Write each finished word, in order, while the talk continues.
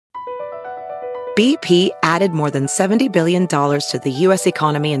BP added more than $70 billion to the U.S.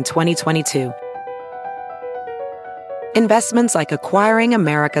 economy in 2022. Investments like acquiring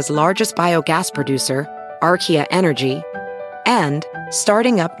America's largest biogas producer, Archaea Energy, and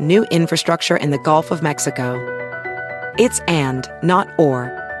starting up new infrastructure in the Gulf of Mexico. It's and, not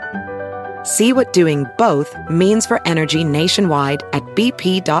or. See what doing both means for energy nationwide at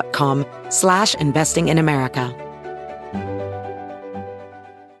bp.com/investing in America.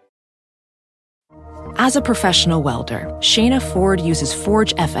 As a professional welder, Shayna Ford uses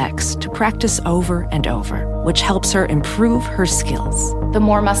Forge FX to practice over and over, which helps her improve her skills. The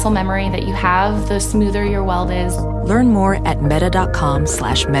more muscle memory that you have, the smoother your weld is. Learn more at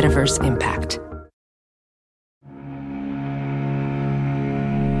meta.com/metaverse impact.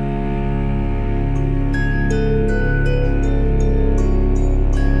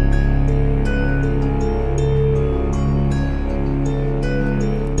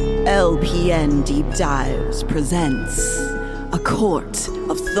 LPN Deep Dives presents A Court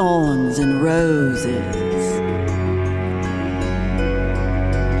of Thorns and Roses.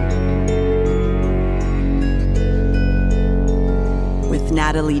 With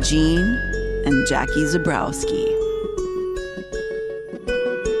Natalie Jean and Jackie Zabrowski.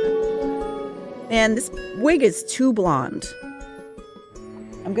 Man, this wig is too blonde.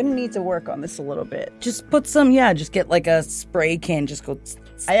 I'm gonna need to work on this a little bit. Just put some, just get like a spray can, just go.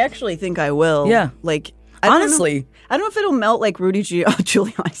 I actually think I will. Yeah. Like, honestly. I don't know if it'll melt like Rudy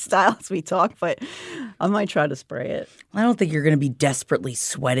Giuliani style as we talk, but I might try to spray it. I don't think you're going to be desperately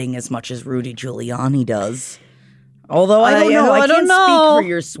sweating as much as Rudy Giuliani does. Although I don't know. I can't speak for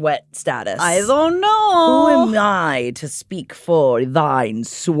your sweat status. I don't know. Who am I to speak for thine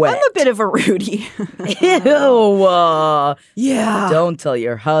sweat? I'm a bit of a Rudy. Ew. Yeah. Don't tell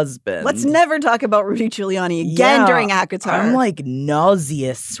your husband. Let's never talk about Rudy Giuliani again during ACOTAR. I'm like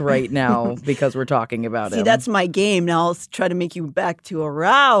nauseous right now because we're talking about him. See, that's my game. Now I'll try to make you back to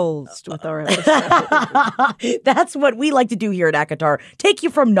aroused with our episode. That's what we like to do here at ACOTAR. Take you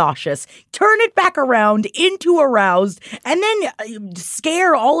from nauseous, turn it back around into aroused, and then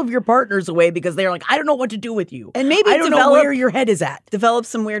scare all of your partners away because they're like, I don't know what to do with you. And maybe I don't know where your head is at. Develop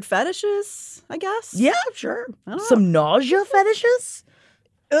some weird fetishes, I guess. Yeah, sure. Some nausea fetishes?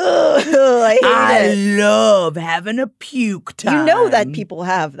 Ugh, I love having a puke time. You know that people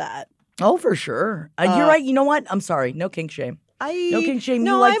have that. Oh, for sure. You're right. You know what? I'm sorry. No kink shame. No kink shame.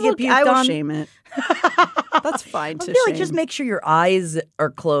 No, you like to get puked I will on? shame it. That's fine to I feel like shame. just make sure your eyes are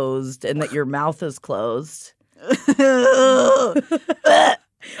closed and that your mouth is closed.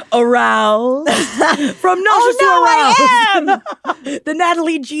 Aroused. From nauseous to aroused. I am! The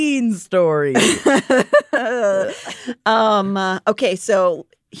Natalie Jean story. Okay, so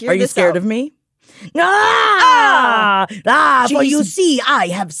are you scared of me? For you see, I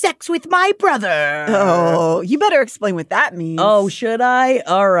have sex with my brother. Oh, you better explain what that means. Oh, should I?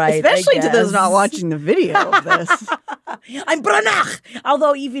 All right. Especially to those not watching the video of this. I'm Branach.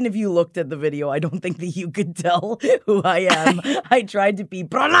 Although even if you looked at the video, I don't think that you could tell who I am. I tried to be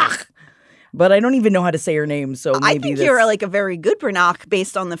Branach. But I don't even know how to say her name, so maybe I think you're like a very good Branach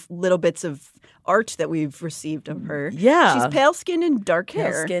based on the little bits of art that we've received of her. Yeah. She's pale-skinned and dark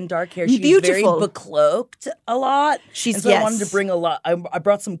hair. Pale-skinned, dark hair. She's beautiful. very becloaked a lot. I wanted to bring a lot. I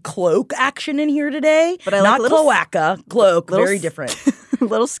brought some cloak action in here today. But I not like cloaca, cloak, very different.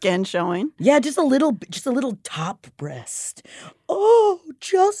 Little skin showing. Yeah, just a little top breast. Oh,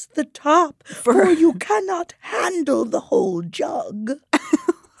 just the top, for you cannot handle the whole jug.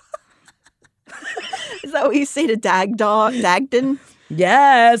 Is that what you say to Dagden?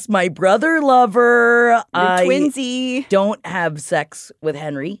 Yes, my brother lover. You're twinsy. Don't have sex with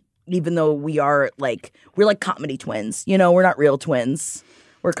Henry, even though we're like comedy twins. You know, we're not real twins.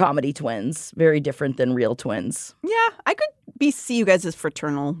 We're comedy twins. Very different than real twins. Yeah, I could see you guys as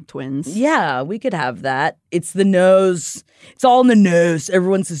fraternal twins. Yeah, we could have that. It's the nose. It's all in the nose.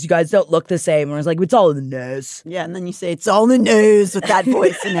 Everyone says you guys don't look the same. And I was like, it's all in the nose. Yeah, and then you say it's all in the nose with that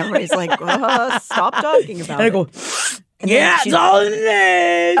voice, and everybody's like, stop talking about it. And I go, yeah, it's all in the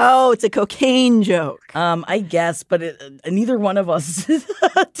nose. Oh, it's a cocaine joke. I guess, but neither one of us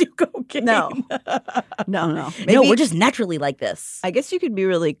do cocaine. No. Maybe, no, we're just naturally like this. I guess you could be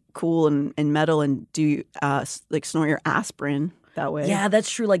really cool and metal and do like snort your aspirin that way. Yeah,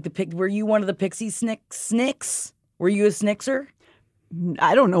 that's true. Like were you one of the pixie snicks? Were you a snickser?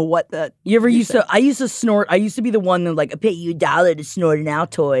 I don't know what that. You ever used to? I used to snort. I used to be the one that I pay you $1 to snort an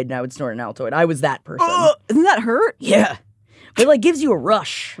Altoid, and I would snort an Altoid. I was that person. Doesn't that hurt? Yeah. But it like gives you a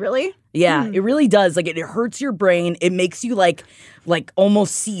rush. Really? Yeah, it really does. Like it hurts your brain. It makes you like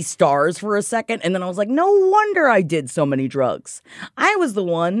almost see stars for a second. And then I was like, no wonder I did so many drugs. I was the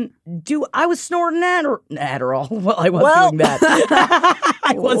one. I was snorting Adderall. Well, I was doing that.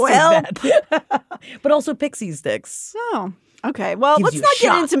 I was doing that. But also pixie sticks. Oh. Okay, well, Gives let's you not a get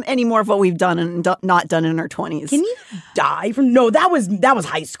shot. into any more of what we've done and not done in our 20s. Can you die from? No, that was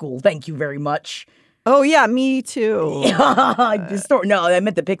high school. Thank you very much. Oh, yeah, me too. No, I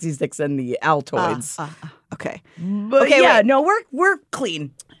meant the pixie sticks and the Altoids. Okay. But Okay, yeah, wait. no, we're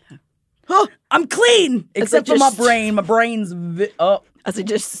clean. Oh, I'm clean, except for my just- brain. My brain's As I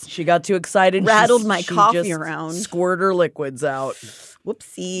just she got too excited, rattled she my just coffee around. squirted her liquids out.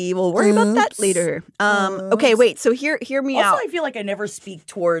 Whoopsie. We'll worry about that later. Okay, wait. So hear me Also, out. I feel like I never speak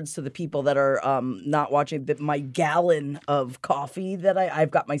towards to the people that are not watching that my gallon of coffee that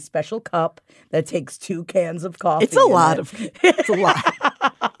I've got my special cup that takes 2 cans of coffee. It's a in lot it. it's a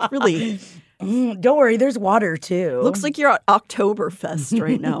lot. Really. Don't worry, there's water too. Looks like you're at Oktoberfest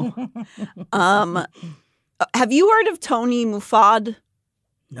right now. Have you heard of Tony Muffad?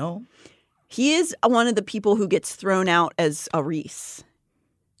 No. He is one of the people who gets thrown out as a Reese.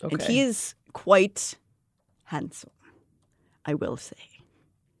 Okay. And he is quite handsome, I will say.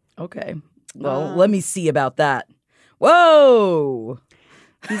 Okay. Well, let me see about that. Whoa.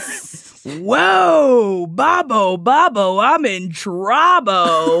 Whoa, Babo, I'm in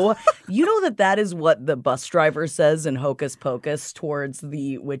trouble. You know that is what the bus driver says in Hocus Pocus towards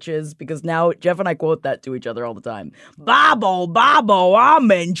the witches? Because now Jeff and I quote that to each other all the time. Babo, I'm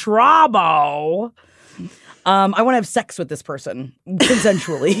in trouble. I want to have sex with this person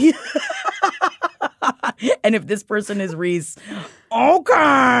consensually. And if this person is Reese,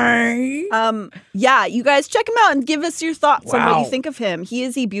 okay. Yeah, you guys check him out and give us your thoughts on what Wow. you think of him. He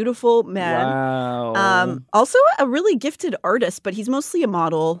is a beautiful man. Wow. Also a really gifted artist, but he's mostly a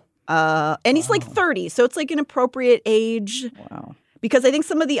model. And he's like 30, so it's like an appropriate age. Wow. Because I think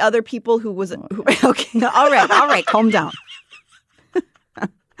some of the other people okay, all right, calm down.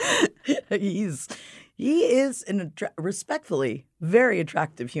 He is an respectfully very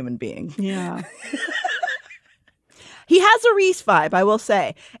attractive human being. Yeah. He has a Reese vibe, I will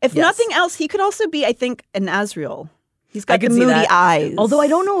say. If Yes. nothing else, he could also be, I think, an Azriel. He's got the could see moody that. eyes. Although I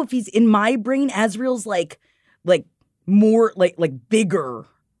don't know if he's in my brain. Azriel's like more like bigger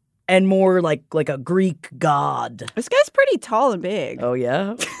and more like a Greek god. This guy's pretty tall and big. Oh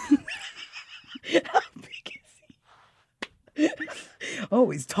yeah. How big is he? Oh,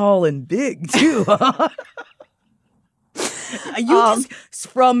 he's tall and big too. Huh? You just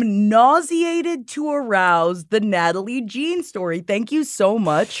from nauseated to aroused, the Natalie Jean story. Thank you so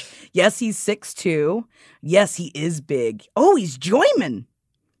much. Yes, he's 6'2". Yes, he is big. Oh, he's German.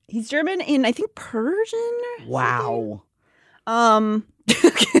 He's German in, I think, Persian. Wow.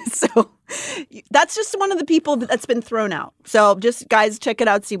 So that's just one of the people that's been thrown out. So just, guys, check it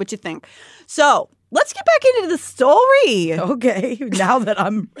out, see what you think. So let's get back into the story. Okay, now that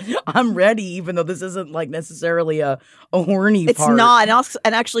I'm ready, even though this isn't like necessarily a horny It's part. not.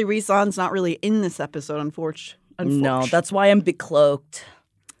 And actually, Rizan's not really in this episode, unfortunately. No, that's why I'm becloaked.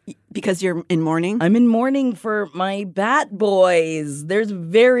 Because you're in mourning? I'm in mourning for my Bat Boys. There's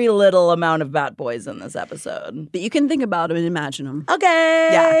very little amount of Bat Boys in this episode. But you can think about them and imagine them. Okay.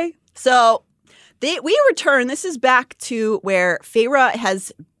 Yeah. So we return. This is back to where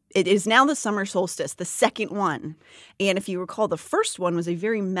Feyre it is now the summer solstice, the second one. And if you recall, the first one was a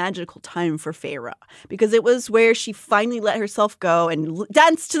very magical time for Feyre because it was where she finally let herself go and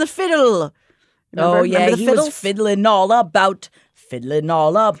danced to the fiddle. Remember the he fiddles? was fiddling all about.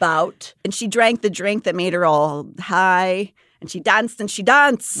 And she drank the drink that made her all high. And she danced, and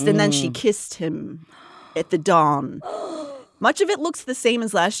then she kissed him at the dawn. Much of it looks the same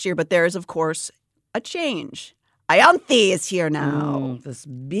as last year, but there is, of course, a change. Ianthe is here now. This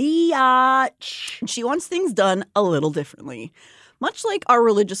biatch. And she wants things done a little differently. Much like our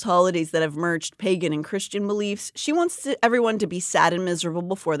religious holidays that have merged pagan and Christian beliefs, she wants everyone to be sad and miserable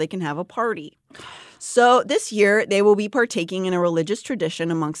before they can have a party. So this year, they will be partaking in a religious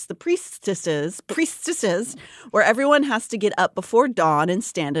tradition amongst the priestesses, where everyone has to get up before dawn and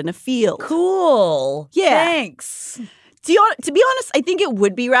stand in a field. Cool. Yeah. Thanks. To be honest, I think it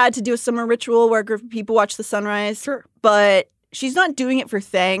would be rad to do a summer ritual where people watch the sunrise. Sure. But she's not doing it for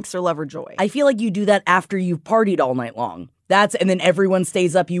thanks or love or joy. I feel like you do that after you've partied all night long. And then everyone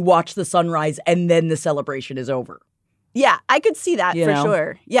stays up, you watch the sunrise, and then the celebration is over. Yeah, I could see that You for know?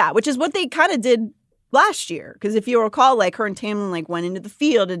 sure. Yeah, which is what they kind of did last year. Because if you recall, like her and Tamlin like went into the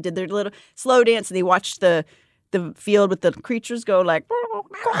field and did their little slow dance, and they watched the field with the creatures go like,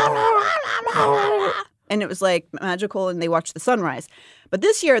 and it was like magical, and they watched the sunrise. But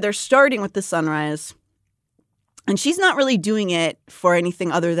this year they're starting with the sunrise, and she's not really doing it for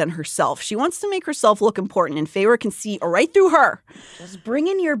anything other than herself. She wants to make herself look important, and Feyre can see right through her. Just bring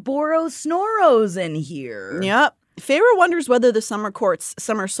in your Boros Snoros in here. Yep. Feyre wonders whether the summer court's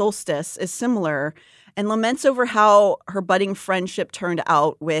summer solstice is similar and laments over how her budding friendship turned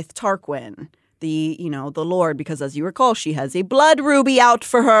out with Tarquin, the Lord, because as you recall, she has a blood ruby out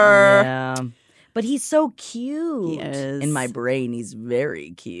for her. Yeah. But he's so cute. He is. In my brain, he's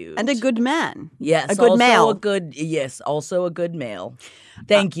very cute. And a good man. Yes. A good male. Also a good male.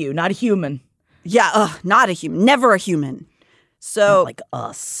 Thank you. Not human. Yeah, not a human. Never a human. So Not like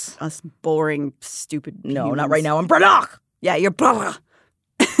us. Us boring, stupid No, humans. not right now. I'm Branagh. Yeah, you're blah.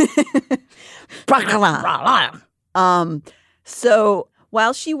 So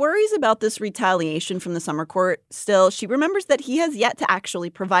while she worries about this retaliation from the summer court, still she remembers that he has yet to actually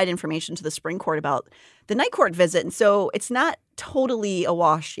provide information to the spring court about the night court visit. And so it's not totally a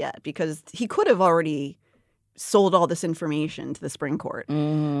wash yet because he could have already sold all this information to the spring court.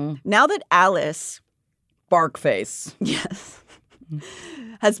 Mm-hmm. Now that Alice, Barkface. yes,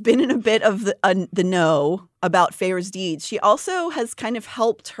 has been in a bit of the know about Feyre's deeds, she also has kind of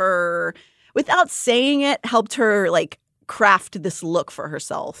helped her, without saying it, helped her like craft this look for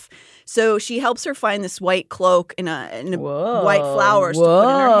herself. So she helps her find this white cloak and white flowers to put in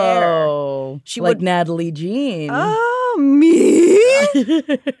her hair. She like would Natalie Jean. Oh, me?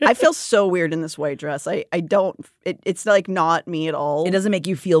 I feel so weird in this white dress. I don't. It's like not me at all. It doesn't make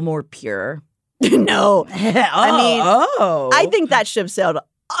you feel more pure. No. I think that ship sailed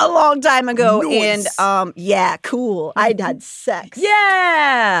a long time ago. Nice. And yeah, cool. I'd had sex.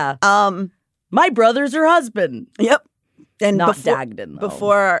 Yeah. My brother's her husband. Yep. And Not Dagden, though.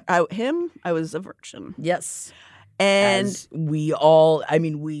 Before I was a virgin. Yes. And as we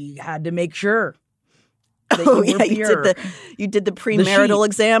had to make sure that you were pure. you did the premarital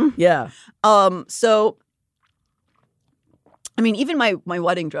exam. Yeah. So I mean, even my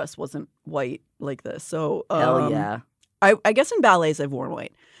wedding dress wasn't white like this. So Hell yeah. I guess in ballets I've worn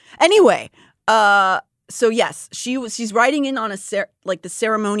white. Anyway, so yes, she's riding in on the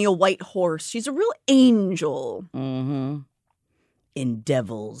ceremonial white horse. She's a real angel. Mm-hmm. In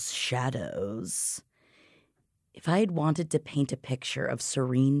devil's shadows. If I had wanted to paint a picture of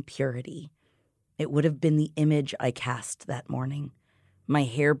serene purity, it would have been the image I cast that morning. My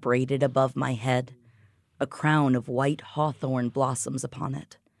hair braided above my head, a crown of white hawthorn blossoms upon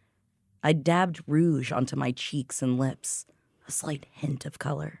it. I dabbed rouge onto my cheeks and lips, a slight hint of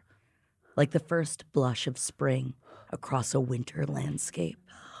color, like the first blush of spring across a winter landscape.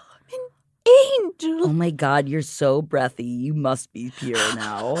 Angel. Oh my God, you're so breathy. You must be pure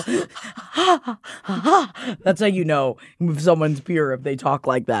now. That's how you know if someone's pure, if they talk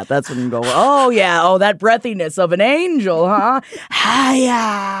like that. That's when you go, oh yeah, oh, that breathiness of an angel, huh?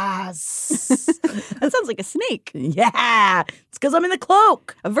 Yes. That sounds like a snake. Yeah. It's because I'm in the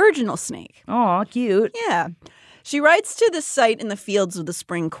cloak. A virginal snake. Aw, cute. Yeah. She rides to the site in the fields of the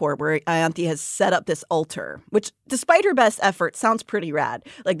spring court where Ianthe has set up this altar, which, despite her best effort, sounds pretty rad.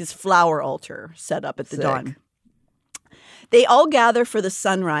 Like this flower altar set up at the dawn. They all gather for the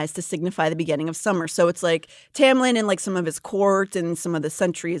sunrise to signify the beginning of summer. So it's like Tamlin and like some of his court and some of the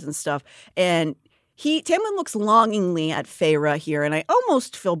sentries and stuff. And Tamlin looks longingly at Feyre here, and I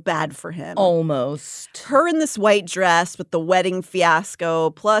almost feel bad for him. Almost. Her in this white dress with the wedding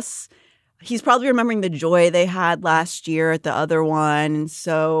fiasco, plus he's probably remembering the joy they had last year at the other one. And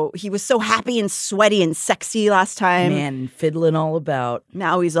so he was so happy and sweaty and sexy last time. Man, fiddling all about.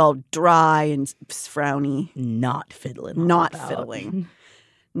 Now he's all dry and frowny. Not fiddling. Not fiddling.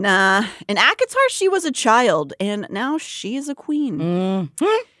 Nah. In ACOTAR, she was a child, and now she is a queen. Mm-hmm.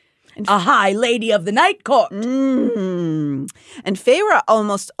 A high lady of the night court. And Feyre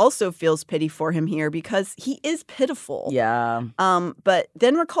almost also feels pity for him here because he is pitiful. Yeah. But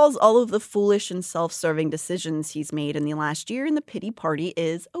then recalls all of the foolish and self-serving decisions he's made in the last year, and the pity party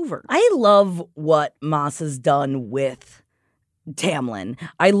is over. I love what Moss has done with Tamlin.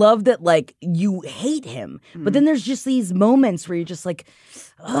 I love that, like, you hate him, but then there's just these moments where you're just like,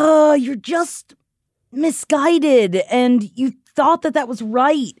 oh, you're just misguided, and you thought that was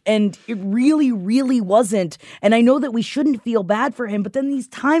right, and it really, really wasn't. And I know that we shouldn't feel bad for him, but then these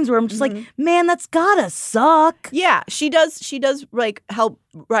times where I'm just like, man, that's gotta suck. Yeah, she does like help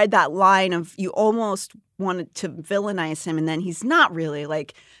ride that line of you almost wanted to villainize him, and then he's not really.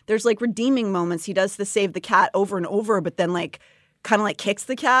 Like, there's like redeeming moments. He does the save the cat over and over, but then like kind of like kicks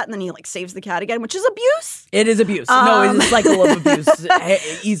the cat, and then he like saves the cat again, which is abuse. It is abuse. No, it is a cycle of abuse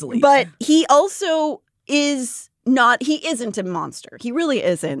easily. But he also is he isn't a monster. He really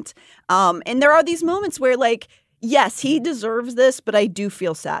isn't. And there are these moments where, like, yes, he deserves this, but I do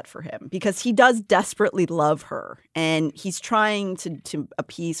feel sad for him because he does desperately love her and he's trying to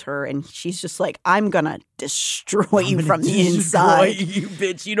appease her. And she's just like, I'm going to destroy you from the inside. You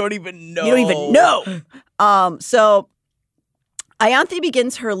bitch. You don't even know. You don't even know. So Ianthe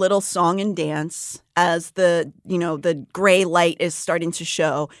begins her little song and dance as the gray light is starting to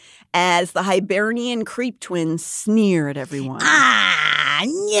show as the Hibernian creep twins sneer at everyone. Ah,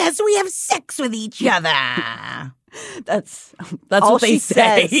 yes, we have sex with each other. That's all what they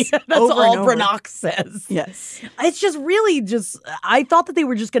say. That's all Brannock says. Yes. It's just really I thought that they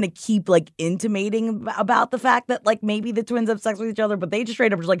were just going to keep like intimating about the fact that like maybe the twins have sex with each other, but they just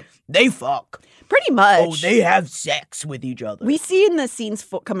straight up just like, they fuck. Pretty much. Oh, they have sex with each other. We see in the scenes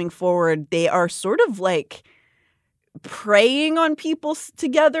coming forward, they are sort of like preying on people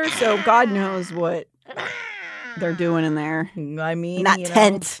together. So God knows what they're doing in there. I mean, in that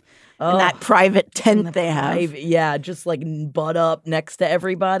tent. In that private tent they have. Yeah, just like butt up next to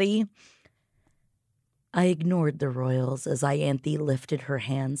everybody. I ignored the royals as Ianthe lifted her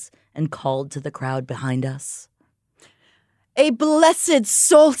hands and called to the crowd behind us. A blessed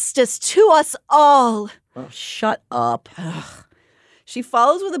solstice to us all. Oh, shut up. Ugh. She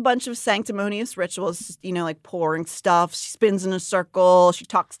follows with a bunch of sanctimonious rituals, like pouring stuff. She spins in a circle. She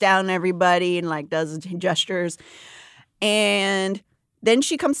talks down to everybody and like does gestures. And then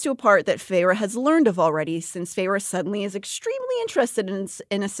she comes to a part that Feyre has learned of already, since Feyre suddenly is extremely interested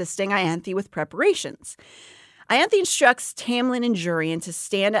in assisting Ianthe with preparations. Ianthe instructs Tamlin and Jurian to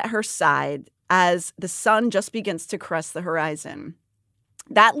stand at her side as the sun just begins to crest the horizon.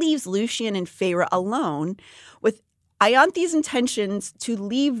 That leaves Lucien and Feyre alone, with Ianthe's intentions to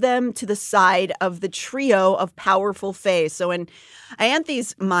leave them to the side of the trio of powerful fae. So in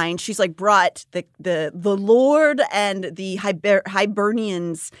Ianthe's mind, she's like brought the Lord and the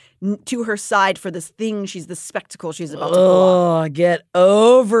Hibernians to her side for this thing. She's the spectacle she's about to pull off. Oh, get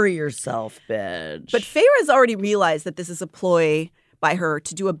over yourself, bitch. But Feyre has already realized that this is a ploy by her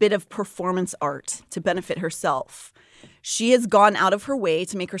to do a bit of performance art to benefit herself. She has gone out of her way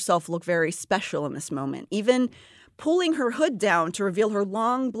to make herself look very special in this moment, even pulling her hood down to reveal her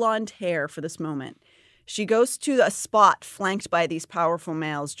long blonde hair for this moment. She goes to a spot flanked by these powerful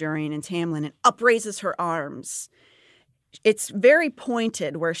males, Jurian and Tamlin, and upraises her arms. It's very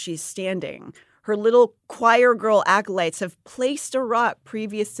pointed where she's standing. Her little choir girl acolytes have placed a rock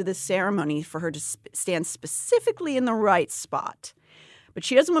previous to this ceremony for her to stand specifically in the right spot. But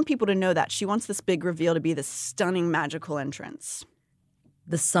she doesn't want people to know that. She wants this big reveal to be this stunning magical entrance.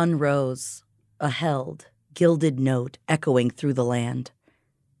 The sun rose, a held, gilded note echoing through the land.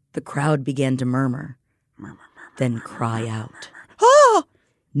 The crowd began to murmur, then cry out. Oh!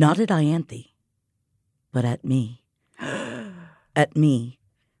 Not at Ianthe, but at me. At me,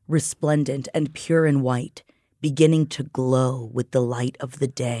 resplendent and pure and white, beginning to glow with the light of the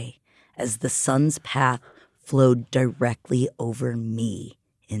day as the sun's path flowed directly over me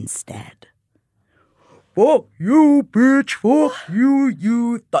instead. Fuck you, bitch. Fuck you.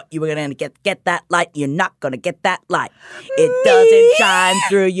 You thought you were going to get that light. You're not going to get that light. It doesn't shine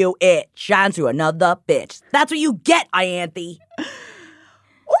through you. It shines through another bitch. That's what you get, Ianthe.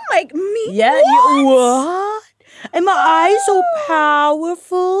 Oh, my, me? Yeah, what? Am my eyes so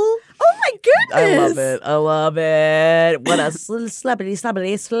powerful? Oh, my goodness. I love it. What a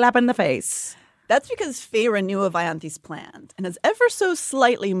slappity slap in the face. That's because Feyre knew of Ianthe's plan and has ever so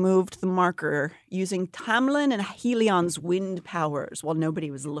slightly moved the marker using Tamlin and Helion's wind powers while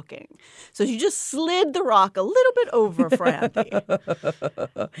nobody was looking. So she just slid the rock a little bit over for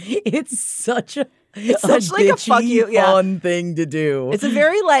Ianthe. It's such like a fuck you, fun thing to do. It's a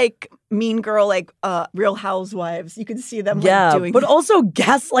very like Mean Girl, like Real Housewives. You can see them doing but also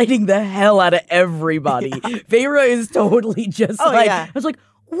gaslighting the hell out of everybody. Yeah. Feyre is totally just I was like,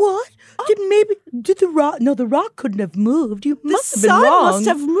 what? Did the rock? No, the rock couldn't have moved. You must have been wrong. The sun must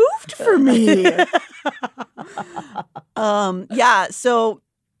have moved for me. So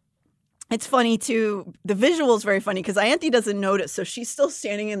it's funny too. The visual is very funny because Ianthe doesn't notice, so she's still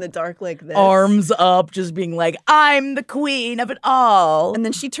standing in the dark like this, arms up, just being like, "I'm the queen of it all." And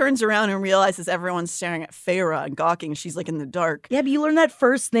then she turns around and realizes everyone's staring at Feyre and gawking. She's like in the dark. Yeah, but you learned that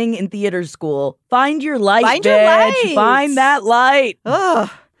first thing in theater school. Find your light, Find bitch. Your light. Find that light. Ugh.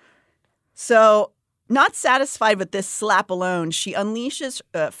 So, not satisfied with this slap alone, Feyre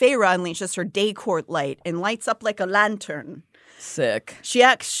unleashes her day court light and lights up like a lantern. Sick. She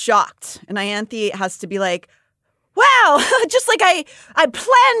acts shocked, and Ianthe has to be like, wow, just like I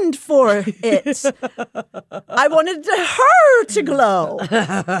planned for it. I wanted her to glow.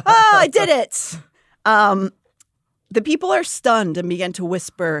 Oh, I did it. The people are stunned and begin to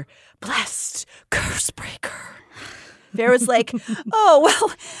whisper, "Blessed curse breaker." Pharaoh's like, "Oh,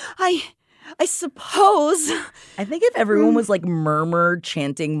 well, I suppose." I think if everyone was like murmur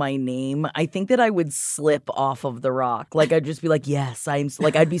chanting my name, I think that I would slip off of the rock. Like I'd just be like, yes,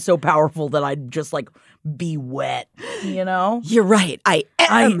 like I'd be so powerful that I'd just like be wet, you know? You're right. I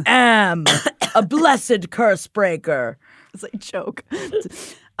am. I am a blessed curse breaker. It's like choke.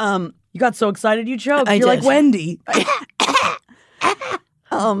 You got so excited you choked. I You're like did. Wendy.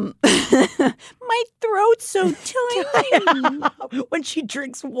 My throat's so tiny. When she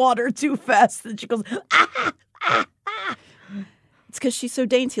drinks water too fast, then she goes, It's because she's so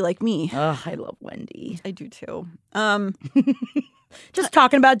dainty like me. oh, I love Wendy. I do too. Just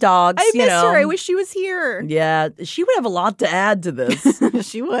talking about dogs, I you miss know. her. I wish she was here. Yeah, she would have a lot to add to this.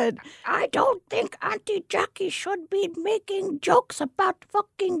 She would. I don't think Auntie Jackie should be making jokes about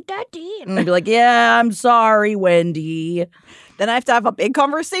fucking daddy. And I'd be like, yeah, I'm sorry, Wendy. Then I have to have a big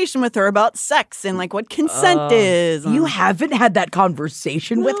conversation with her about sex and like what consent is. You haven't had that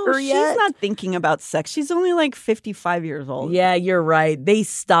conversation with her yet? She's not thinking about sex. She's only like 55 years old. Yeah, you're right. They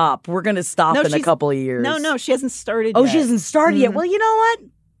stop. We're going to stop in a she's- couple of years. No, she hasn't started Oh, yet. she hasn't started yet. Well, you know what?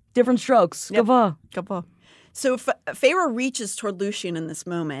 Different strokes. Yep. Gava. Couple. So Pharaoh reaches toward Lucian in this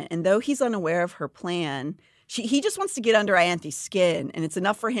moment, and though he's unaware of her plan, he just wants to get under Ianthe's skin, and it's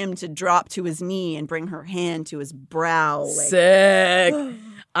enough for him to drop to his knee and bring her hand to his brow. Like, Sick.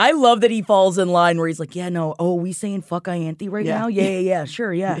 I love that he falls in line where he's like, yeah, no, oh, we saying fuck Ianthe right now? Yeah,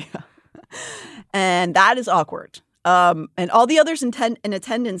 sure, yeah. and that is awkward. And all the others in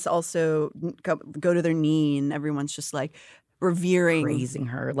attendance also go to their knee, and everyone's just like revering. Praising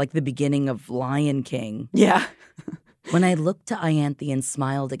her, like the beginning of Lion King. Yeah. When I looked to Ianthe and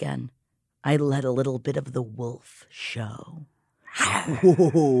smiled again, I let a little bit of the wolf show.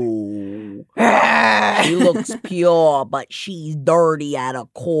 She looks pure, but she's dirty at a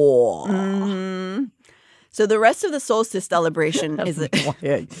core. Mm-hmm. So the rest of the solstice celebration is Why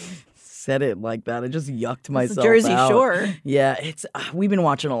I said it like that. I just yucked myself Jersey out. Shore. Yeah, it's we've been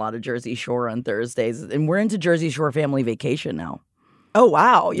watching a lot of Jersey Shore on Thursdays, and we're into Jersey Shore Family Vacation now. Oh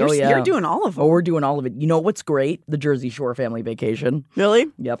wow, you're yeah. you're doing all of them. Oh, we're doing all of it. You know what's great? The Jersey Shore Family Vacation. Really?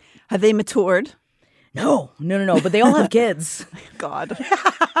 Yep. Have they matured? No. But they all have kids. God.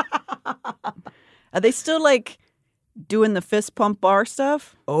 Are they still like doing the fist pump bar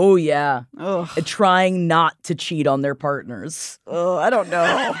stuff? Oh yeah. Oh, Trying not to cheat on their partners. I don't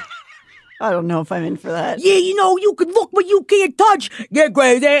know. I don't know if I'm in for that. Yeah, you know, you can look but you can't touch. Get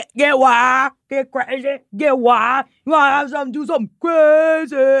crazy, get wild, get crazy, get wild. You wanna have something, do something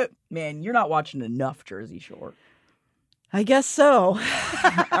crazy. Man, you're not watching enough Jersey Shore. I guess so.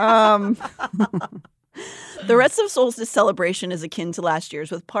 The rest of Solstice celebration is akin to last year's,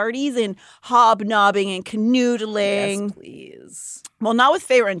 with parties and hobnobbing and canoodling. Yes, please. Well, not with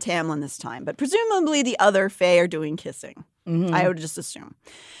Feyre and Tamlin this time, but presumably the other Fae are doing kissing. Mm-hmm. I would just assume.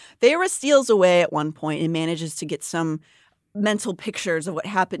 Feyre steals away at one point and manages to get some mental pictures of what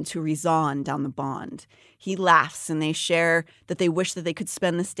happened to Rizan down the bond. He laughs and they share that they wish that they could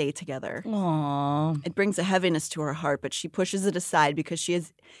spend this day together. Aww. It brings a heaviness to her heart, but she pushes it aside because she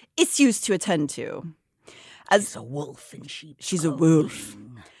has issues to attend to. She's a wolf in sheep's She's a clothing. wolf.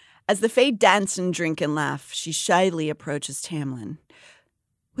 As the Fae dance and drink and laugh, she shyly approaches Tamlin.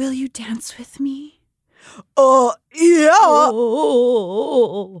 Will you dance with me? Yeah.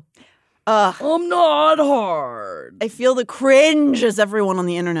 Oh, I'm not hard. I feel the cringe, as everyone on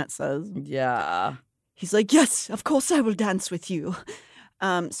the internet says. Yeah. He's like, yes, of course I will dance with you.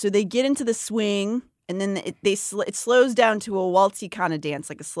 So they get into the swing, and then it slows down to a waltzy kind of dance,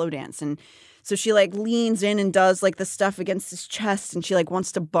 like a slow dance. And so she like leans in and does like the stuff against his chest, and she like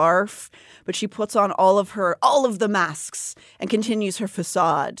wants to barf, but she puts on all of the masks and continues her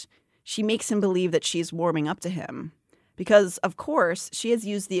facade. She makes him believe that she's warming up to him. Because, of course, she has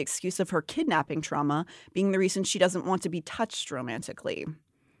used the excuse of her kidnapping trauma being the reason she doesn't want to be touched romantically.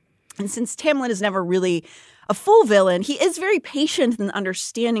 And since Tamlin is never really a full villain, he is very patient and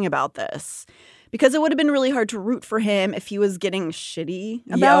understanding about this. Because it would have been really hard to root for him if he was getting shitty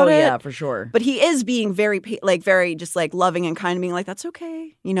about it. Yeah, for sure. But he is being very just like loving and kind, being like, that's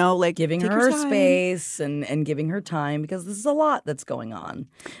okay. You know, like Giving take her your time. space and giving her time because this is a lot that's going on.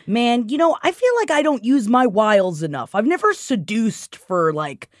 Man, you know, I feel like I don't use my wiles enough. I've never seduced for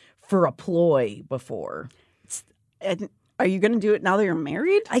a ploy before. Are you going to do it now that you're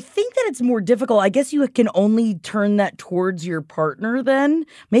married? I think that it's more difficult. I guess you can only turn that towards your partner then.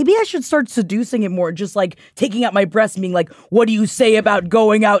 Maybe I should start seducing it more, just like taking out my breast and being like, what do you say about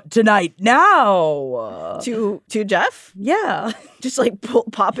going out tonight now? To Jeff? Yeah. Just like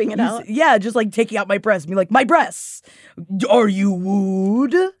popping it out? Yeah, just like taking out my breast and being like, my breasts, are you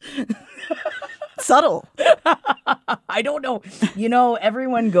wooed? Subtle. I don't know.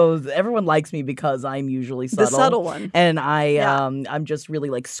 Everyone likes me because I'm usually subtle. The subtle one. And I'm just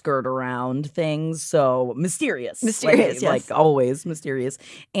really like skirt around things. So mysterious. Mysterious, like always mysterious.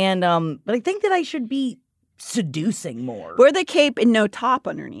 And but I think that I should be seducing more. Wear the cape and no top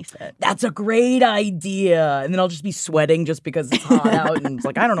underneath it. That's a great idea. And then I'll just be sweating just because it's hot out. And it's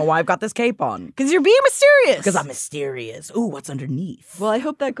like, I don't know why I've got this cape on. Because you're being mysterious. Because I'm mysterious. Ooh, what's underneath? Well, I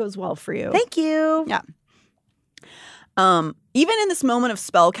hope that goes well for you. Thank you. Yeah. Even in this moment of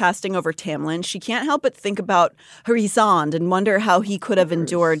spell casting over Tamlin, she can't help but think about Harisand and wonder how he could have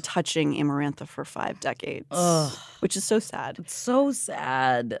endured touching Amarantha for 5 decades. Ugh. Which is so sad. It's so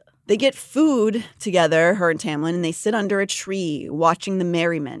sad. They get food together, her and Tamlin, and they sit under a tree watching the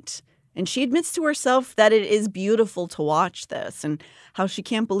merriment. And she admits to herself that it is beautiful to watch this and how she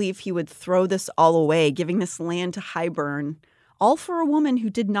can't believe he would throw this all away, giving this land to Hybern, all for a woman who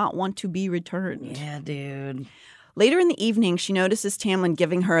did not want to be returned. Yeah, dude. Later in the evening, she notices Tamlin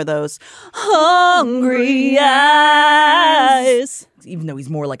giving her those hungry eyes. Even though he's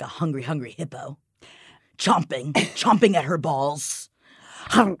more like a hungry hippo. Chomping at her balls.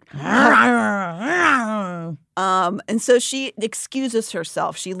 And so she excuses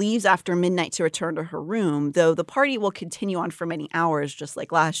herself. She leaves after midnight to return to her room, though the party will continue on for many hours, just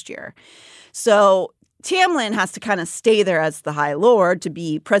like last year. So Tamlin has to kind of stay there as the High Lord to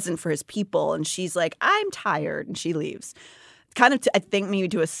be present for his people. And she's like, I'm tired. And she leaves. Kind of, I think, maybe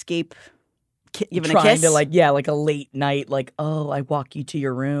to escape giving a kiss. Trying to like a late night, like, oh, I walk you to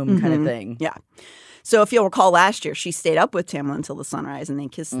your room kind of thing. Yeah. So if you'll recall last year, she stayed up with Tamlin until the sunrise and they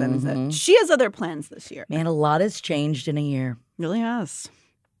kissed them. And said, she has other plans this year. Man, a lot has changed in a year. Really has.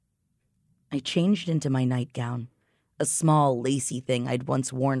 I changed into my nightgown, a small, lacy thing I'd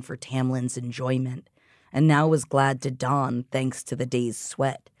once worn for Tamlin's enjoyment, and now was glad to don thanks to the day's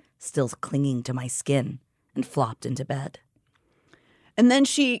sweat still clinging to my skin, and flopped into bed. And then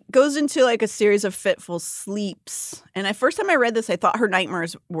she goes into like a series of fitful sleeps. And first time I read this, I thought her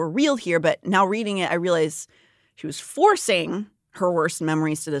nightmares were real here. But now reading it, I realize she was forcing her worst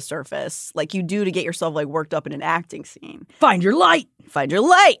memories to the surface, like you do to get yourself like worked up in an acting scene. Find your light. Find your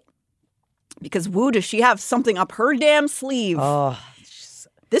light. Because woo, does she have something up her damn sleeve? Oh,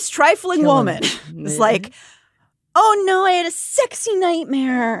 this trifling woman is like, oh no, I had a sexy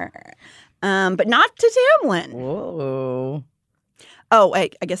nightmare. But not to Tamlin. Whoa. Oh, I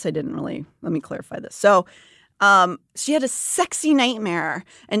guess I didn't really. Let me clarify this. So she had a sexy nightmare.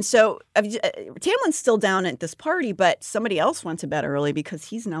 And so Tamlin's still down at this party, but somebody else went to bed early because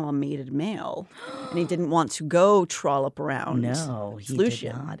he's now a mated male. And he didn't want to go trollop around. No, he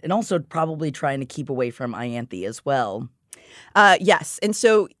did not. And also probably trying to keep away from Ianthe as well. Yes. And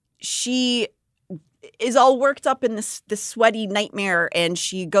so she is all worked up in this sweaty nightmare, and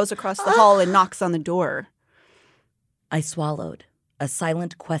she goes across the hall and knocks on the door. I swallowed, a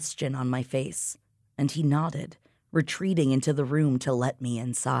silent question on my face, and he nodded, retreating into the room to let me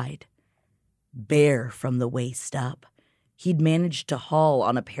inside. Bare from the waist up, he'd managed to haul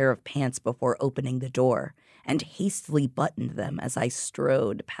on a pair of pants before opening the door, and hastily buttoned them as I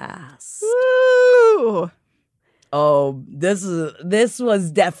strode past. Woo! Oh, this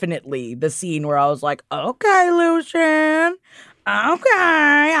was definitely the scene where I was like, okay, Lucian. Okay,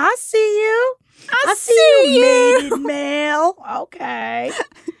 I see you. I see you, mated male. Okay.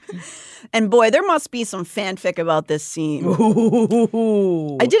 And boy, there must be some fanfic about this scene.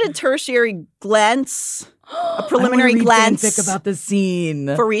 Ooh. I did a tertiary glance, a preliminary glance fanfic about the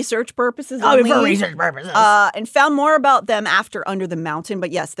scene for research purposes. Oh, only, for research purposes. And found more about them after Under the Mountain.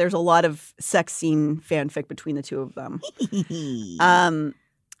 But yes, there's a lot of sex scene fanfic between the two of them.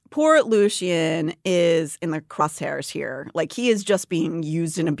 Poor Lucian is in the crosshairs here. Like, he is just being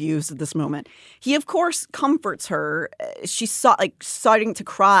used and abused at this moment. He, of course, comforts her. She's starting to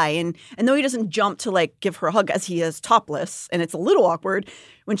cry. And though he doesn't jump to, like, give her a hug as he is topless, and it's a little awkward,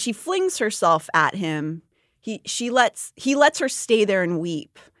 when she flings herself at him, he lets her stay there and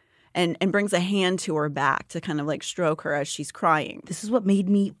weep. And brings a hand to her back to kind of like stroke her as she's crying. This is what made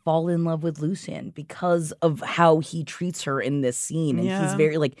me fall in love with Lucian, because of how he treats her in this scene. And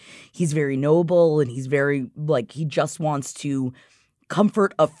he's very noble, and he's very he just wants to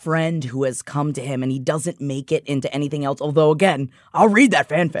comfort a friend who has come to him, and he doesn't make it into anything else. Although, again, I'll read that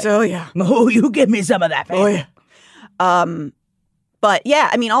fanfic. Oh, yeah. Oh, you give me some of that fanfic. Oh, yeah. But yeah,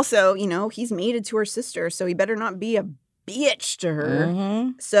 I mean, also, he's mated to her sister, so he better not be a bitch to her.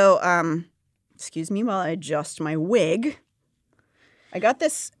 Mm-hmm. So, excuse me while I adjust my wig. I got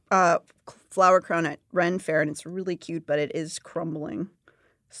this flower crown at Ren Fair, and it's really cute, but it is crumbling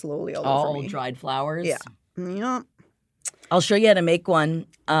slowly all over me. All dried flowers? Yeah. Yeah. I'll show you how to make one.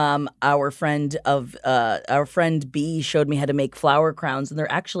 Our friend B showed me how to make flower crowns, and they're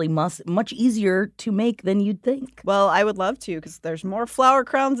actually much easier to make than you'd think. Well, I would love to, because there's more flower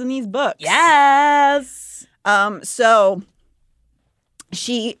crowns in these books. Yes. So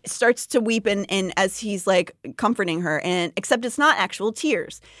she starts to weep, and as he's like comforting her, and except it's not actual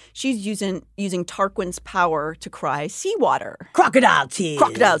tears. She's using Tarquin's power to cry seawater. Crocodile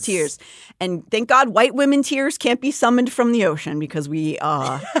tears. And thank God white women tears can't be summoned from the ocean, because they're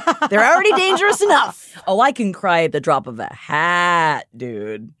already dangerous enough. Oh, I can cry at the drop of a hat,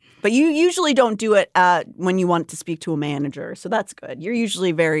 dude. But you usually don't do it when you want to speak to a manager, so that's good. You're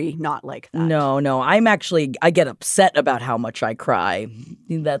usually very not like that. No. I get upset about how much I cry.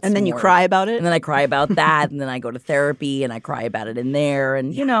 And then you cry about it? And then I cry about that, and then I go to therapy, and I cry about it in there.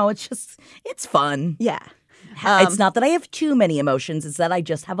 And, it's fun. Yeah. It's not that I have too many emotions. It's that I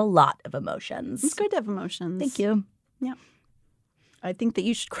just have a lot of emotions. It's good to have emotions. Thank you. Yeah. I think that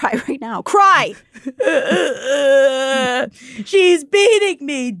you should cry right now. Cry! She's beating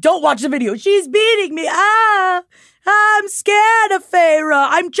me. Don't watch the video. She's beating me. I'm scared of Feyre.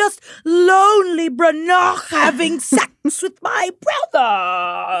 I'm just lonely Branagh having sex with my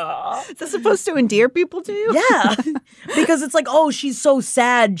brother. Is this supposed to endear people to you? Yeah. Because it's like, oh, she's so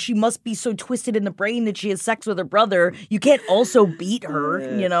sad. She must be so twisted in the brain that she has sex with her brother. You can't also beat her,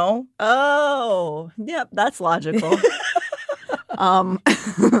 Oh, yep, that's logical.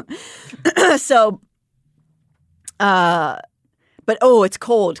 But it's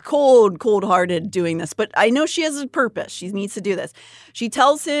cold-hearted doing this. But I know she has a purpose. She needs to do this. She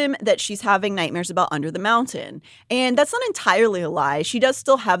tells him that she's having nightmares about Under the Mountain. And that's not entirely a lie. She does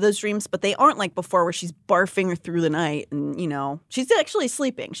still have those dreams, but they aren't like before where she's barfing through the night and, she's actually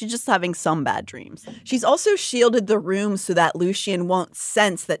sleeping. She's just having some bad dreams. She's also shielded the room so that Lucien won't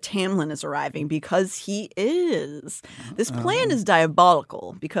sense that Tamlin is arriving, because he is. This plan is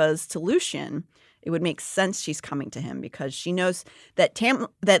diabolical, because to Lucien, it would make sense she's coming to him, because she knows that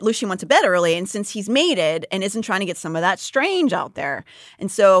Lucien went to bed early, and since he's mated and isn't trying to get some of that strange out there.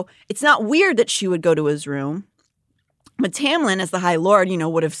 And so it's not weird that she would go to his room. But Tamlin, as the High Lord,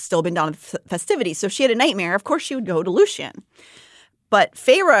 would have still been down at the festivities. So if she had a nightmare, of course she would go to Lucien. But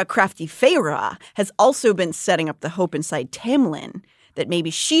crafty Feyre, has also been setting up the hope inside Tamlin that maybe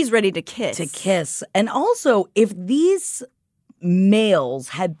she's ready to kiss. And also, if these males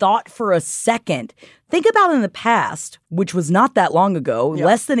had thought for a second, think about in the past, which was not that long ago,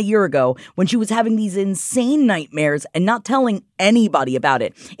 less than a year ago, when she was having these insane nightmares and not telling anybody about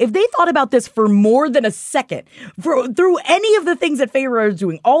it. If they thought about this for more than a second, through any of the things that Feyre is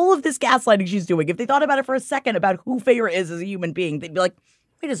doing, all of this gaslighting she's doing, if they thought about it for a second about who Feyre is as a human being, they'd be like,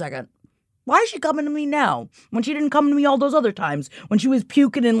 wait a second. Why is she coming to me now when she didn't come to me all those other times, when she was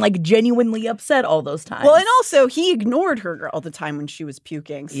puking and genuinely upset all those times? Well, and also he ignored her all the time when she was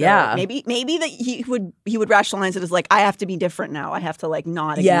puking. So yeah, maybe that he would rationalize it as I have to be different now. I have to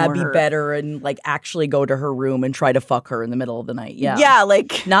not ignore her. Be better and actually go to her room and try to fuck her in the middle of the night. Yeah,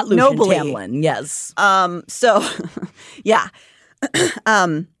 not Lucien nobly. Tamlin. Yes. So yeah.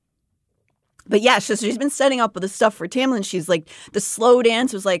 But yeah, so she's been setting up with the stuff for Tamlin. She's the slow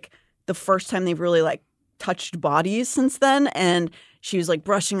dance was the first time they've really touched bodies since then, and she was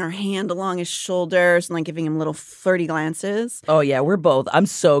brushing her hand along his shoulders and giving him little flirty glances. Oh yeah, we're both. I'm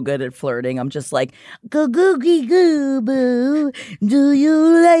so good at flirting. I'm just go googie goo boo. Do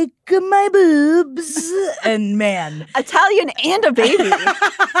you like my boobs? And man, Italian and a baby.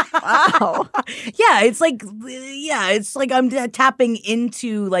 Wow. Yeah, it's I'm tapping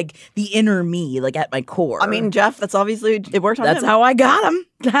into the inner me, at my core. I mean, Jeff, that's obviously it worked on him. That's how I got him.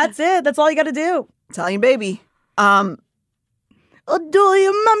 That's it. That's all you got to do. Italian baby. Oh, do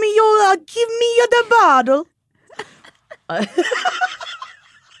you, mommy? You give me the bottle.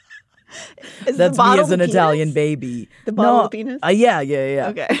 That's me as an Italian baby. The bottle of penis? Yeah.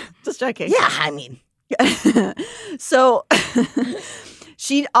 Okay, just checking. Yeah, I mean. So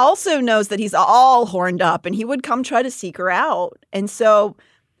she also knows that he's all horned up, and he would come try to seek her out. And so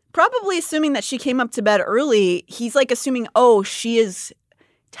probably assuming that she came up to bed early, he's assuming, she is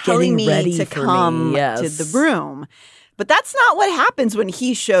telling me to come to the room. But that's not what happens when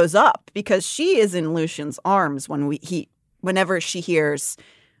he shows up, because she is in Lucien's arms whenever she hears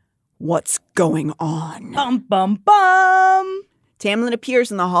what's going on. Bum, bum, bum. Tamlin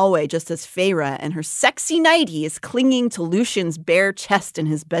appears in the hallway just as Feyre and her sexy nightie is clinging to Lucian's bare chest in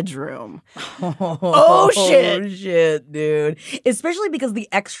his bedroom. Oh, shit. Oh, shit, dude. Especially because the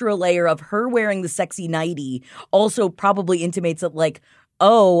extra layer of her wearing the sexy nightie also probably intimates that, like,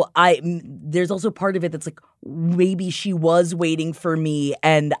 there's also part of it that's like, maybe she was waiting for me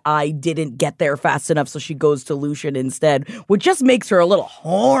and I didn't get there fast enough, so she goes to Lucian instead, which just makes her a little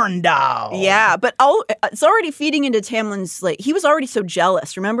horn dog. Yeah, but it's already feeding into Tamlin's, like, he was already so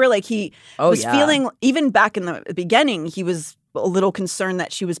jealous. Remember, like, he was feeling, even back in the beginning, he was a little concerned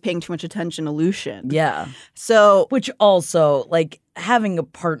that she was paying too much attention to Lucian. Yeah. So, which also, like, having a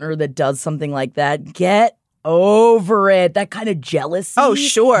partner that does something like that, get over it. That kind of jealousy. Oh,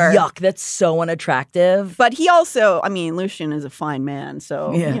 sure. Yuck, that's so unattractive. But he also, I mean, Lucian is a fine man,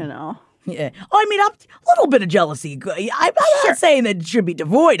 so, you know. Yeah. I mean, a little bit of jealousy. I'm not saying that it should be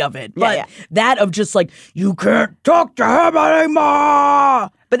devoid of it, but that of just like, you can't talk to him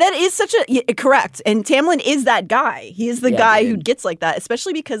anymore. But that is such a, correct. And Tamlin is that guy. He is the guy who gets like that,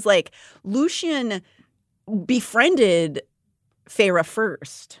 especially because, like, Lucian befriended Feyre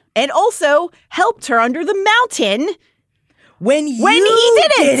first and also helped her under the mountain when he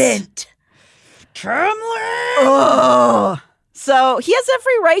didn't. Tamlin! Oh. So he has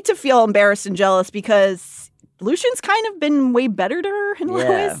every right to feel embarrassed and jealous because Lucian's kind of been way better to her in a lot of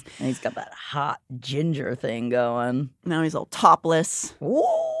ways. And he's got that hot ginger thing going. Now he's all topless. Ooh.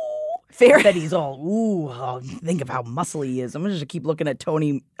 Fair. That he's all, think of how muscly he is. I'm going to just keep looking at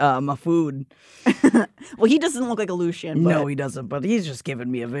Tony Mafood. Well, he doesn't look like a Lucian. No, he doesn't, but he's just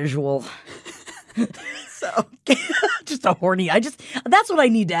giving me a visual. So just a horny. That's what I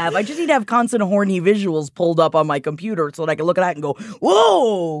need to have. I just need to have constant horny visuals pulled up on my computer so that I can look at that and go,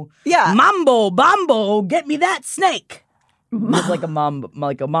 whoa, yeah, mambo, bombo, get me that snake. It's like a mamba.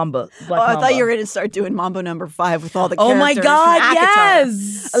 I thought you were going to start doing Mambo number 5 with all the characters. Oh my God, from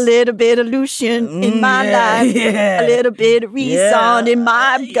yes! A little bit of Lucian in my life. Yeah. A little bit of Rhysand in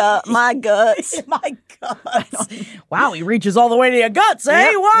my guts. My guts. Wow, he reaches all the way to your guts,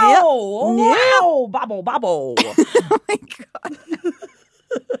 eh? Yep. Wow. Yep. Wow. Bobble, bobble. Oh my God.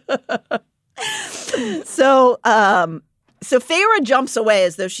 So Feyre jumps away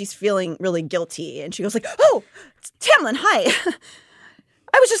as though she's feeling really guilty, and she goes like, "Oh, Tamlin, hi.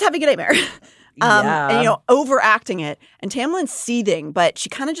 I was just having a nightmare." And, overacting it. And Tamlin's seething, but she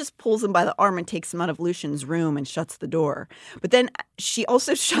kind of just pulls him by the arm and takes him out of Lucian's room and shuts the door. But then she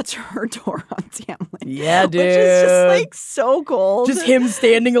also shuts her door on Tamlin. Yeah, dude. Which is just, like, so cold. Just him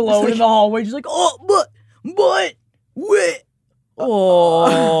standing alone in the hallway. She's like, oh, but, what?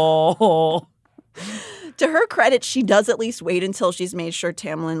 Oh. To her credit, she does at least wait until she's made sure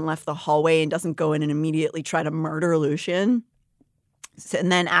Tamlin left the hallway and doesn't go in and immediately try to murder Lucian.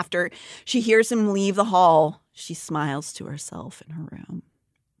 And then after she hears him leave the hall, she smiles to herself in her room.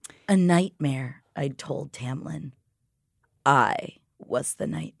 A nightmare, I told Tamlin. I was the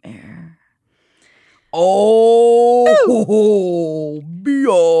nightmare. Oh,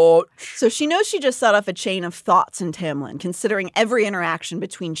 biatch. So she knows she just set off a chain of thoughts in Tamlin, considering every interaction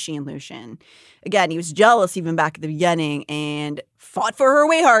between she and Lucian. Again, he was jealous even back at the beginning and fought for her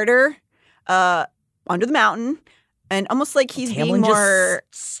way harder under the mountain. And almost like he's Tamlin being more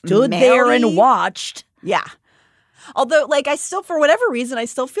just stood there and watched. Yeah. Although, like, for whatever reason, I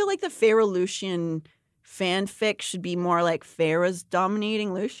still feel like the Feyre Lucian fanfic should be more like Feyre's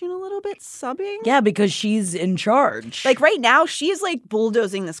dominating Lucian a little bit, subbing. Yeah, because she's in charge. Like right now, she is like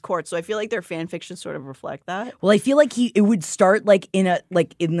bulldozing this court, so I feel like their fanfic should sort of reflect that. Well, I feel like it would start like in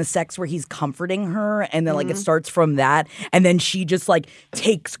the sex where he's comforting her, and then like it starts from that, and then she just like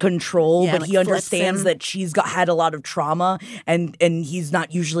takes control, but he understands that she's had a lot of trauma, and he's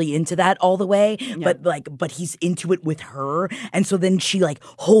not usually into that all the way, but he's into it with her, and so then she like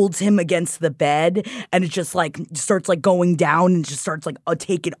holds him against the bed, and it just like starts like going down, and just starts like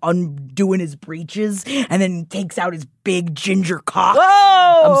undoing his breeches, and then takes out his big ginger cock.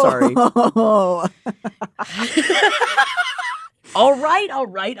 Whoa! I'm sorry. All right,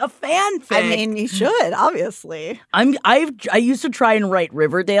 a fanfic. I mean, you should, obviously. I used to try and write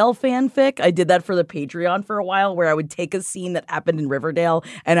Riverdale fanfic. I did that for the Patreon for a while, where I would take a scene that happened in Riverdale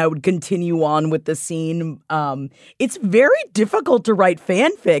and I would continue on with the scene. It's very difficult to write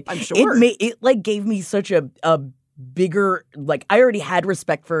fanfic. I'm sure. It like gave me such a bigger, like, I already had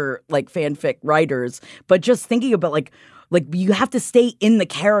respect for like fanfic writers, but just thinking about like Like, you have to stay in the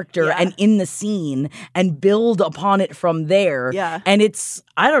character and in the scene and build upon it from there. Yeah. And it's,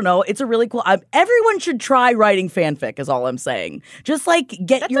 I don't know, it's a really cool, everyone should try writing fanfic is all I'm saying. Just like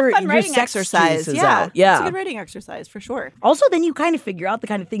get That's your a fun writing sex exercise. juices Yeah. out. Yeah. It's a good writing exercise for sure. Also, then you kind of figure out the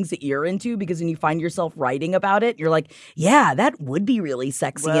kind of things that you're into, because when you find yourself writing about it, you're like, yeah, that would be really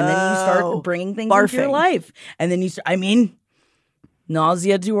sexy. Whoa. And then you start bringing things into your Barfing. life. And then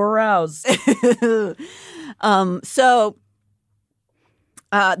nausea to arouse. The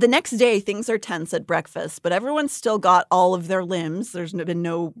next day, things are tense at breakfast, but everyone's still got all of their limbs. There's been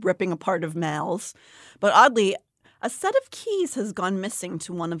no ripping apart of mouths. But oddly, a set of keys has gone missing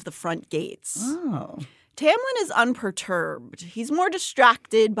to one of the front gates. Oh. Tamlin is unperturbed. He's more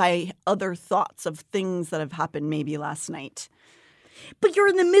distracted by other thoughts of things that have happened maybe last night. But you're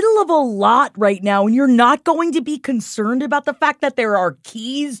in the middle of a lot right now, and you're not going to be concerned about the fact that there are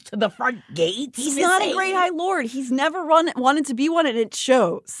keys to the front gates. He's not a great High Lord. He's never wanted to be one, and it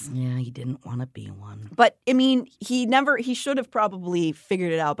shows. Yeah, he didn't want to be one. But, I mean, he should have probably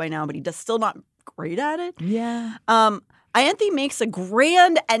figured it out by now, but he's still not great at it. Yeah. Ianthe makes a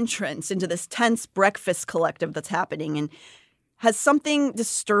grand entrance into this tense breakfast collective that's happening and has something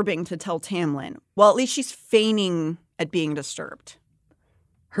disturbing to tell Tamlin. Well, at least she's feigning at being disturbed.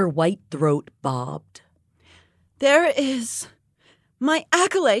 Her white throat bobbed. There is. My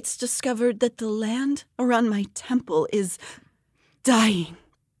acolytes discovered that the land around my temple is dying.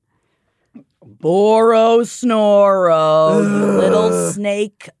 Boro Snoro, little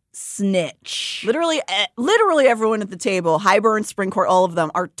snake snitch. Literally everyone at the table, Highburn, Springcourt, all of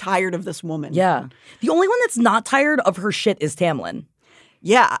them are tired of this woman. Yeah. The only one that's not tired of her shit is Tamlin.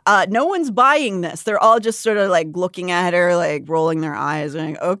 Yeah, no one's buying this. They're all just sort of like looking at her, like rolling their eyes,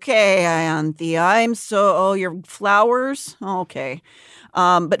 and like, okay, Ianthe, your flowers? Okay.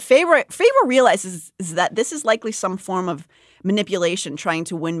 But Feyre realizes is that this is likely some form of manipulation, trying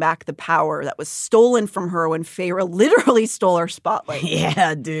to win back the power that was stolen from her when Feyre literally stole her spotlight.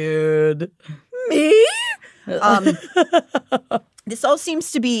 Yeah, dude. Me? This all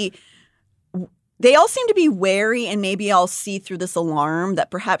seems to be... They all seem to be wary, and maybe I'll see through this alarm that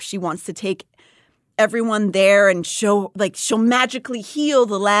perhaps she wants to take everyone there and she'll magically heal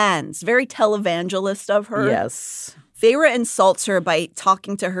the lands. Very televangelist of her. Yes. Feyre insults her by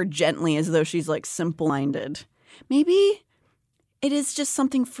talking to her gently as though she's like simple-minded. Maybe it is just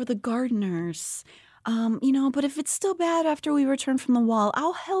something for the gardeners. But if it's still bad after we return from the wall,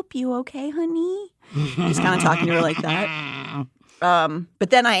 I'll help you, okay, honey? Just kind of talking to her like that.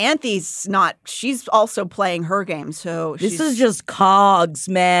 But then Ianthe's not, she's also playing her game, so This is just cogs,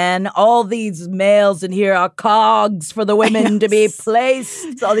 man. All these males in here are cogs for the women to be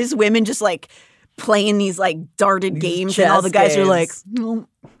placed. So all these women just like playing these like darted games, and all the guys are like, no.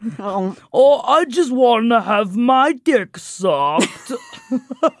 Oh, I just want to have my dick sucked.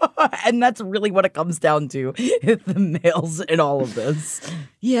 And that's really what it comes down to, the males in all of this.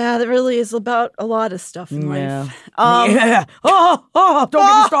 Yeah, that really is about a lot of stuff in life. Yeah. Don't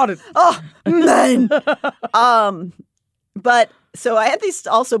get me started. Men. But so Ianthe's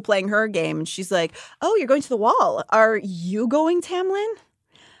also playing her game, and she's like, oh, you're going to the wall. Are you going, Tamlin?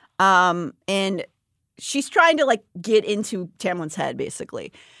 And she's trying to like get into Tamlin's head,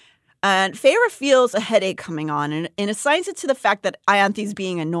 basically. And Feyre feels a headache coming on and assigns it to the fact that Ianthe's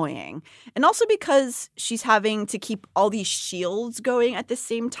being annoying. And also because she's having to keep all these shields going at the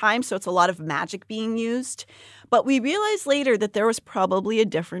same time, so it's a lot of magic being used. But we realize later that there was probably a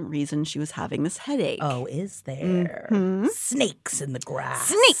different reason she was having this headache. Oh, is there? Mm-hmm. Snakes in the grass.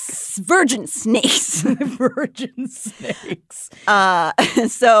 Snakes! Virgin snakes. Virgin snakes.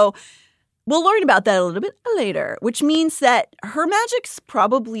 So... we'll learn about that a little bit later, which means that her magic's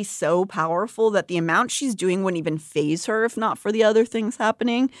probably so powerful that the amount she's doing wouldn't even faze her if not for the other things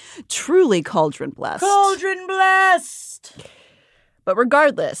happening. Truly cauldron blessed. Cauldron blessed! But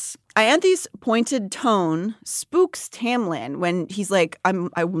regardless, Ianthe's pointed tone spooks Tamlin when he's like, I'm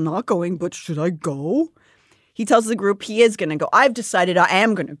not going, but should I go? He tells the group he is going to go. I've decided I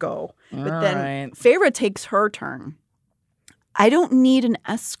am going to go. But then Feyre takes her turn. I don't need an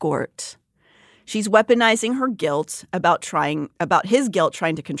escort. She's weaponizing her guilt about his guilt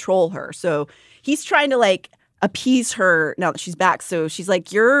trying to control her. So he's trying to like appease her now that she's back. So she's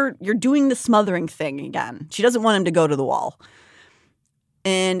like, you're doing the smothering thing again. She doesn't want him to go to the wall.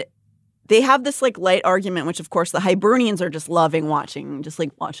 And they have this like light argument, which of course the Hibernians are just loving watching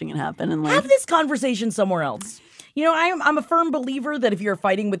it happen. And like, have this conversation somewhere else. You know, I'm a firm believer that if you're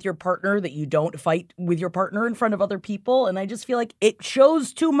fighting with your partner, that you don't fight with your partner in front of other people. And I just feel like it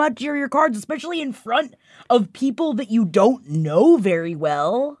shows too much of your cards, especially in front of people that you don't know very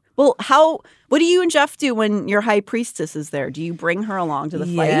well. Well, what do you and Jeff do when your high priestess is there? Do you bring her along to the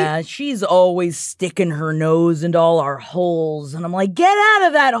fight? Yeah, she's always sticking her nose into all our holes. And I'm like, get out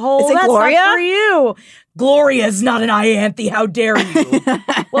of that hole. Is it That's Gloria? not for you. Gloria's not an Ianthe. How dare you?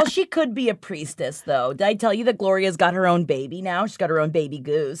 Well, she could be a priestess, though. Did I tell you that Gloria's got her own baby now? She's got her own baby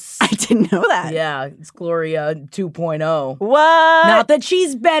goose. I didn't know that. Yeah, it's Gloria 2.0. What? Not that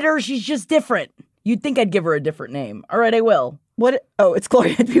she's better. She's just different. You'd think I'd give her a different name. All right, I will. What? Oh, it's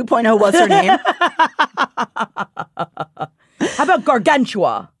Gloria 2.0. What's her name? How about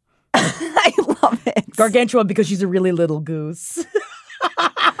Gargantua? I love it. Gargantua because she's a really little goose.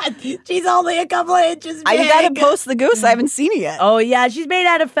 She's only a couple of inches big. You gotta post the goose. I haven't seen it yet. Oh, yeah. She's made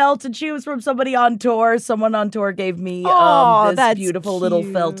out of felt, and she was from somebody on tour. Someone on tour gave me Oh, this that's beautiful little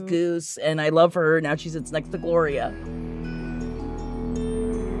cute. felt goose, and I love her. Now she sits next to Gloria.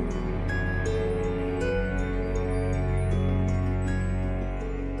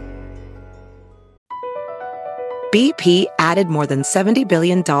 BP added more than $70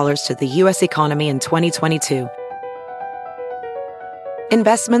 billion to the U.S. economy in 2022.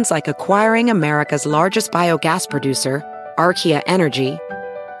 Investments like acquiring America's largest biogas producer, Archaea Energy,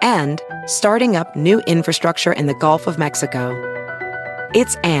 and starting up new infrastructure in the Gulf of Mexico.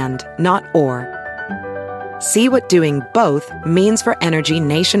 It's and, not or. See what doing both means for energy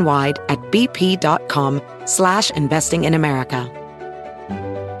nationwide at bp.com/investing in America.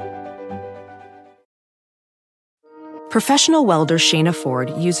 Professional welder Shayna Ford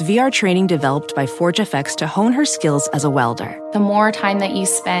used VR training developed by ForgeFX to hone her skills as a welder. The more time that you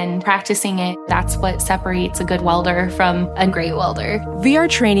spend practicing it, that's what separates a good welder from a great welder. VR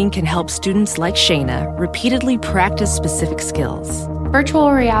training can help students like Shayna repeatedly practice specific skills.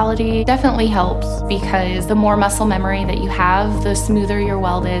 Virtual reality definitely helps because the more muscle memory that you have, the smoother your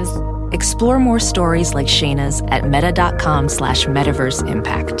weld is. Explore more stories like Shayna's at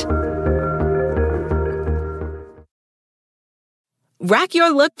meta.com/metaverseimpact. Rack your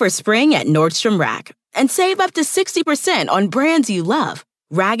look for spring at Nordstrom Rack and save up to 60% on brands you love.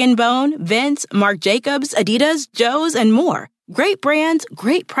 Rag & Bone, Vince, Marc Jacobs, Adidas, Joe's, and more. Great brands,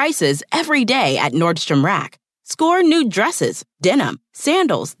 great prices every day at Nordstrom Rack. Score new dresses, denim,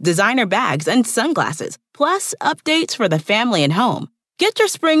 sandals, designer bags, and sunglasses, plus updates for the family and home. Get your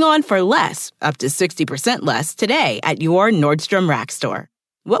spring on for less, up to 60% less, today at your Nordstrom Rack store.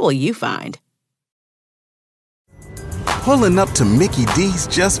 What will you find? Pulling up to Mickey D's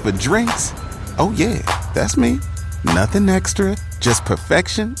just for drinks? Oh yeah, that's me. Nothing extra, just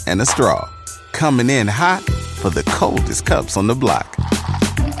perfection and a straw. Coming in hot for the coldest cups on the block.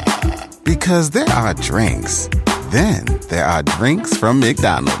 Because there are drinks. Then there are drinks from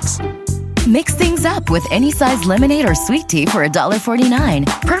McDonald's. Mix things up with any size lemonade or sweet tea for $1.49.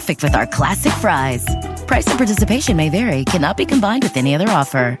 Perfect with our classic fries. Price and participation may vary. Cannot be combined with any other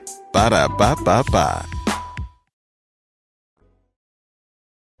offer. Ba-da-ba-ba-ba.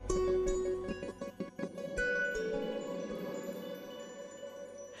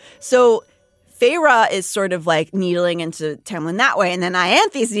 So Feyre is sort of like needling into Tamlin that way, and then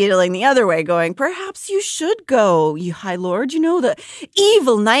Ianthe's needling the other way, going, perhaps you should go, you High Lord. You know, the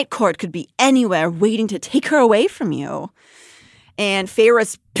evil Night Court could be anywhere waiting to take her away from you. And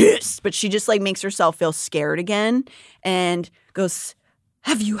Feyre's pissed, but she just like makes herself feel scared again and goes,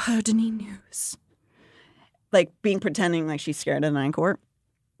 have you heard any news? Like pretending like she's scared of the Night Court.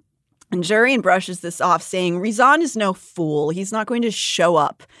 And Jurian brushes this off, saying, Rizan is no fool. He's not going to show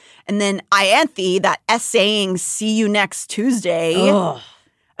up. And then Ianthe, that essaying, see you next Tuesday,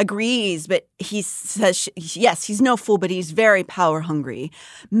 agrees. But he says, yes, he's no fool, but he's very power hungry.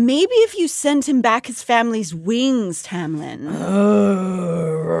 Maybe if you send him back his family's wings, Tamlin.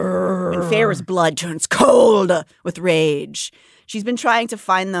 And Feyre's blood turns cold with rage. She's been trying to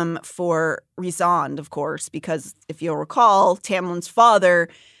find them for Rizan, of course, because if you'll recall, Tamlin's father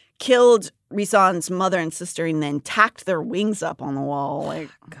killed Rizan's mother and sister and then tacked their wings up on the wall. Like,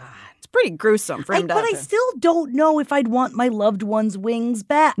 God, it's pretty gruesome for him to But I still don't know if I'd want my loved one's wings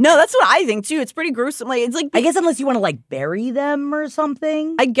back. No, that's what I think, too. It's pretty gruesome. Like, it's like I guess unless you want to, like, bury them or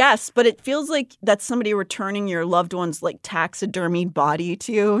something. I guess, but it feels like that's somebody returning your loved one's, like, taxidermied body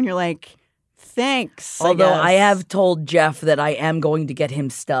to you, and you're like, thanks. Although I have told Jeff that I am going to get him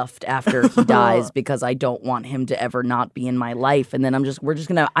stuffed after he dies because I don't want him to ever not be in my life. And then I'm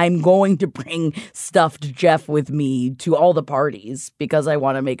going to bring stuffed Jeff with me to all the parties because I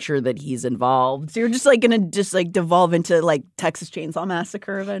want to make sure that he's involved. So you're just like going to just like devolve into like Texas Chainsaw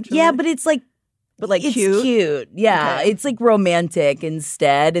Massacre eventually? Yeah, but it's like, it's cute. Yeah, Okay. it's like romantic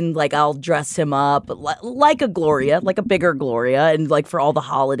instead. And like I'll dress him up like a Gloria, like a bigger Gloria, and like for all the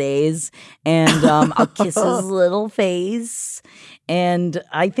holidays. And I'll kiss his little face. And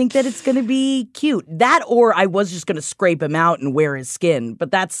I think that it's going to be cute. That, or I was just going to scrape him out and wear his skin,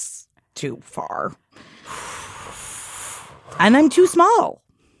 but that's too far. And I'm too small.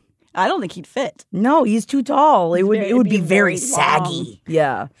 I don't think he'd fit. No, he's too tall. It would be very saggy. Long.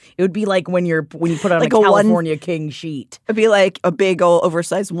 Yeah, it would be like when you put on Like a a California King sheet. It'd be like a big old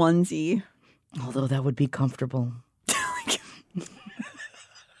oversized onesie. Although that would be comfortable.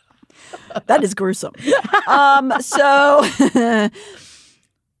 That is gruesome. So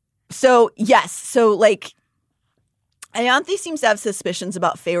like Ianthe seems to have suspicions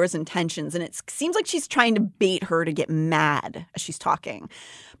about Feyre's intentions, and it seems like she's trying to bait her to get mad as she's talking.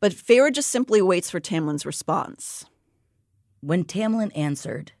 But Feyre just simply waits for Tamlin's response. When Tamlin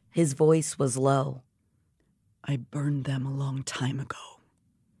answered, his voice was low. I burned them a long time ago.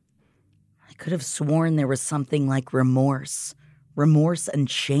 I could have sworn there was something like remorse and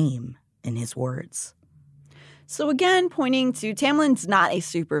shame in his words. So again, pointing to Tamlin's not a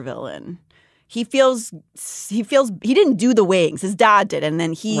supervillain. He feels he didn't do the wings. His dad did, and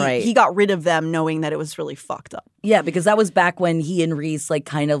then he got rid of them knowing that it was really fucked up. Yeah, because that was back when he and Rhys like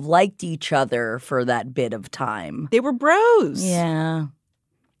kind of liked each other for that bit of time. They were bros. Yeah.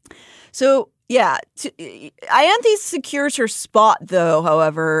 So yeah, Ianthe secures her spot though,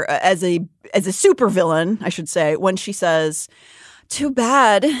 however, as a supervillain, I should say, when she says, "Too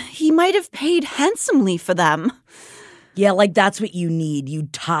bad. He might have paid handsomely for them." Yeah, like that's what you need, you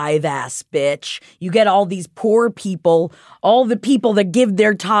tithe-ass bitch. You get all these poor people, all the people that give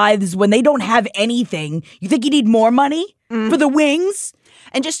their tithes when they don't have anything. You think you need more money for the wings?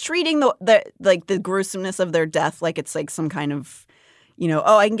 And just treating the gruesomeness of their death like it's like some kind of,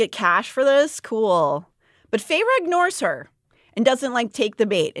 oh, I can get cash for this? Cool. But Feyre ignores her and doesn't take the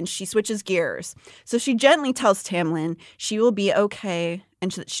bait, and she switches gears. So she gently tells Tamlin she will be okay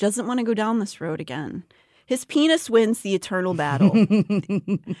and she doesn't want to go down this road again. His penis wins the eternal battle.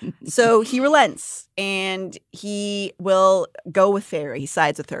 So he relents, and he will go with Feyre. He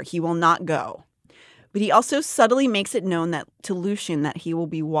sides with her. He will not go. But he also subtly makes it known to Lucien that he will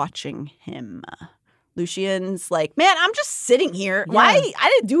be watching him. Lucien's like, man, I'm just sitting here. Yeah. Why? I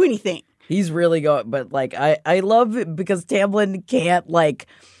didn't do anything. He's really going, but I love it because Tamlin can't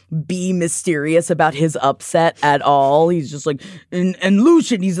be mysterious about his upset at all. He's just like, and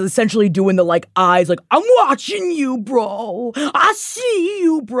Lucien, he's essentially doing the eyes, I'm watching you, bro. I see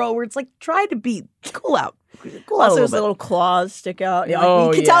you, bro. Where it's try to be cool out. Also, his little claws stick out. You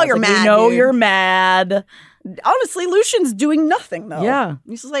can tell you're mad. You're mad. Honestly, Lucien's doing nothing though. Yeah,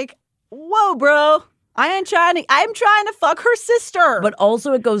 he's just like, whoa, bro. I'm trying to fuck her sister. But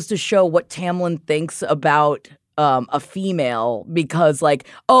also, it goes to show what Tamlin thinks about a female, because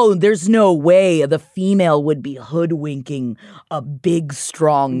there's no way the female would be hoodwinking a big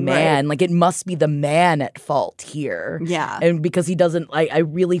strong man. Right. It must be the man at fault here. Yeah. And because he doesn't, I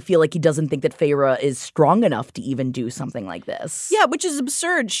really feel like he doesn't think that Feyre is strong enough to even do something like this. Yeah, which is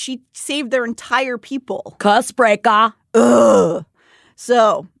absurd. She saved their entire people. Cuss breaker. Ugh.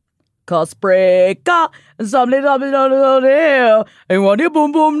 So cuss breaker. Something and want you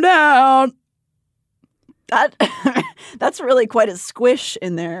boom boom down. That's really quite a squish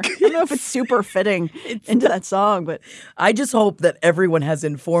in there. I don't know if it's super fitting into that song, but I just hope that everyone has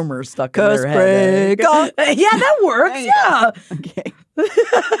Informer stuck in their head. Yeah, that works. Yeah. Okay.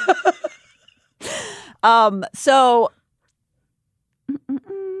 So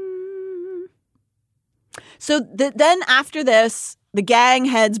then after this, the gang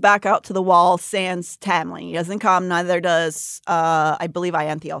heads back out to the wall, sans Tamlin. He doesn't come. Neither does, I believe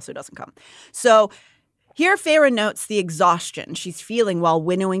Ianthe also doesn't come. So here, Feyre notes the exhaustion she's feeling while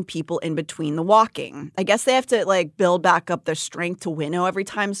winnowing people in between the walking. I guess they have to build back up their strength to winnow every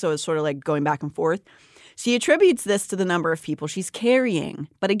time, so it's sort of going back and forth. She attributes this to the number of people she's carrying,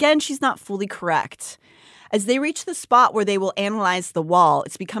 but again, she's not fully correct. As they reach the spot where they will analyze the wall,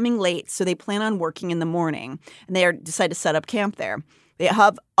 it's becoming late, so they plan on working in the morning, and they decide to set up camp there. They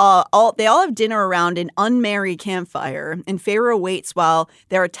all have dinner around an unmerry campfire, and Feyre waits while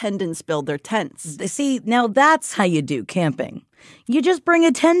their attendants build their tents. See, now that's how you do camping. You just bring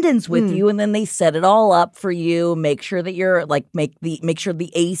attendants with you, and then they set it all up for you. Make sure that you're make sure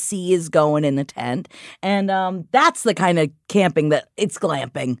the AC is going in the tent, and that's the kind of camping that it's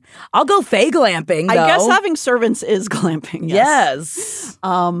glamping. I'll go Fae glamping. Though. I guess having servants is glamping. Yes.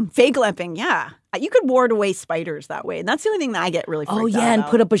 Fae glamping. Yeah. You could ward away spiders that way. And that's the only thing that I get really freaked out about. And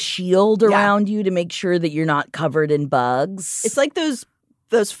put up a shield around you to make sure that you're not covered in bugs. It's like those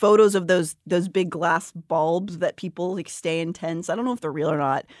those photos of those big glass bulbs that people like stay in tents. I don't know if they're real or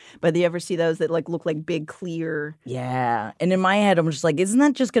not, but do you ever see those that like look like big clear? Yeah. And in my head, I'm just like, isn't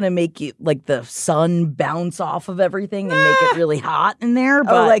that just going to make you like the sun bounce off of everything and make it really hot in there?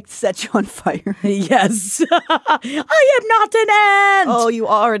 But like set you on fire. Yes. I am not an ant. Oh, you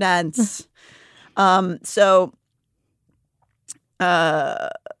are an ant.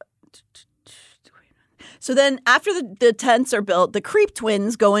 So then after the tents are built, the Creep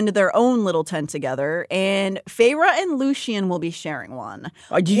twins go into their own little tent together, and Feyre and Lucien will be sharing one.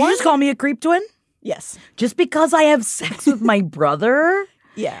 Did you just call me a creep twin? Yes. Just because I have sex with my brother?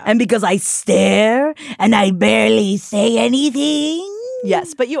 Yeah. And because I stare and I barely say anything?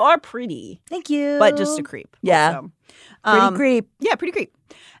 Yes, but you are pretty. Thank you. But just a creep. Yeah. Also. Pretty creep. Yeah, pretty creep.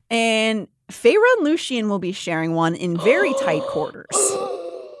 And Feyre and Lucien will be sharing one in very tight quarters.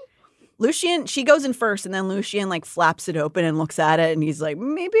 Lucien, she goes in first, and then Lucien like flaps it open and looks at it, and he's like,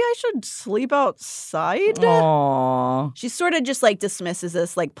 maybe I should sleep outside? Aww. She sort of just like dismisses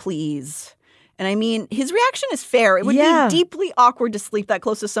this, like, please. And I mean, his reaction is fair. It would be deeply awkward to sleep that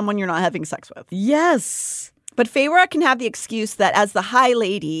close to someone you're not having sex with. Yes. But Feyre can have the excuse that as the High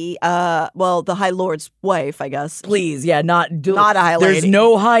Lady, the High Lord's wife, I guess. Please, yeah, not a High Lady. There's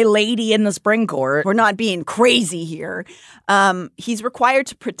no High Lady in the Spring Court. We're not being crazy here. He's required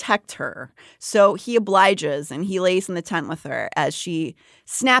to protect her. So he obliges and he lays in the tent with her as she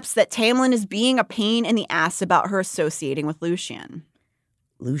snaps that Tamlin is being a pain in the ass about her associating with Lucien.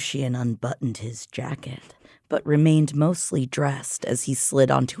 Lucien unbuttoned his jacket, but remained mostly dressed as he slid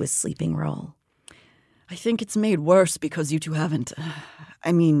onto his sleeping roll. I think it's made worse because you two haven't.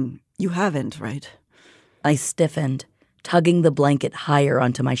 I mean, you haven't, right? I stiffened, tugging the blanket higher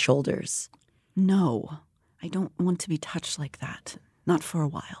onto my shoulders. No, I don't want to be touched like that. Not for a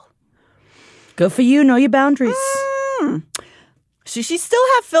while. Good for you. Know your boundaries. So she's still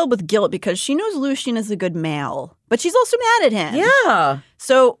half filled with guilt because she knows Lucien is a good male, but she's also mad at him. Yeah.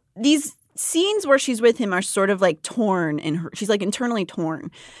 So these scenes where she's with him are sort of like torn in her. She's like internally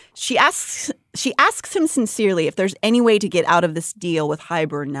torn. She asks him sincerely if there's any way to get out of this deal with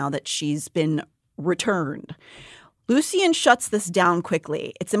Hybern now that she's been returned. Lucien shuts this down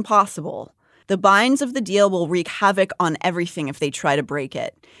quickly. It's impossible. The binds of the deal will wreak havoc on everything if they try to break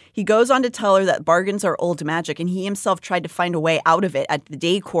it. He goes on to tell her that bargains are old magic, and he himself tried to find a way out of it at the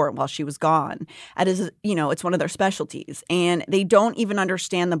day court while she was gone. It's one of their specialties. And they don't even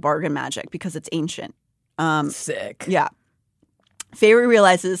understand the bargain magic because it's ancient. Sick. Yeah. Feyre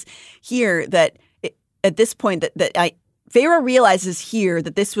realizes here that at this point Feyre realizes here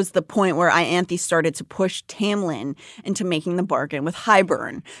that this was the point where Ianthe started to push Tamlin into making the bargain with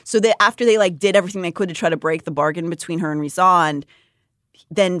Hybern. So that after they did everything they could to try to break the bargain between her and Rhysand,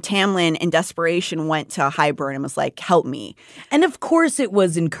 then Tamlin in desperation went to Hybern and was like, help me. And of course it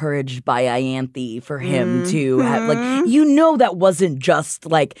was encouraged by Ianthe for him to have that wasn't just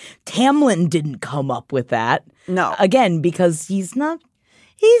Tamlin didn't come up with that. No. Again, because he's more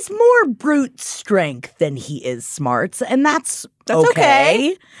brute strength than he is smarts, and that's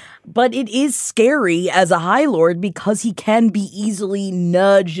okay. But it is scary as a High Lord because he can be easily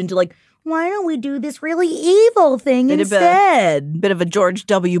nudged into why don't we do this really evil thing instead? Bit of a George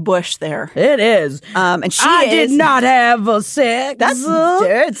W. Bush there. It is. And I did not have a sex.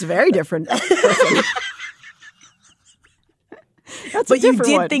 It's very different. But you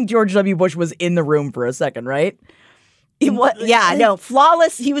did think George W. Bush was in the room for a second, right?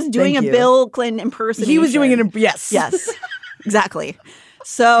 Flawless. He was doing a Bill Clinton impersonation. He was doing it. Yes. Yes, exactly.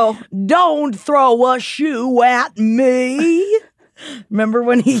 So don't throw a shoe at me. Remember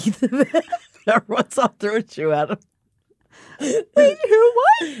when everyone's all threw a shoe at him? Wait, who?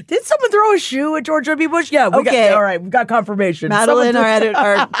 What? Did someone throw a shoe at George W. Bush? Yeah. All right. We've got confirmation. Madeline,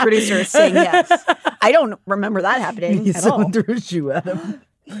 our producer, is saying yes. I don't remember that happening at someone all. Threw a shoe at him.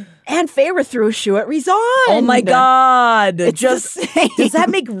 And Feyre threw a shoe at Rhysand. Oh my God. It's does that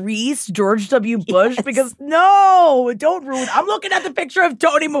make Rhys George W. Bush? Yes. Because no, don't ruin. I'm looking at the picture of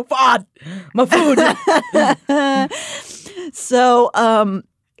Tony Mafud. So,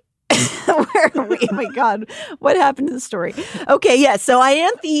 where are we? Oh my God. What happened to the story? Okay, yeah. So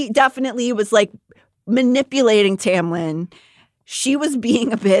Ianthe definitely was manipulating Tamlin. She was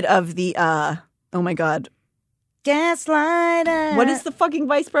being a bit of the, oh my God. Gaslighter. What is the fucking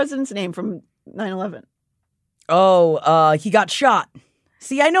vice president's name from 9/11? Oh, he got shot.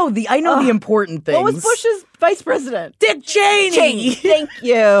 See, I know the important things. What was Bush's vice president? Dick Cheney. Thank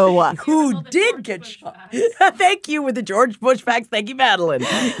you. Who did get shot? Thank you with the George Bush facts. Thank you, Madeline.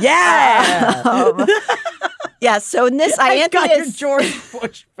 Yeah. Yeah. So in this, I got your George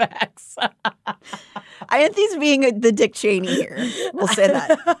Bush facts. Ianthe's being the Dick Cheney here. We'll say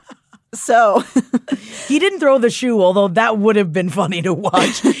that. So he didn't throw the shoe, although that would have been funny to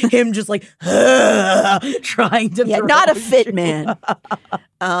watch him just like trying to. Yeah, throw not a the fit shoe. man.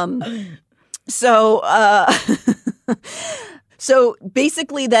 So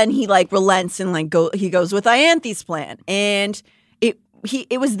basically, then he like relents and he goes with Ianthe's plan, and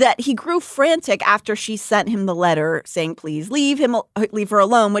it was that he grew frantic after she sent him the letter saying, "Please leave her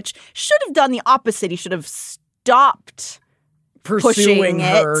alone," which should have done the opposite. He should have stopped Pursuing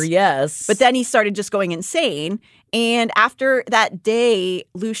her, it. yes. But then he started just going insane. And after that day,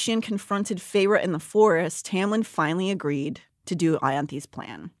 Lucien confronted Feyre in the forest. Tamlin finally agreed to do Ianthe's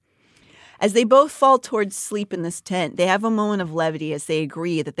plan. As they both fall towards sleep in this tent, they have a moment of levity as they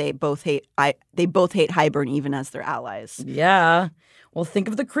agree that they both hate Hybern even as their allies. Yeah. Well, think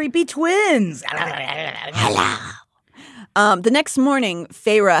of the creepy twins. The next morning,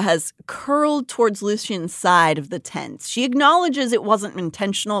 Feyre has curled towards Lucien's side of the tent. She acknowledges it wasn't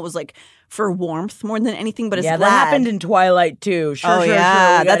intentional. It was like for warmth more than anything, but is glad. Yeah, that happened in Twilight too. Sure.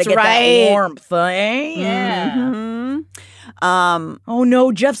 Yeah, We gotta that's get right. that warmth, eh? Yeah. Mm-hmm. Oh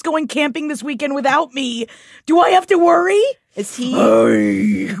no, Jeff's going camping this weekend without me. Do I have to worry? Is he? Well,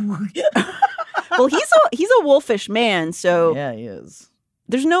 he's a wolfish man, so yeah, he is.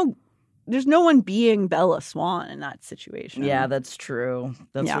 There's no one being Bella Swan in that situation. Yeah, that's true.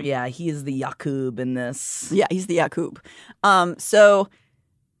 He is the Yakub in this. Yeah, he's the Yakub.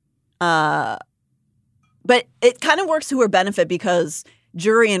 But it kind of works to her benefit because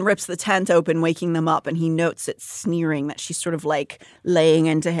Jurian rips the tent open, waking them up, and he notes it sneering that she's sort of like laying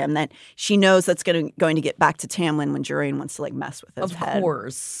into him, that she knows that's going to get back to Tamlin when Jurian wants to like mess with his head. Of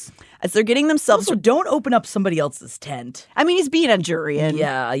course. As they're getting themselves... Also, don't open up somebody else's tent. I mean, he's being a Jurian.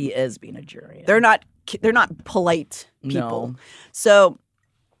 Yeah, he is being a Jurian. They're not polite people. No. So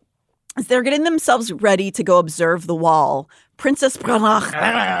as they're getting themselves ready to go observe the wall, Princess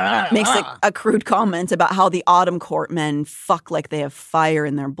Branagh makes a crude comment about how the Autumn Court men fuck like they have fire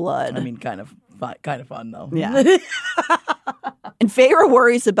in their blood. I mean, kind of fun though. Yeah. And Feyre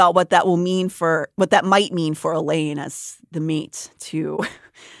worries about what that might mean for Elaine as the mate to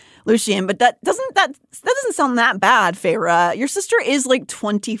Lucien, but that doesn't sound that bad, Feyre. Your sister is like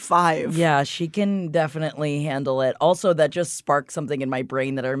 25. Yeah, she can definitely handle it. Also, that just sparked something in my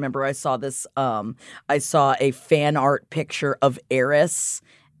brain that I remember I saw this. I saw a fan art picture of Eris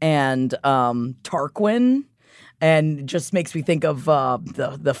and Tarquin. And it just makes me think of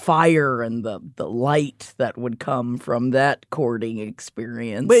the fire and the light that would come from that courting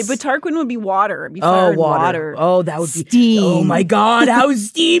experience. Wait, but Tarquin would be water. It'd be fire and water. Oh, that would steam. Oh my God, how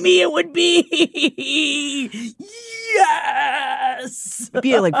steamy it would be! Yes, it'd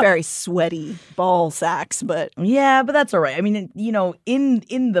be like very sweaty ball sacks, but yeah, but that's all right. I mean,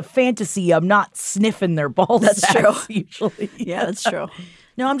 in the fantasy, I'm not sniffing their ball that's sacks true. Usually. Yeah, that's true.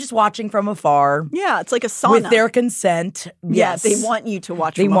 No, I'm just watching from afar. Yeah, it's like a sauna. With their consent. Yeah, Yes. they want you to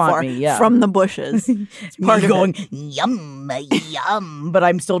watch They from want afar. me, yeah. From the bushes. It's part Me of going, it. yum, yum. But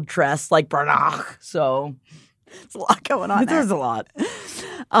I'm still dressed like Branagh, so There's a lot going on there. there's a lot.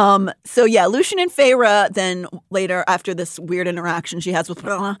 So yeah, Lucien and Feyre then later, after this weird interaction she has with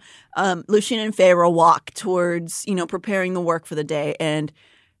Branagh, Lucien and Feyre walk towards, preparing the work for the day, and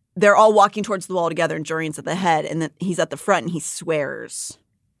they're all walking towards the wall together, and Jurian's at the head, and then he's at the front, and he swears.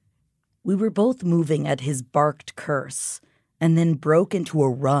 We were both moving at his barked curse, and then broke into a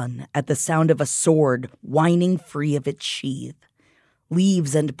run at the sound of a sword whining free of its sheath.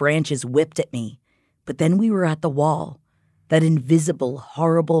 Leaves and branches whipped at me, but then we were at the wall, that invisible,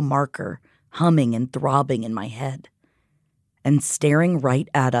 horrible marker humming and throbbing in my head. And staring right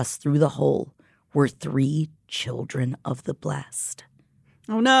at us through the hole were 3 children of the blessed.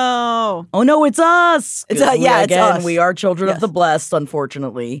 Oh no! Oh no, it's us! It's us. We are children Yes. of the blessed,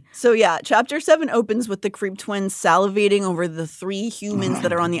 unfortunately. So yeah, chapter 7 opens with the creep twins salivating over the 3 humans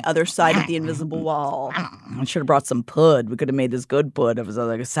that are on the other side of the invisible wall. I should have brought some pud. We could have made this good pud if it was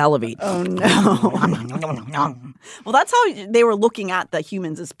like a salivate. Oh no! Well, that's how they were looking at the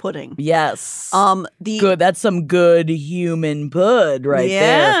humans as pudding. Yes. Good. That's some good human pud right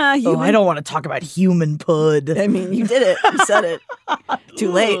there. Yeah, Oh, I don't want to talk about human pud. I mean, you did it. You said it. Too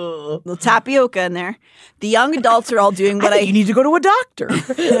late. Little tapioca in there. The young adults are all doing what You need to go to a doctor.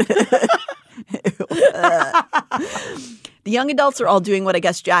 The young adults are all doing what I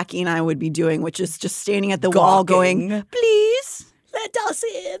guess Jackie and I would be doing, which is just standing at the wall Gawking. going, please, Let us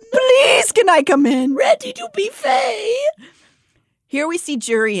in. please, can I come in? Ready to be fey. Here we see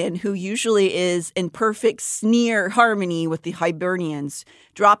Jurian, who usually is in perfect sneer harmony with the Hibernians,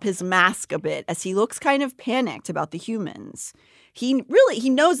 drop his mask a bit as he looks kind of panicked about the humans. he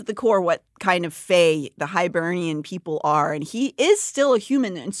knows at the core what kind of fae the Hibernian people are, and he is still a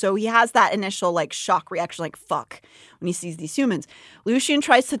human, and so he has that initial like shock reaction, like fuck, when he sees these humans. Lucian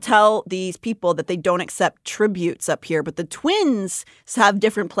tries to tell these people that they don't accept tributes up here, but the twins have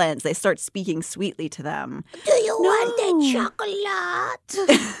different plans. They start speaking sweetly to them. Do you want a chocolate?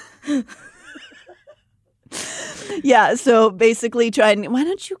 Yeah, so basically why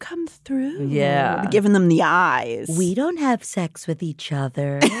don't you come through? Yeah. Giving them the eyes. We don't have sex with each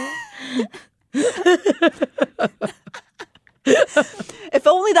other. If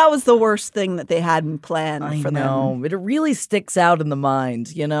only that was the worst thing that they had in plan for them. It really sticks out in the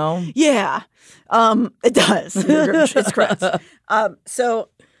mind, you know? Yeah, it does. It's correct. So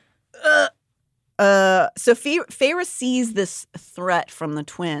Feyre sees this threat from the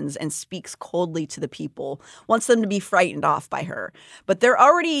twins and speaks coldly to the people, wants them to be frightened off by her. But they're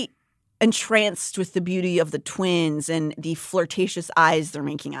already entranced with the beauty of the twins and the flirtatious eyes they're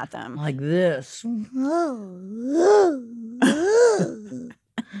making at them. Like this.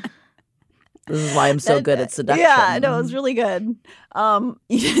 This is why I'm so good at seduction. Yeah, no, it's really good.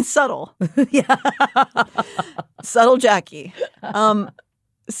 It's subtle. Yeah. Subtle Jackie.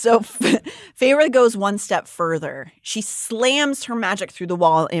 So Feyre goes one step further. She slams her magic through the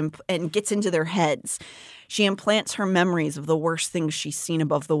wall and gets into their heads. She implants her memories of the worst things she's seen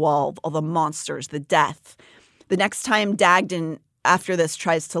above the wall, all the monsters, the death. The next time Dagden, after this,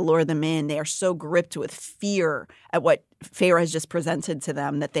 tries to lure them in, they are so gripped with fear at what Feyre has just presented to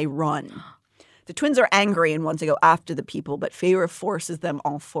them that they run. The twins are angry and want to go after the people, but Feyre forces them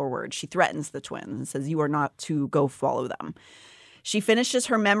all forward. She threatens the twins and says, "You are not to go follow them." She finishes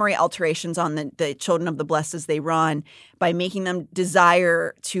her memory alterations on the children of the blessed as they run by making them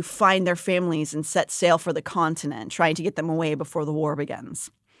desire to find their families and set sail for the continent, trying to get them away before the war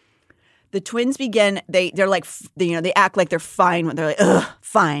begins. The twins begin, they're like, they act like they're fine. They're like, ugh,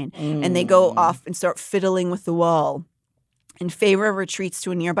 fine. And they go off and start fiddling with the wall. And Feyre retreats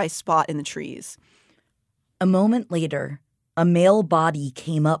to a nearby spot in the trees. A moment later, a male body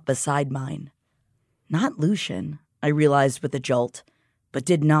came up beside mine. Not Lucian, I realized with a jolt, but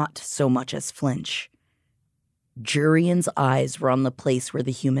did not so much as flinch. Jurian's eyes were on the place where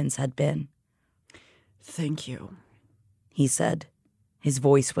the humans had been. "Thank you," he said. His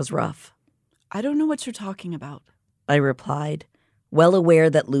voice was rough. "I don't know what you're talking about," I replied, well aware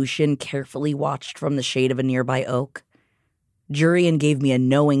that Lucian carefully watched from the shade of a nearby oak. Jurian gave me a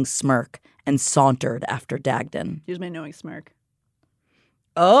knowing smirk and sauntered after Dagden. Here's my knowing smirk.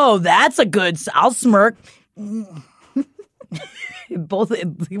 Oh, that's a good... I'll smirk. Both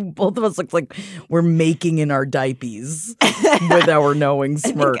of us look like we're making in our diapers with our knowing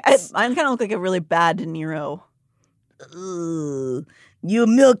smirks. I kind of look like a really bad De Niro. You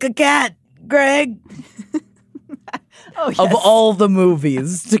milk a cat, Greg. Oh, yes. Of all the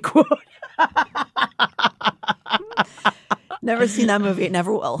movies, to quote. Never seen that movie. It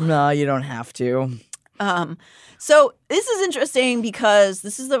never will. No, you don't have to. So this is interesting because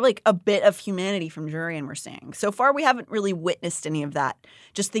this is like a bit of humanity from Jurian we're seeing. So far, we haven't really witnessed any of that.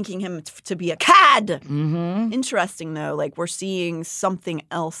 Just thinking him to be a cad. Mm-hmm. Interesting, though. Like we're seeing something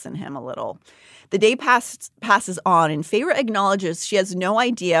else in him a little. The day passes on, and Feyre acknowledges she has no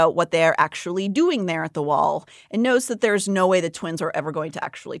idea what they're actually doing there at the wall and knows that there's no way the twins are ever going to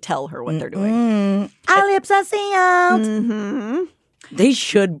actually tell her what they're doing. Our lips are sealed. Mm-hmm. They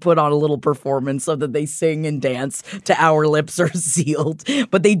should put on a little performance so that they sing and dance to Our Lips Are Sealed.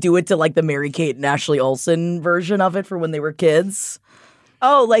 But they do it to like the Mary-Kate and Ashley Olsen version of it for when they were kids.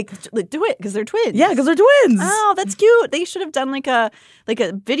 Oh, like do it because they're twins. Yeah, because they're twins. Oh, that's cute. They should have done like a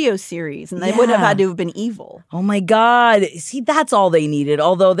video series, and they wouldn't have had to have been evil. Oh my God! See, that's all they needed.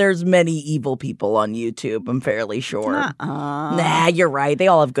 Although there's many evil people on YouTube, I'm fairly sure. Nah, you're right. They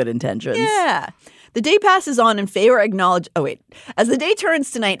all have good intentions. Yeah. The day passes on, and Feyre acknowledges. Oh wait, as the day turns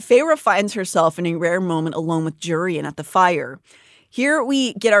to night, Feyre finds herself in a rare moment alone with Jurian at the fire. Here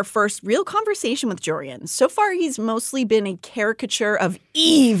we get our first real conversation with Jurian. So far, he's mostly been a caricature of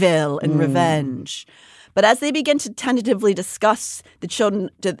evil and revenge. But as they begin to tentatively discuss the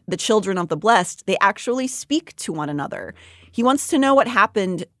children of the blessed, they actually speak to one another. He wants to know what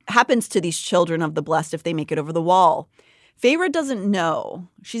happens to these children of the blessed if they make it over the wall. Feyre doesn't know.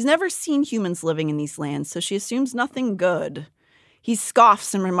 She's never seen humans living in these lands, so she assumes nothing good. He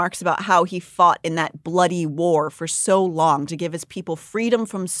scoffs and remarks about how he fought in that bloody war for so long to give his people freedom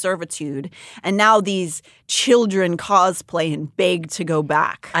from servitude, and now these children cosplay and beg to go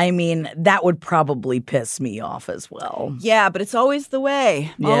back. I mean, that would probably piss me off as well. Yeah, but it's always the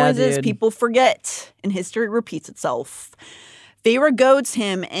way. Yeah, always is. dude. People forget, and history repeats itself. Feyre goads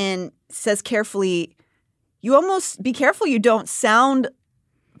him and says carefully, be careful you don't sound.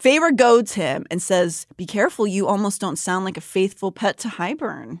 Feyre goads him and says, be careful, you almost don't sound like a faithful pet to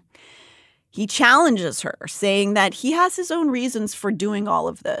Hybern. He challenges her, saying that he has his own reasons for doing all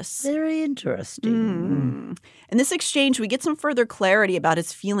of this. Very interesting. In this exchange, we get some further clarity about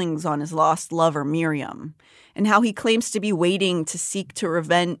his feelings on his lost lover, Miriam, and how he claims to be waiting to seek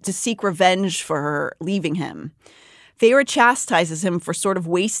revenge for her leaving him. Feyre chastises him for sort of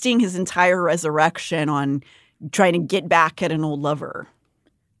wasting his entire resurrection on trying to get back at an old lover.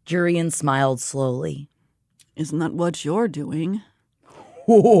 Jurian smiled slowly. Isn't that what you're doing?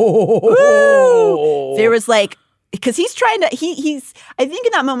 Feyre's like, because he's trying to, I think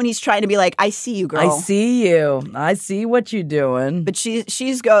in that moment he's trying to be like, I see you, girl. I see you. I see what you're doing. But she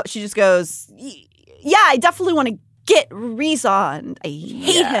just goes, yeah, I definitely want to get Rhys on. I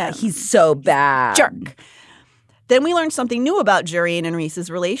hate him. He's so bad. Jerk. Then we learned something new about Jurian and Rhys's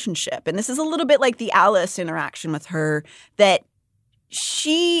relationship. And this is a little bit like the Alice interaction with her, that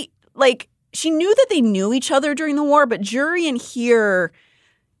she knew that they knew each other during the war, but Jurian here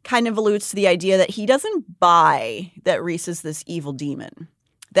kind of alludes to the idea that he doesn't buy that Rhys is this evil demon.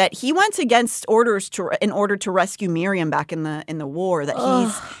 That he went against orders in order to rescue Miriam back in the war, that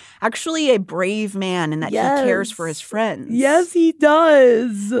he's actually a brave man and that he cares for his friends. Yes, he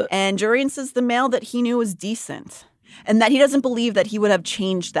does. And Jurian says the male that he knew was decent and that he doesn't believe that he would have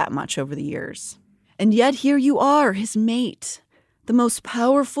changed that much over the years. And yet here you are, his mate. The most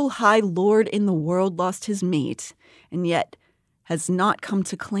powerful High Lord in the world lost his mate and yet has not come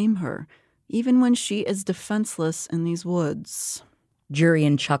to claim her, even when she is defenseless in these woods.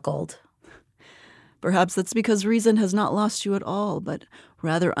 Jurian chuckled. Perhaps that's because reason has not lost you at all, but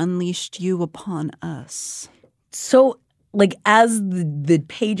rather unleashed you upon us. So, as the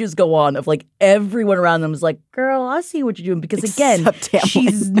pages go on of, everyone around them is like, girl, I see what you're doing. Because, again,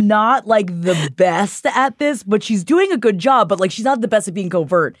 she's not, the best at this, but she's doing a good job. But, she's not the best at being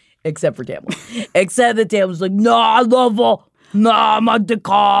covert, except for Tamlin. Except that Tamlin's like, no, I love her. No, I'm a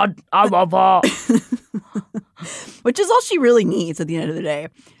dickard. I love her. Which is all she really needs at the end of the day.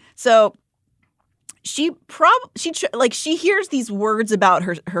 So she hears these words about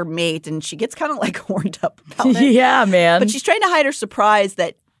her mate and she gets kind of horned up about it. Yeah, man. But she's trying to hide her surprise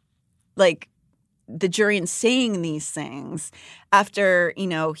that the Jurian's saying these things after,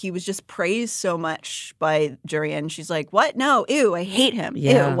 he was just praised so much by Jurian. She's like, what? No, ew, I hate him.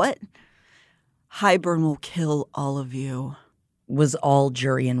 Yeah. Ew, what? Hybern will kill all of you. Was all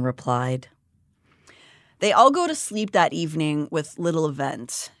Jurian replied. They all go to sleep that evening with little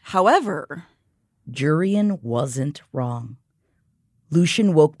event. However, Jurian wasn't wrong.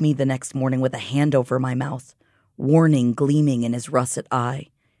 Lucian woke me the next morning with a hand over my mouth, warning gleaming in his russet eye.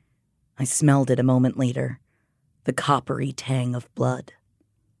 I smelled it a moment later, the coppery tang of blood.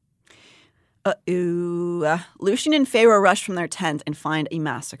 Lucian and Feyre rush from their tent and find a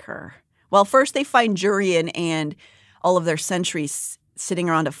massacre. Well, first they find Jurian and all of their sentries sitting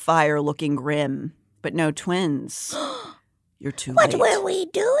around a fire looking grim, but no twins. You're too late. What were we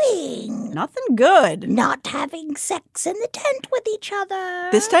doing? Nothing good. Not having sex in the tent with each other.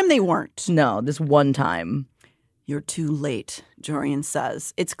 This time they weren't. No, this one time. You're too late, Jurian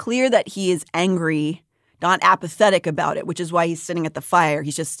says. It's clear that he is angry, not apathetic about it, which is why he's sitting at the fire.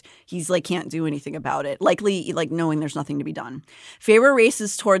 He's can't do anything about it. Likely, knowing there's nothing to be done. Feyre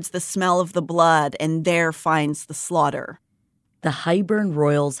races towards the smell of the blood and there finds the slaughter. The Hybern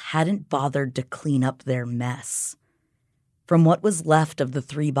royals hadn't bothered to clean up their mess. From what was left of the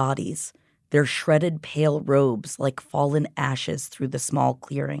 3 bodies, their shredded pale robes like fallen ashes through the small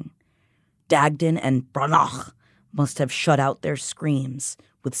clearing. Dagden and Branagh must have shut out their screams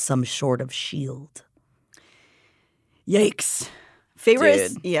with some sort of shield. Yikes. Feyre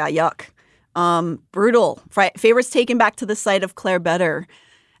is, yuck. Brutal. Feyre's taken back to the site of Claire Better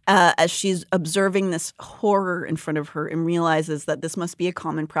as she's observing this horror in front of her and realizes that this must be a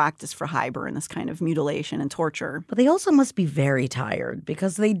common practice for Hybern, this kind of mutilation and torture. But they also must be very tired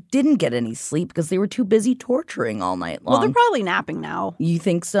because they didn't get any sleep because they were too busy torturing all night long. Well, they're probably napping now. You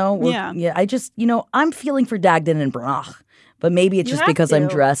think so? Well, yeah. Yeah, I just, I'm feeling for Dagden and Branagh, but maybe it's just because I'm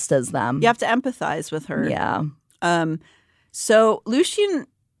dressed as them. You have to empathize with her. Yeah. So Lucian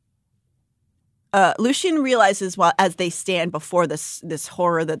realizes as they stand before this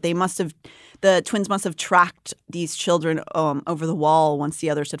horror that the twins must have tracked these children over the wall once the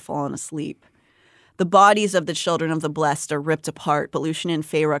others had fallen asleep. The bodies of the children of the blessed are ripped apart, but Lucian and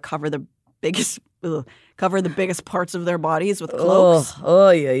Feyre cover the biggest parts of their bodies with cloaks.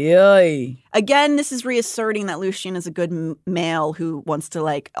 Again, this is reasserting that Lucian is a good male who wants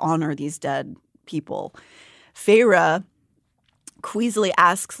to honor these dead people. Feyre queasily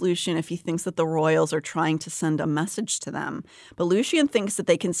asks Lucien if he thinks that the royals are trying to send a message to them. But Lucien thinks that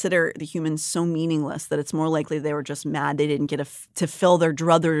they consider the humans so meaningless that it's more likely they were just mad they didn't get to fill their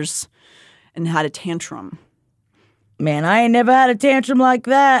druthers and had a tantrum. Man, I ain't never had a tantrum like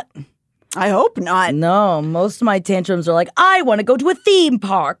that. I hope not. No, most of my tantrums are like, I want to go to a theme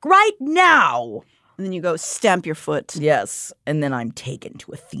park right now. And then you go stamp your foot. Yes, and then I'm taken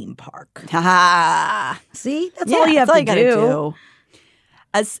to a theme park. Ha ha. See? That's all you have to do.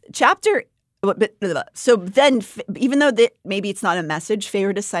 As chapter... So then, even though maybe it's not a message,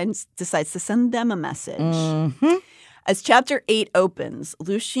 Feyre decides to send them a message. Mm-hmm. As chapter 8 opens,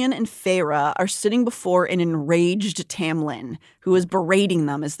 Lucien and Feyre are sitting before an enraged Tamlin who is berating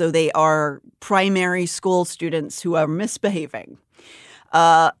them as though they are primary school students who are misbehaving.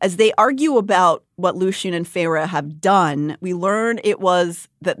 As they argue about what Lucien and Feyre have done, we learn it was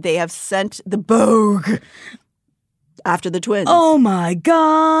that they have sent the Bogue after the twins. Oh my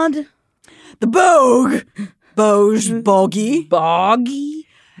God. The Bogue. Boggy. Boggy.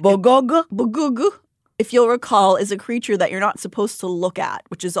 Bogog. Bogug, if you'll recall, is a creature that you're not supposed to look at,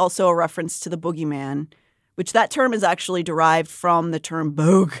 which is also a reference to the boogeyman, which that term is actually derived from the term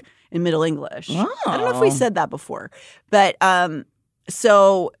bogue in Middle English. Oh. I don't know if we said that before. But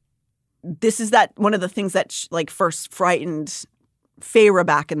so this is that one of the things that first frightened Feyre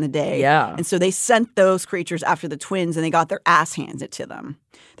back in the day. Yeah. And so they sent those creatures after the twins and they got their ass handed to them.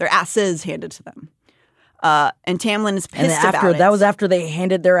 Their asses handed to them. And Tamlin is pissed about it. That was after they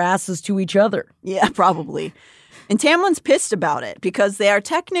handed their asses to each other. Yeah, probably. And Tamlin's pissed about it because they are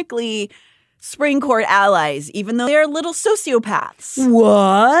technically Spring Court allies, even though they're little sociopaths.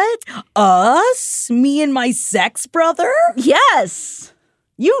 What? Us? Me and my sex brother? Yes.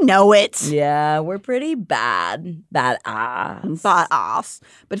 You know it. Yeah, we're pretty bad. Badass.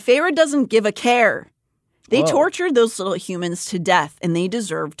 But Feyre doesn't give a care. They Whoa. tortured those little humans to death, and they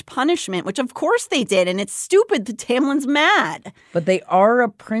deserved punishment, which of course they did, and it's stupid that Tamlin's mad. But they are a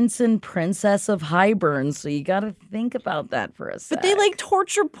prince and princess of Hybern, so you gotta think about that for a sec. But they,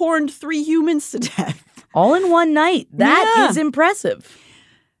 torture porned 3 humans to death. All in one night. That is impressive.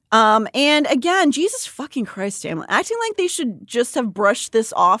 And again, Jesus fucking Christ, Tamlin. Acting like they should just have brushed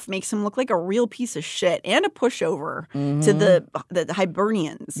this off makes him look like a real piece of shit and a pushover to the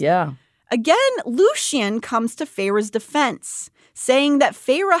Hibernians. Yeah. Again, Lucien comes to Feyre's defense, saying that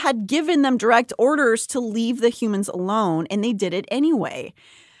Feyre had given them direct orders to leave the humans alone, and they did it anyway.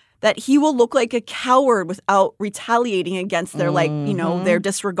 That he will look like a coward without retaliating against their, their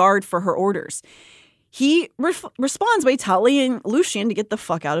disregard for her orders. He responds by telling Lucien to get the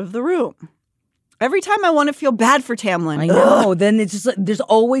fuck out of the room. Every time I want to feel bad for Tamlin. I know. Then it's just there's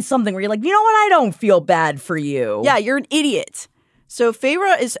always something where you're like, you know what? I don't feel bad for you. Yeah, you're an idiot. So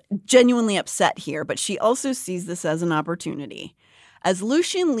Feyre is genuinely upset here, but she also sees this as an opportunity. As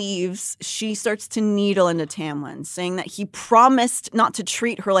Lucien leaves, she starts to needle into Tamlin, saying that he promised not to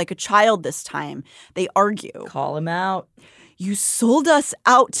treat her like a child this time. They argue. Call him out. You sold us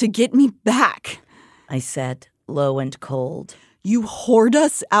out to get me back. I said, low and cold. You whored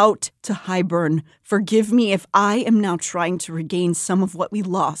us out to Hybern. Forgive me if I am now trying to regain some of what we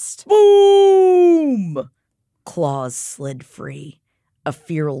lost. Boom! Claws slid free. A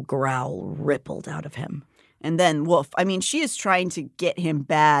feral growl rippled out of him. And then Wolf. I mean, she is trying to get him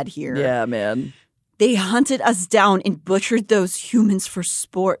bad here. Yeah, man. They hunted us down and butchered those humans for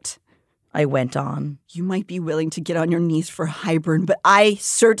sport. I went on. You might be willing to get on your knees for Hybern, but I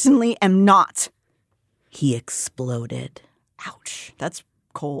certainly am not. He exploded. Ouch. That's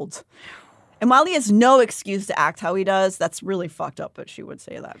cold. And while he has no excuse to act how he does, that's really fucked up that she would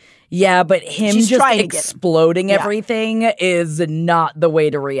say that. Yeah, but she's just exploding everything is not the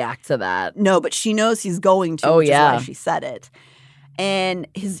way to react to that. No, but she knows he's going to, which is why she said it. And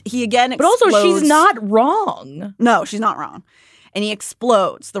he again explodes. But also, she's not wrong. No, she's not wrong. And he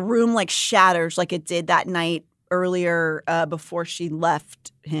explodes. The room shatters like it did that night earlier before she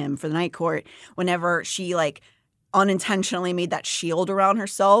left him for the night court, whenever she unintentionally made that shield around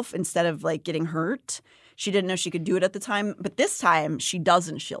herself instead of getting hurt. She didn't know she could do it at the time, but this time she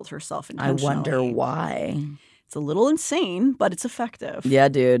doesn't shield herself intentionally. I wonder why. It's a little insane, but it's effective. Yeah,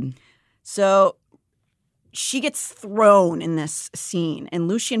 dude. So she gets thrown in this scene, and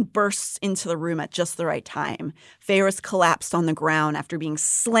Lucien bursts into the room at just the right time. Feyre's collapsed on the ground after being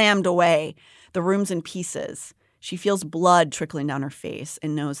slammed away. The room's in pieces. She feels blood trickling down her face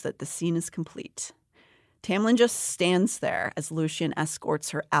and knows that the scene is complete. Tamlin just stands there as Lucien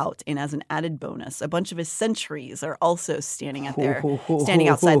escorts her out, and as an added bonus, a bunch of his sentries are also standing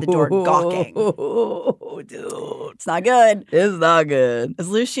outside the door gawking. Dude. It's not good. It's not good. As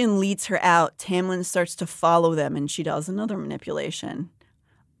Lucien leads her out, Tamlin starts to follow them, and she does another manipulation.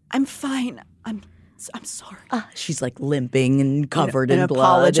 I'm fine. I'm sorry. She's like limping and covered and in blood.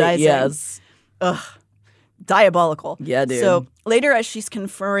 Apologizing. Yes. Ugh. Diabolical. Yeah, dude. So later, as she's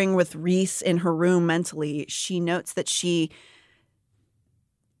conferring with Rhys in her room mentally, she notes that she's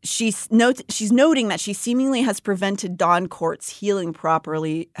noting that she seemingly has prevented Dawn Court's healing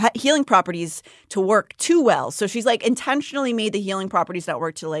properties to work too well. So she's like intentionally made the healing properties not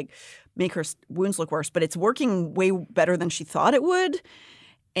work to like make her wounds look worse, but it's working way better than she thought it would.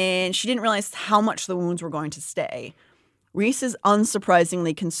 And she didn't realize how much the wounds were going to stay. Rhys is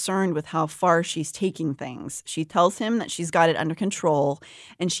unsurprisingly concerned with how far she's taking things. She tells him that she's got it under control,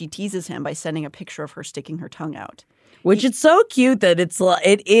 and she teases him by sending a picture of her sticking her tongue out. Which it's so cute that it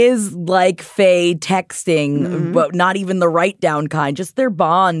is like Faye texting, but not even the write down kind. Just their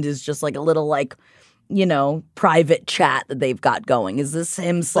bond is just like a little like, private chat that they've got going. Is this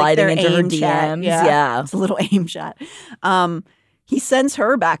him sliding into her DMs? Chat. Yeah. It's a little aim chat. He sends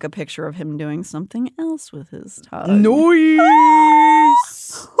her back a picture of him doing something else with his tongue.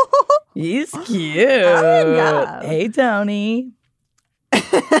 Nice. He's cute. Yeah. Hey, Tony.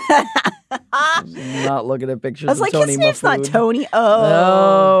 Not looking at pictures I was of like, Tony his name's Mafood. not Tony.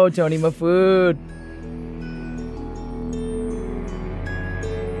 Oh. No, Tony Mafood.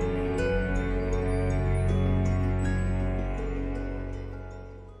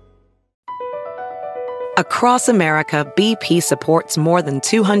 Across America, BP supports more than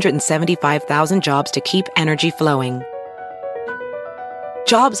 275,000 jobs to keep energy flowing.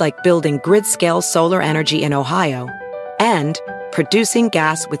 Jobs like building grid-scale solar energy in Ohio and producing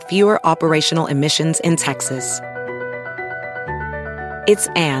gas with fewer operational emissions in Texas. It's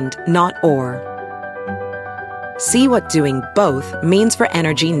and, not or. See what doing both means for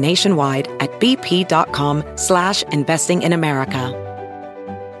energy nationwide at bp.com/investing in America.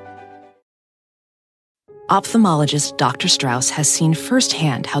 Ophthalmologist Dr. Strauss has seen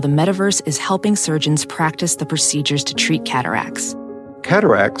firsthand how the metaverse is helping surgeons practice the procedures to treat cataracts.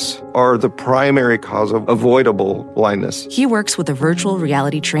 Cataracts are the primary cause of avoidable blindness. He works with a virtual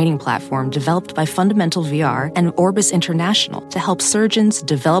reality training platform developed by Fundamental VR and Orbis International to help surgeons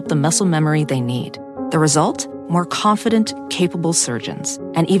develop the muscle memory they need. The result? More confident, capable surgeons.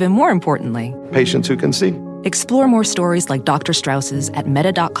 And even more importantly, Patients who can see. explore more stories like Dr. Strauss's at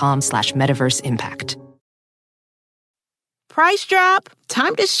meta.com/metaverseimpact. Price drop?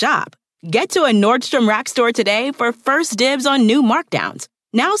 Time to shop. Get to a Nordstrom Rack store today for first dibs on new markdowns.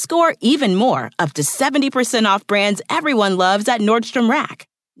 Now score even more, up to 70% off brands everyone loves at Nordstrom Rack.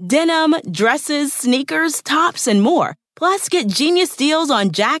 Denim, dresses, sneakers, tops, and more. Plus, get genius deals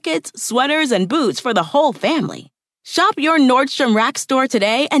on jackets, sweaters, and boots for the whole family. Shop your Nordstrom Rack store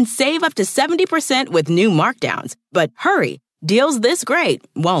today and save up to 70% with new markdowns. But hurry, deals this great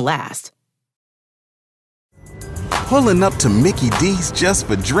won't last. Pulling up to Mickey D's just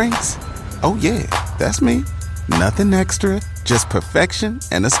for drinks? Oh yeah, that's me. Nothing extra, just perfection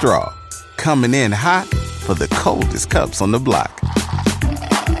and a straw. Coming in hot for the coldest cups on the block.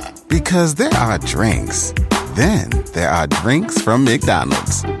 Because there are drinks. Then there are drinks from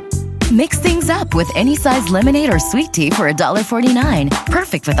McDonald's. Mix things up with any size lemonade or sweet tea for $1.49.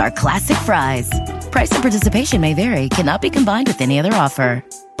 Perfect with our classic fries. Price and participation may vary. Cannot be combined with any other offer.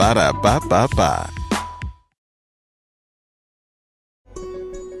 Ba-da-ba-ba-ba.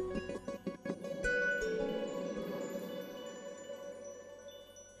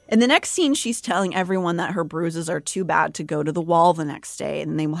 In the next scene, she's telling everyone that her bruises are too bad to go to the wall the next day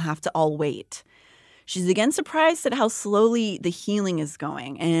and they will have to all wait. She's again surprised at how slowly the healing is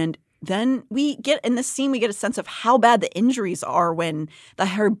going. And then in this scene, we get a sense of how bad the injuries are when the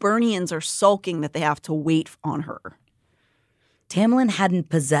Hibernians are sulking that they have to wait on her. Tamlin hadn't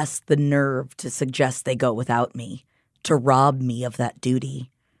possessed the nerve to suggest they go without me, to rob me of that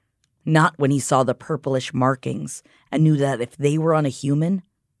duty. Not when he saw the purplish markings and knew that if they were on a human,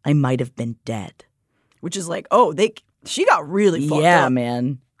 I might have been dead. Which is like, she got really fucked up. Yeah,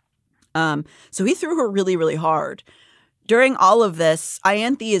 man. So he threw her really, really hard. During all of this,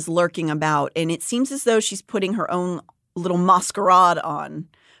 Ianthe is lurking about, and it seems as though she's putting her own little masquerade on.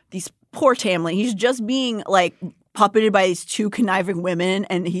 These poor Tamlin. He's just being like puppeted by these two conniving women,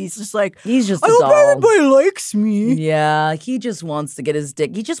 and he's just like, he's just I hope everybody likes me. Yeah, he just wants to get his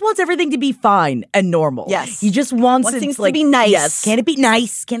dick. He just wants everything to be fine and normal. Yes. He just wants things to be nice. Yes. Can it be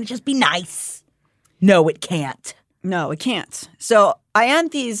nice? Can it just be nice? No, it can't. No, it can't. So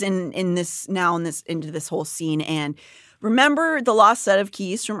Ianthe's into this whole scene, and remember the lost set of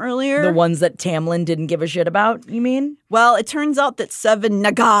keys from earlier? The ones that Tamlin didn't give a shit about, you mean? Well, it turns out that 7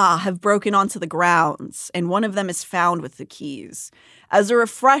 Naga have broken onto the grounds, and one of them is found with the keys. As a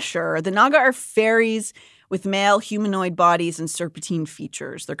refresher, the Naga are fairies with male humanoid bodies and serpentine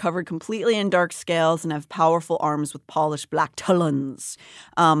features. They're covered completely in dark scales and have powerful arms with polished black talons.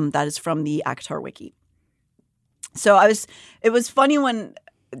 That is from the Akatar Wiki. So it was funny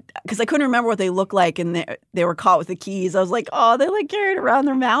because I couldn't remember what they looked like, and they were caught with the keys. I was like, oh, they like carry it around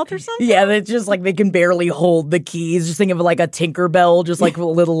their mouth or something? Yeah, it's just like they can barely hold the keys. Just think of it like a Tinkerbell, just like a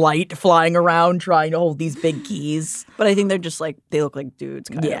little light flying around trying to hold these big keys. But I think they're just like, they look like dudes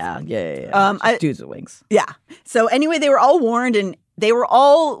kind of. Yeah. Dudes with wings. Yeah. So anyway, they were all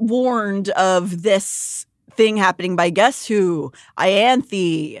warned of this thing happening by guess who?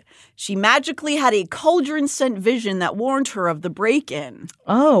 Ianthe. She magically had a cauldron-sent vision that warned her of the break-in.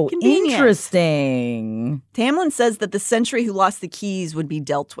 Oh, Convenient. Interesting. Tamlin says that the sentry who lost the keys would be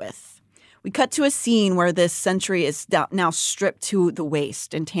dealt with. We cut to a scene where this sentry is now stripped to the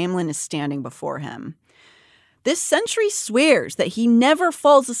waist, and Tamlin is standing before him. This sentry swears that he never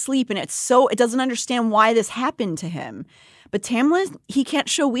falls asleep, and it doesn't understand why this happened to him. But Tamlin, he can't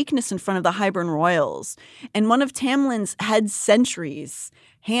show weakness in front of the Hybern royals. And one of Tamlin's head sentries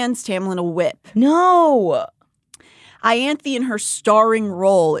hands Tamlin a whip. No! Ianthe, in her starring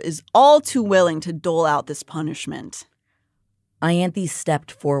role, is all too willing to dole out this punishment. Ianthe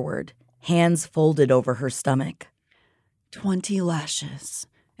stepped forward, hands folded over her stomach. 20 lashes,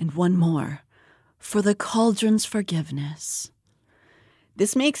 and one more, for the cauldron's forgiveness.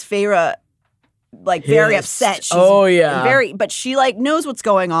 This makes Feyre very upset. But she knows what's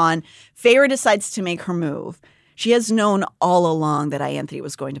going on. Feyre decides to make her move. She has known all along that Ianthe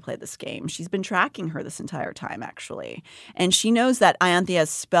was going to play this game. She's been tracking her this entire time, actually. And she knows that Ianthe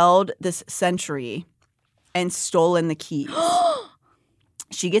has spelled this sentry and stolen the keys.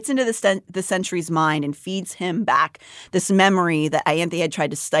 She gets into the sentry's mind and feeds him back this memory that Ianthe had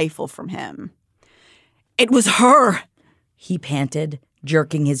tried to stifle from him. It was her, he panted,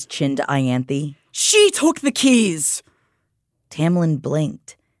 jerking his chin to Ianthe. She took the keys. Tamlin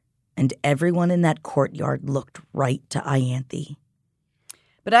blinked, and everyone in that courtyard looked right to Ianthe.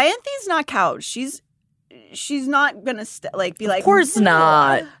 But Ianthe's not cowed. She's not gonna be like. Of course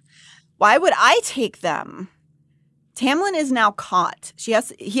not. Why would I take them? Tamlin is now caught. He has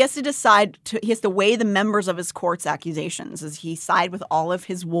to decide. He has to weigh the members of his court's accusations. Does he side with all of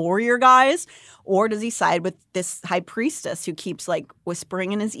his warrior guys, or does he side with this high priestess who keeps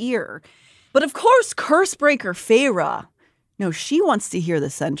whispering in his ear? But of course, Cursebreaker Feyre. No, she wants to hear the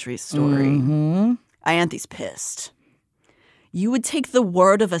sentry's story. Mm-hmm. Ianthe's pissed. You would take the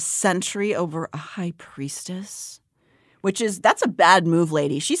word of a sentry over a high priestess? That's a bad move,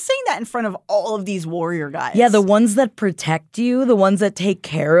 lady. She's saying that in front of all of these warrior guys. Yeah, the ones that protect you, the ones that take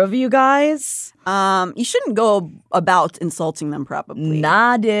care of you guys. You shouldn't go about insulting them, probably.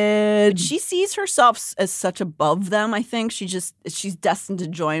 Nah, dude. But she sees herself as such above them, I think. She's destined to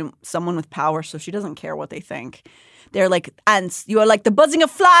join someone with power, so she doesn't care what they think. They're like ants. You are like the buzzing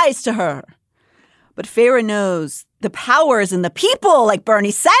of flies to her. But Feyre knows the power is in the people, like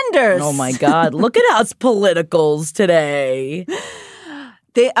Bernie Sanders. Oh, my God. Look at us politicals today.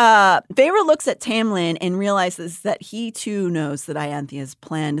 Feyre looks at Tamlin and realizes that he, too, knows that Ianthe has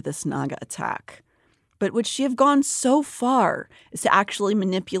planned this Naga attack. But would she have gone so far as to actually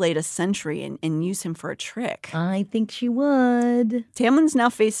manipulate a sentry and use him for a trick? I think she would. Tamlin's now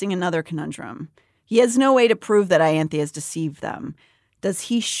facing another conundrum. He has no way to prove that Ianthe has deceived them. Does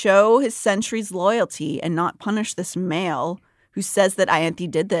he show his sentry's loyalty and not punish this male who says that Ianthe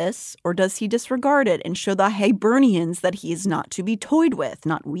did this, or does he disregard it and show the Hibernians that he is not to be toyed with,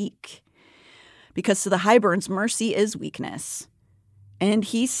 not weak? Because to the Hiberns, mercy is weakness. And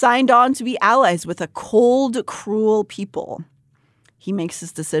he signed on to be allies with a cold, cruel people. He makes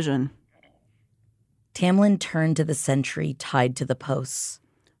his decision. Tamlin turned to the sentry tied to the posts.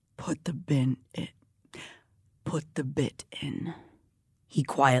 Put the bit in. He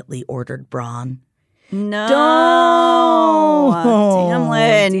quietly ordered Bronn. No.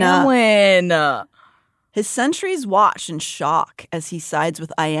 Tamlin. His sentries watch in shock as he sides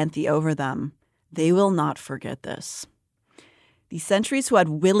with Ianthe over them. They will not forget this. The sentries who had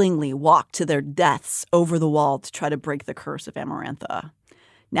willingly walked to their deaths over the wall to try to break the curse of Amarantha.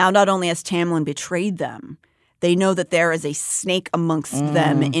 Now not only has Tamlin betrayed them, they know that there is a snake amongst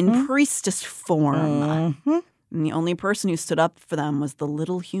them in priestess form. And the only person who stood up for them was the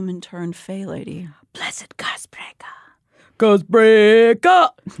little human-turned Fey lady. Blessed Cursebreaker. Cursebreaker!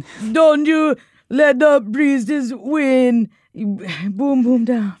 Don't you Let the priestess win. Boom, boom,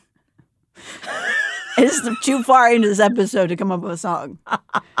 down. It's too far into this episode to come up with a song.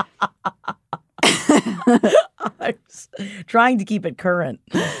 I'm trying to keep it current.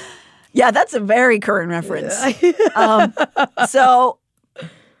 Yeah, that's a very current reference. So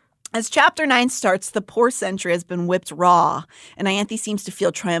as chapter 9 starts, the poor sentry has been whipped raw, and Ianthe seems to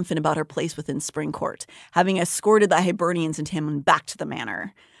feel triumphant about her place within Springcourt, having escorted the Hibernians and Tamlin back to the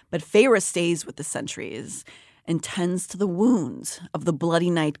manor. But Feyre stays with the sentries and tends to the wounds of the bloody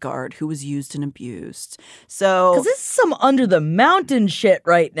night guard who was used and abused. So, because this is some under the mountain shit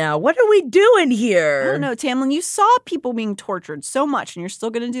right now. What are we doing here? I don't know, Tamlin. You saw people being tortured so much, and you're still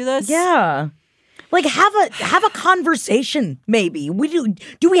going to do this? Yeah. Like, have a conversation, maybe.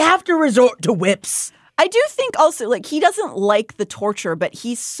 Do we have to resort to whips? I do think also, like, he doesn't like the torture, but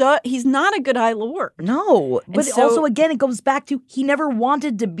he's not a good High Lord. No. But also, again, it goes back to he never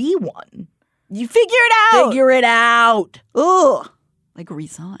wanted to be one. You figure it out. Figure it out. Ugh. Like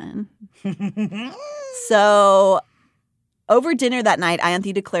Rizan. So, over dinner that night,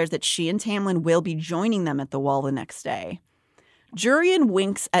 Ianthe declares that she and Tamlin will be joining them at the wall the next day. Jurian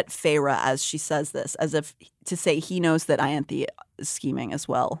winks at Feyre as she says this, as if to say he knows that Ianthe is scheming as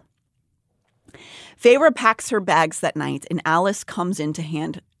well. Feyre packs her bags that night, and Alice comes in to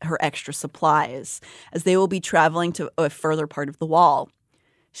hand her extra supplies, as they will be traveling to a further part of the wall.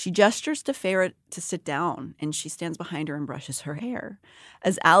 She gestures to Feyre to sit down, and she stands behind her and brushes her hair,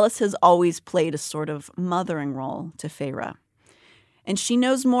 as Alice has always played a sort of mothering role to Feyre. And she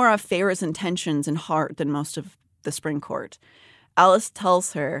knows more of Feyre's intentions and heart than most of the Springcourt. Alice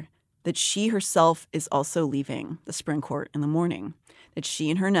tells her that she herself is also leaving the Springcourt in the morning, that she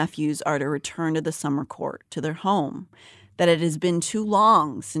and her nephews are to return to the Summer Court, to their home, that it has been too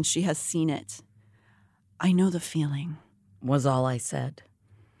long since she has seen it. I know the feeling, was all I said.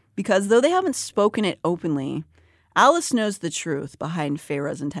 Because though they haven't spoken it openly, Alice knows the truth behind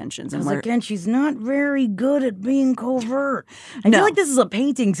Feyre's intentions. And again, she's not very good at being covert. I feel like this is a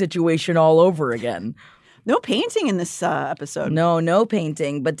painting situation all over again. No painting in this episode. No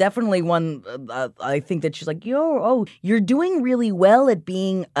painting, but definitely one. I think that she's like, you're doing really well at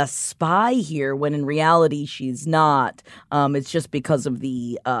being a spy here, when in reality she's not. It's just because of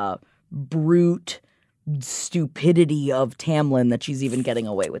the brute stupidity of Tamlin that she's even getting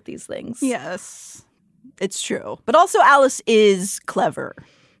away with these things. Yes, it's true. But also Alice is clever.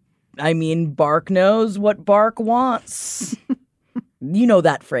 I mean, Bark knows what Bark wants. You know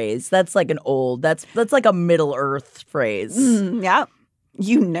that phrase. That's like that's like a Middle Earth phrase. Yeah.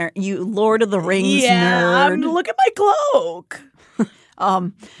 You Lord of the Rings nerd. Look at my cloak.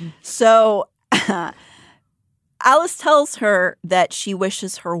 So Alice tells her that she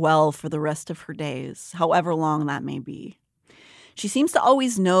wishes her well for the rest of her days, however long that may be. She seems to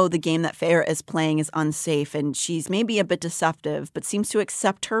always know the game that Feyre is playing is unsafe, and she's maybe a bit deceptive, but seems to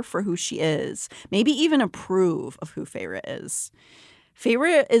accept her for who she is, maybe even approve of who Feyre is.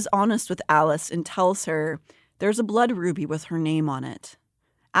 Feyre is honest with Alice and tells her there's a blood ruby with her name on it.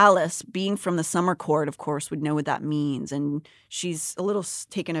 Alice, being from the Summer Court, of course, would know what that means, and she's a little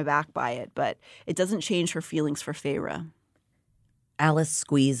taken aback by it, but it doesn't change her feelings for Feyre. Alice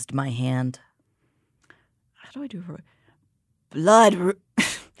squeezed my hand. How do I do her? Blood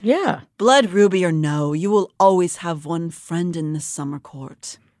ruby or no, you will always have one friend in the Summer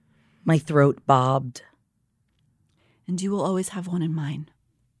Court. My throat bobbed. And you will always have one in mine.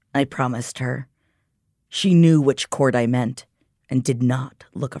 I promised her. She knew which court I meant and did not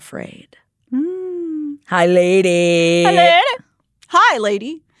look afraid. Hi, lady. Hi, lady. Hi,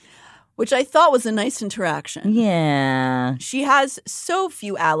 lady. Which I thought was a nice interaction. Yeah. She has so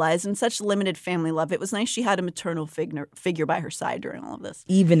few allies and such limited family love. It was nice she had a maternal figure by her side during all of this.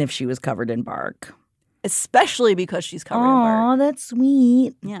 Even if she was covered in bark. Especially because she's covered in bark. Oh, that's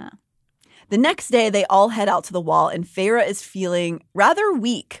sweet. Yeah. The next day, they all head out to the wall, and Feyre is feeling rather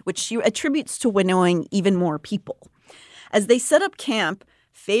weak, which she attributes to winnowing even more people. As they set up camp,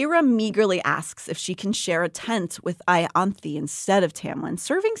 Feyre meagerly asks if she can share a tent with Ianthe instead of Tamlin,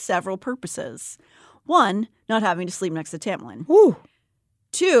 serving several purposes. One, not having to sleep next to Tamlin. Woo.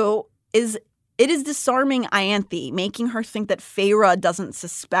 Two, it is disarming Ianthe, making her think that Feyre doesn't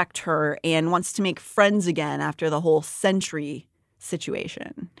suspect her and wants to make friends again after the whole sentry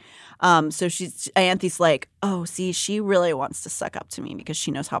situation. So Ianthe's like, oh, see, she really wants to suck up to me because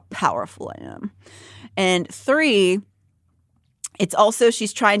she knows how powerful I am. And three, it's also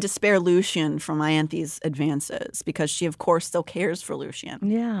she's trying to spare Lucien from Ianthe's advances because she, of course, still cares for Lucien.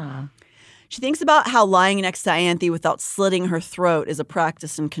 Yeah. She thinks about how lying next to Ianthe without slitting her throat is a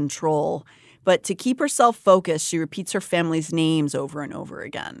practice in control. But to keep herself focused, she repeats her family's names over and over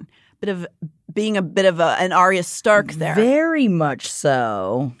again. being a bit of an Arya Stark there. Very much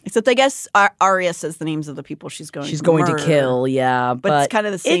so. Except I guess Arya says the names of the people she's going to kill, yeah. But it's kind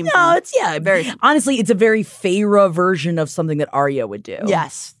of the same thing. No, it's, very... Honestly, it's a very Feyre version of something that Arya would do.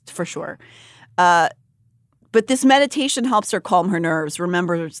 Yes, for sure. But this meditation helps her calm her nerves.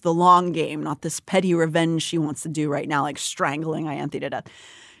 Remember, it's the long game, not this petty revenge she wants to do right now, like strangling Ianthe to death.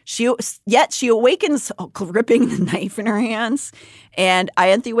 Yet she awakens gripping the knife in her hands, and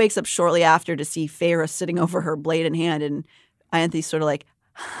Ianthe wakes up shortly after to see Feyre sitting over her, blade in hand, and Ianthe's sort of like,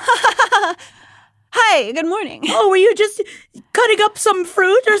 hi, good morning. Oh, were you just cutting up some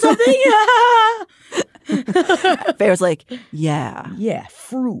fruit or something? Feyre's like, yeah. Yeah,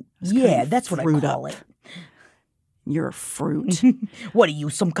 fruit. Yeah, that's what I call it. You're a fruit. What are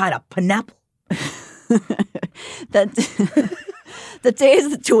you, some kind of pineapple? The days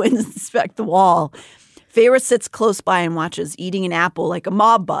the twins inspect the wall, Feyre sits close by and watches, eating an apple like a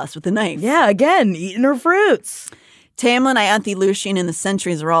mob boss with a knife. Yeah, again, eating her fruits. Tamlin, Ianthe, Lucien, and the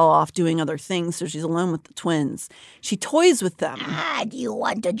sentries are all off doing other things, so she's alone with the twins. She toys with them. Do you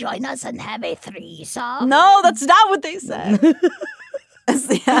want to join us and have a threesome? No, that's not what they said.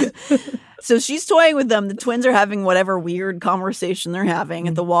 So she's toying with them. The twins are having whatever weird conversation they're having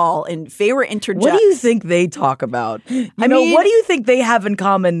at the wall, and Feyre interjects. What do you think they talk about? What do you think they have in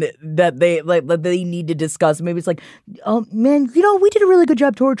common that they need to discuss? Maybe it's like, oh man, we did a really good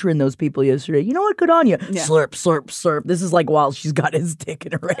job torturing those people yesterday. You know what? Good on you. Yeah. Slurp, slurp, slurp. This is like while she's got his dick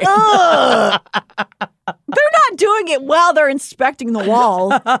in her hand. They're not doing it while they're inspecting the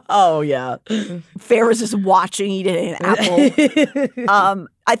wall. Oh yeah. Feyre's just watching eating an apple.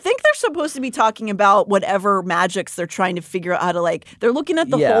 I think they're supposed to be talking about whatever magics they're trying to figure out how to they're looking at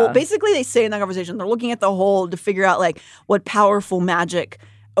the hole. Basically, they say in that conversation, they're looking at the hole to figure out what powerful magic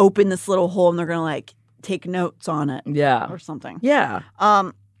opened this little hole, and they're going to take notes on it. Yeah. Or something. Yeah.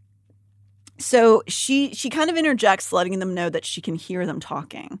 So she kind of interjects, letting them know that she can hear them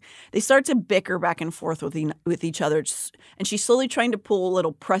talking. They start to bicker back and forth with each other, and she's slowly trying to pull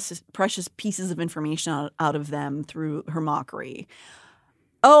little precious pieces of information out of them through her mockery.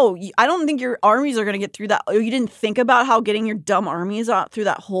 Oh, I don't think your armies are going to get through that. Oh, you didn't think about how getting your dumb armies out through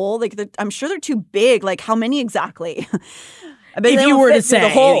that hole? I'm sure they're too big. How many exactly? If you were to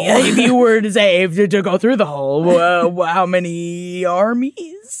say to go through the hole, how many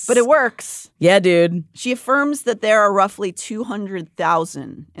armies? But it works. Yeah, dude. She affirms that there are roughly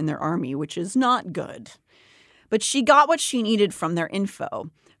 200,000 in their army, which is not good. But she got what she needed from their info.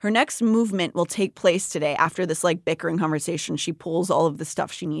 Her next movement will take place today. After this bickering conversation, she pulls all of the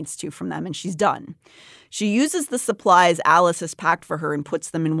stuff she needs to from them, and she's done. She uses the supplies Alice has packed for her and puts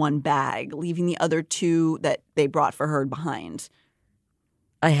them in one bag, leaving the other two that they brought for her behind.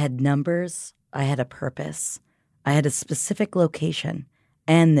 I had numbers. I had a purpose. I had a specific location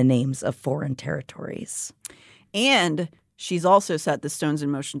and the names of foreign territories. And she's also set the stones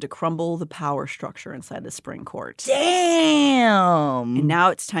in motion to crumble the power structure inside the Spring Court. Damn! And now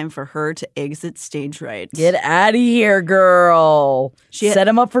it's time for her to exit stage right. Get out of here, girl. Set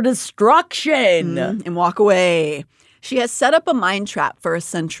him up for destruction. And walk away. She has set up a mind trap for a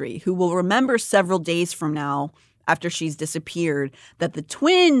sentry who will remember several days from now, after she's disappeared, that the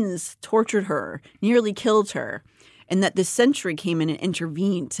twins tortured her, nearly killed her, and that the sentry came in and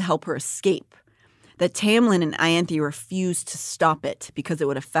intervened to help her escape. That Tamlin and Ianthe refused to stop it because it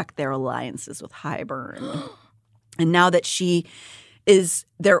would affect their alliances with Hybern. And now that she is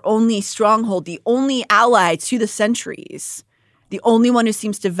their only stronghold, the only ally to the sentries, the only one who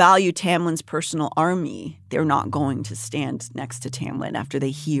seems to value Tamlin's personal army, they're not going to stand next to Tamlin after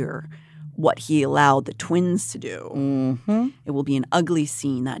they hear what he allowed the twins to do. Mm-hmm. It will be an ugly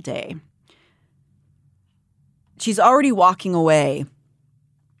scene that day. She's already walking away,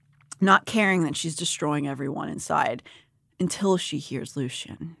 not caring that she's destroying everyone inside, until she hears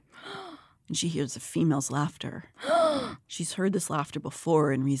Lucien. And she hears a female's laughter. She's heard this laughter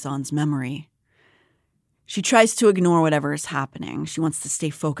before in Rizan's memory. She tries to ignore whatever is happening. She wants to stay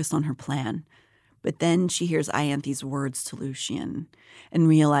focused on her plan. But then she hears Ianthe's words to Lucien and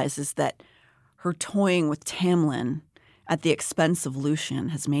realizes that her toying with Tamlin at the expense of Lucien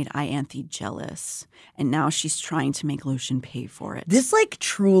has made Ianthe jealous. And now she's trying to make Lucien pay for it. This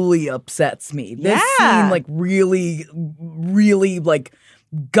truly upsets me. This scene really, really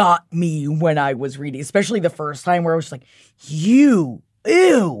got me when I was reading, especially the first time where I was like, ew,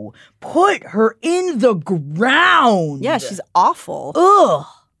 put her in the ground. Yeah, she's awful. Ugh.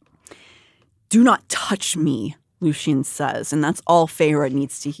 Do not touch me, Lucien says, and that's all Feyre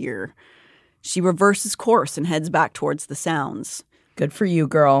needs to hear. She reverses course and heads back towards the sounds. Good for you,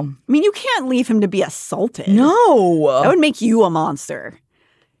 girl. I mean, you can't leave him to be assaulted. No. That would make you a monster.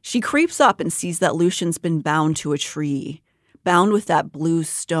 She creeps up and sees that Lucian's been bound to a tree, bound with that blue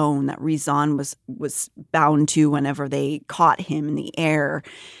stone that Rizan was bound to whenever they caught him in the air.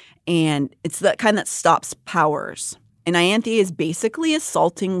 And it's that kind that stops powers. And Ianthe is basically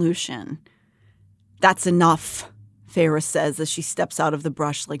assaulting Lucian. That's enough, Feyre says as she steps out of the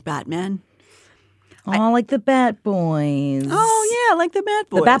brush like Batman. Like the Bat Boys. Oh, yeah, like the Bat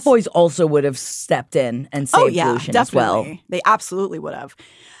Boys. The Bat Boys also would have stepped in and saved Lucian as well. They absolutely would have.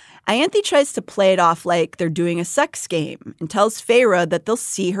 Ianthe tries to play it off like they're doing a sex game and tells Feyre that they'll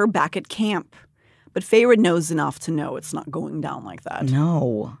see her back at camp. But Feyre knows enough to know it's not going down like that.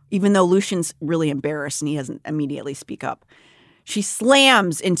 No. Even though Lucian's really embarrassed and he doesn't immediately speak up. She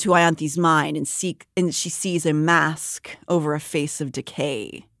slams into Ianthe's mind and she sees a mask over a face of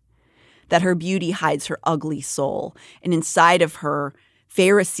decay. That her beauty hides her ugly soul. And inside of her,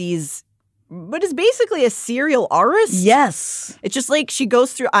 Feyre sees what is basically a serial artist. Yes. It's just like she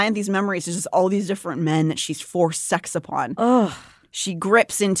goes through Ianthe's memories. There's just all these different men that she's forced sex upon. Ugh. She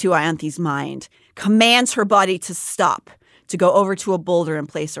grips into Ianthe's mind, commands her body to stop, to go over to a boulder and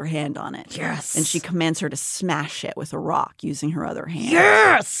place her hand on it. Yes. And she commands her to smash it with a rock using her other hand.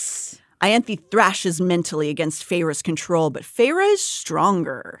 Yes! Ianthe thrashes mentally against Feyre's control, but Feyre is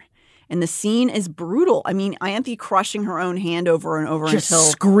stronger. And the scene is brutal. I mean, Ianthe crushing her own hand over and over just until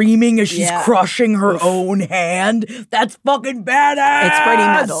screaming as she's crushing her own hand. That's fucking badass. It's pretty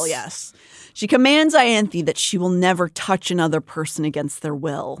metal, yes. She commands Ianthe that she will never touch another person against their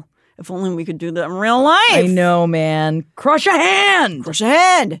will. If only we could do that in real life. I know, man. Crush a hand. Crush a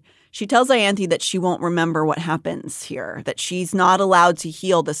hand. She tells Ianthe that she won't remember what happens here, that she's not allowed to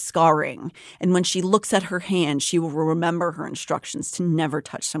heal the scarring. And when she looks at her hand, she will remember her instructions to never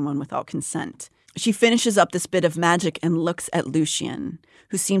touch someone without consent. She finishes up this bit of magic and looks at Lucian,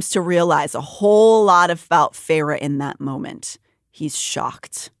 who seems to realize a whole lot about Feyre in that moment. He's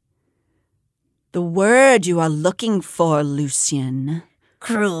shocked. The word you are looking for, Lucian,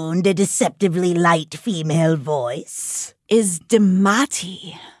 crooned a deceptively light female voice, is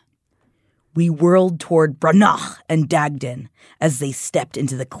Demati. We whirled toward Branagh and Dagden as they stepped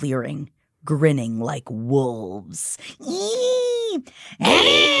into the clearing, grinning like wolves. I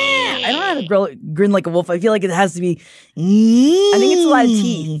don't know how to grin like a wolf. I feel like it has to be. I think it's a lot of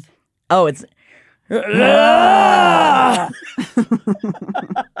teeth. Oh, it's.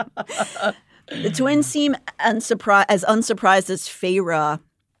 The twins seem as unsurprised as Feyre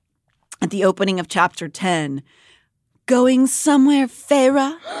at the opening of chapter 10. Going somewhere,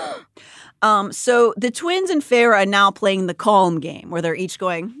 Feyre? So the twins and Feyre are now playing the calm game where they're each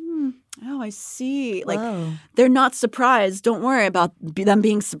going, oh, I see. Like, Whoa. They're not surprised. Don't worry about them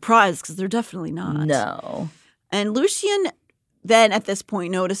being surprised because they're definitely not. No. And Lucian then at this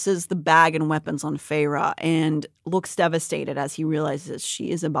point notices the bag and weapons on Feyre and looks devastated as he realizes she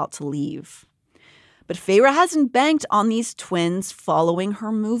is about to leave. But Feyre hasn't banked on these twins following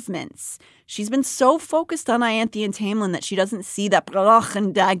her movements. She's been so focused on Ianthe and Tamlin that she doesn't see that Branagh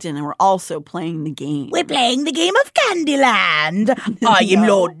and Dagden are also playing the game. We're playing the game of Candyland. I am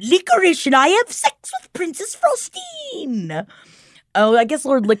Lord Licorice and I have sex with Princess Frostine. Oh, I guess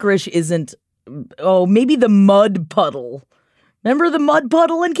Lord Licorice isn't. Oh, maybe the mud puddle. Remember the mud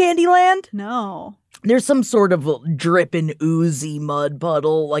puddle in Candyland? No. There's some sort of dripping, oozy mud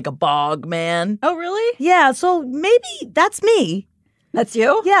puddle, like a bog man. Oh, really? Yeah, so maybe that's me. That's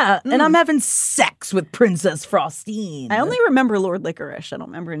you? Yeah, and I'm having sex with Princess Frostine. I only remember Lord Licorice. I don't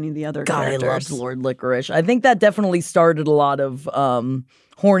remember any of the other characters. God, I loved Lord Licorice. I think that definitely started a lot of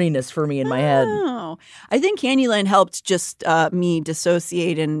horniness for me in my head. Oh, I think Candyland helped just me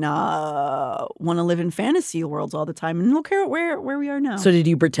dissociate and want to live in fantasy worlds all the time. And look here where we are now. So did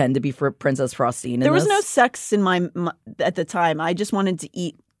you pretend to be for Princess Frostine? There was no sex in my at the time. I just wanted to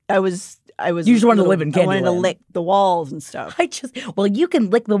eat. I was. You just wanted to live in Candyland. I wanted to lick the walls and stuff. Well, you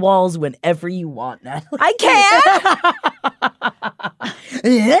can lick the walls whenever you want, Natalie. I can.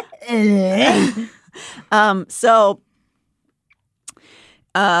 So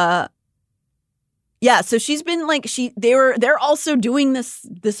she's been like they're also doing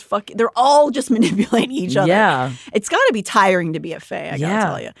this fucking. They're all just manipulating each other. Yeah, it's got to be tiring to be a fae. I gotta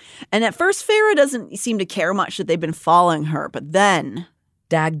tell you. And at first, Feyre doesn't seem to care much that they've been following her, but then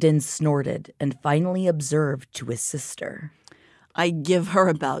Dagden snorted and finally observed to his sister. I give her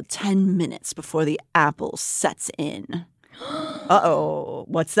about 10 minutes before the apple sets in. Uh-oh.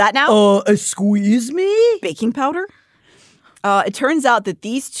 What's that now? Squeeze me? Baking powder? It turns out that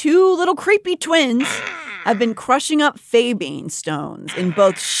these two little creepy twins have been crushing up Fabane stones in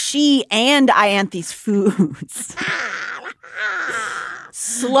both she and Ianthe's foods.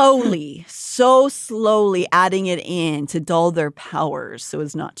 so slowly adding it in to dull their powers so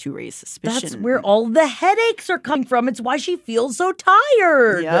as not to raise suspicion. That's where all the headaches are coming from. It's why she feels so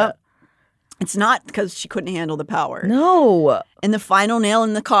tired. Yep. It's not because she couldn't handle the power. No. And the final nail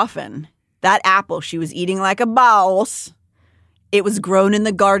in the coffin, that apple she was eating like a boss, it was grown in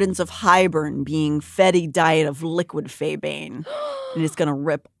the gardens of Highburn, being fed a diet of liquid Febane. And it's going to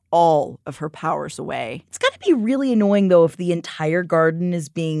rip all of her powers away. It's got to be really annoying, though, if the entire garden is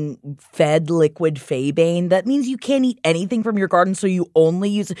being fed liquid Febane. That means you can't eat anything from your garden, so you only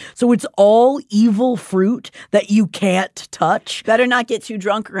use it. So it's all evil fruit that you can't touch. Better not get too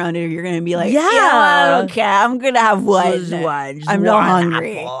drunk around it or you're going to be like, Yeah. I don't care. I'm going to have one. I'm not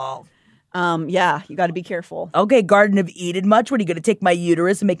hungry. Apple. Yeah, you got to be careful. Okay, Garden of Eden much? What, are you going to take my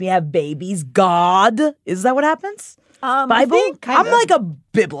uterus and make me have babies? God? Is that what happens? Bible? I'm like a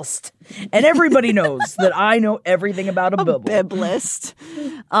biblist. And everybody knows that I know everything about a Bible. Biblist.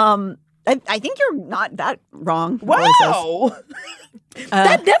 I think you're not that wrong. Wow.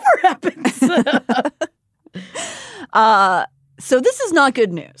 That never happens. So this is not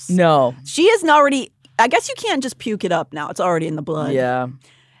good news. No. She is already, I guess you can't just puke it up now. It's already in the blood. Yeah.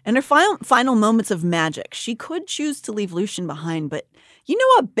 In her final moments of magic, she could choose to leave Lucian behind, but you know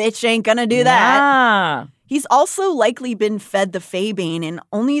a bitch ain't gonna do that. Nah. He's also likely been fed the Febane, and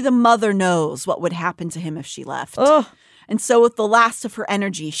only the mother knows what would happen to him if she left. Ugh. And so with the last of her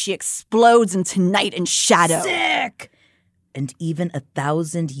energy, she explodes into night and shadow. Sick! And even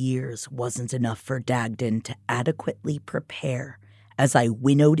 1,000 years wasn't enough for Dagden to adequately prepare as I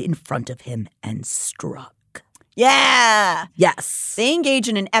winnowed in front of him and struck. Yeah! Yes. They engage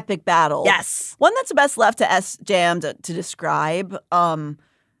in an epic battle. Yes. One that's best left to S-Jam to describe.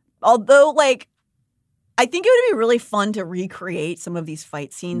 Although, like, I think it would be really fun to recreate some of these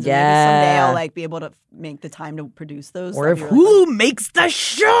fight scenes. Yeah. And maybe someday I'll, like, be able to make the time to produce those. Or if That'd be really Hulu fun. makes the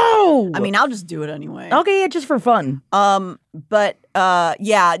show! I mean, I'll just do it anyway. Okay, yeah, just for fun. But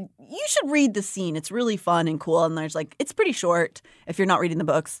yeah, you should read the scene. It's really fun and cool. And there's, like, it's pretty short if you're not reading the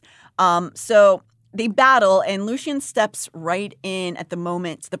books. So they battle, and Lucian steps right in at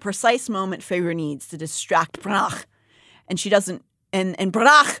the precise moment Feyre needs to distract Branagh. And she doesn't, and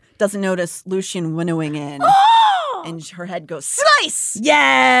Branagh doesn't notice Lucian winnowing in. And her head goes, slice!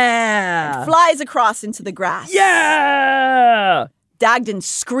 Yeah! And flies across into the grass. Yeah! Dagden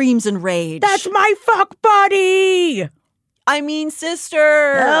screams in rage. That's my fuck buddy! I mean,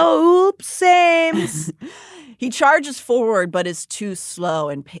 sister! Oh, oops, sames. He charges forward, but is too slow,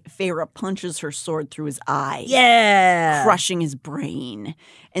 and Feyre punches her sword through his eye. Yeah! Crushing his brain.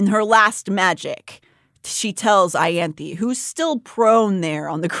 In her last magic, she tells Ianthe, who's still prone there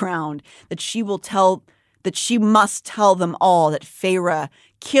on the ground, that she must tell them all that Feyre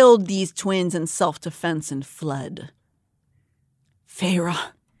killed these twins in self-defense and fled. Feyre.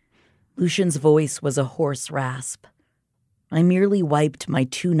 Lucian's voice was a hoarse rasp. I merely wiped my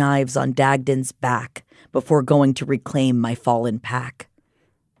 2 knives on Dagden's back before going to reclaim my fallen pack.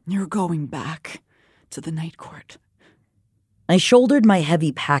 You're going back to the Night Court. I shouldered my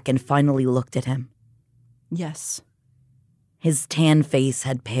heavy pack and finally looked at him. Yes. His tan face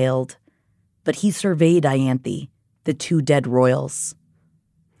had paled, but he surveyed Ianthe, the 2 dead royals.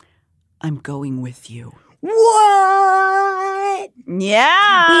 I'm going with you. What?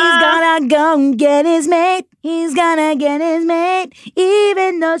 Yeah. He's gonna go get his mate. He's gonna get his mate,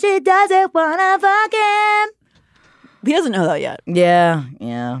 even though she doesn't wanna fuck him. He doesn't know that yet. Yeah.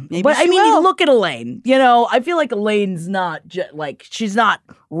 Maybe But I she mean, will. look at Elaine. You know, I feel like Elaine's not she's not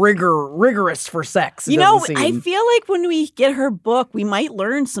rigorous for sex. You know, I feel like when we get her book, we might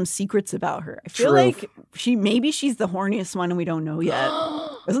learn some secrets about her. I feel like maybe she's the horniest one and we don't know yet.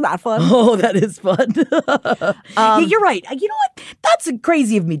 Isn't that fun? Oh, that is fun. Yeah, you're right. You know what? That's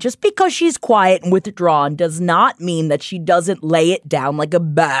crazy of me. Just because she's quiet and withdrawn does not mean that she doesn't lay it down like a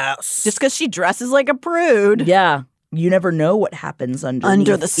boss. Just because she dresses like a prude. Yeah. You never know what happens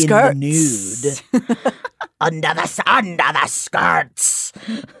under the skirts. In the nude. under the skirts.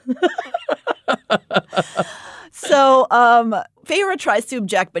 So, Feyre tries to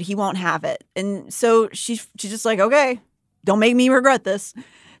object, but he won't have it. And so she's just like, okay, don't make me regret this.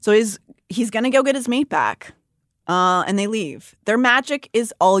 So he's going to go get his mate back. And they leave. Their magic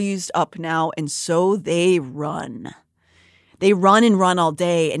is all used up now, and so they run. They run and run all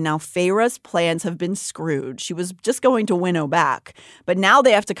day, and now Feyre's plans have been screwed. She was just going to winnow back, but now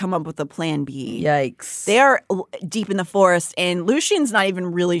they have to come up with a plan B. Yikes. They are deep in the forest, and Lucian's not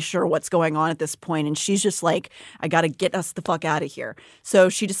even really sure what's going on at this point, and she's just like, I gotta get us the fuck out of here. So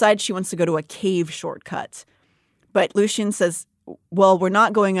she decides she wants to go to a cave shortcut. But Lucian says, well, we're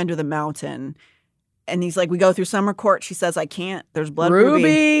not going under the mountain. And he's like, we go through summer court. She says, I can't. There's blood.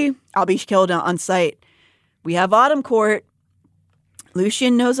 Ruby. I'll be killed on sight. We have autumn court.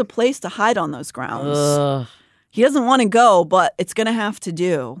 Lucian knows a place to hide on those grounds. Ugh. He doesn't want to go, but it's going to have to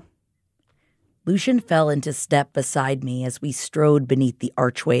do. Lucian fell into step beside me as we strode beneath the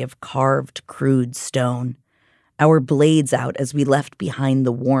archway of carved, crude stone, our blades out as we left behind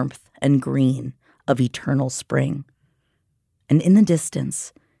the warmth and green of eternal spring. And in the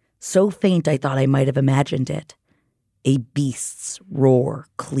distance, so faint I thought I might have imagined it, a beast's roar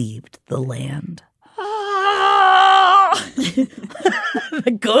cleaved the land.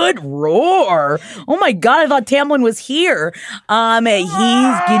 The good roar. Oh my God, I thought Tamlin was here. Can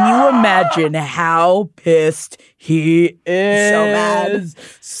you imagine how pissed he is? So mad.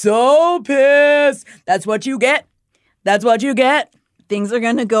 So pissed. That's what you get. That's what you get. Things are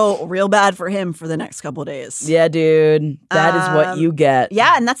going to go real bad for him for the next couple days. Yeah, dude. That is what you get.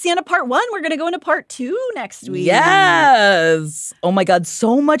 Yeah, and that's the end of part 1. We're going to go into part 2 next week. Yes. Oh my God,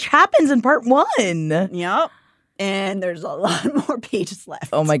 so much happens in part 1. Yep. And there's a lot more pages left.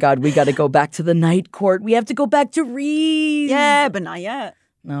 Oh my God, we got to go back to the night court. We have to go back to Reese. Yeah, but not yet.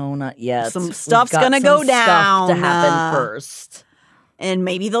 No, not yet. Some stuff's going to go down. Stuff to happen first. And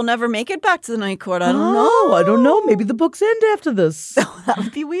maybe they'll never make it back to the night court. I don't know. Maybe the books end after this. That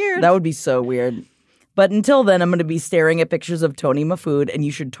would be weird. That would be so weird. But until then, I'm going to be staring at pictures of Tony Mafood, and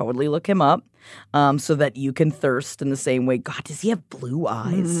you should totally look him up so that you can thirst in the same way. God, does he have blue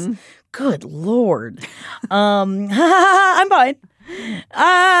eyes? Mm-hmm. Good Lord. I'm fine.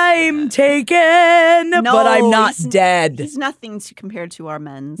 I'm taken, but I'm not dead. He's nothing compared to our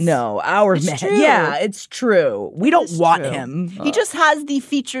men's. No, our men. True. Yeah, it's true. We don't want him. He just has the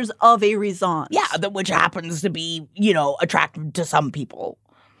features of a Rezant. Yeah, which happens to be, attractive to some people.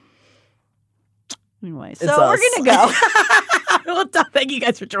 Anyway, so we're going to go. Well, thank you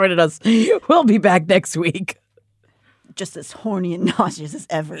guys for joining us. We'll be back next week. Just as horny and nauseous as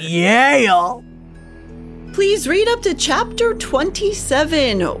ever. Yeah, y'all. Please read up to chapter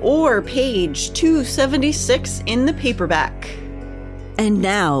 27 or page 276 in the paperback. And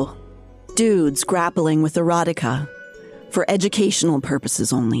now, Dudes Grappling with Erotica, for educational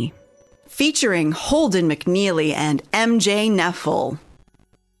purposes only. Featuring Holden McNeely and MJ Neffel.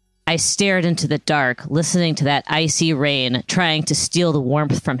 I stared into the dark, listening to that icy rain, trying to steal the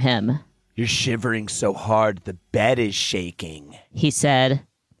warmth from him. You're shivering so hard the bed is shaking, he said.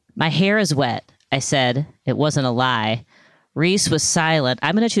 My hair is wet, I said. It wasn't a lie. Reese was silent.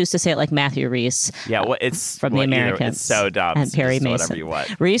 I'm going to choose to say it like Matthew Reese. Yeah, well, it's from the Americans. It's so dumb. And Perry Mason. Whatever you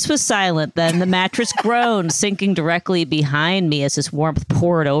want. Reese was silent. Then the mattress groaned, sinking directly behind me as his warmth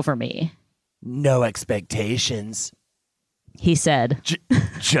poured over me. No expectations, he said.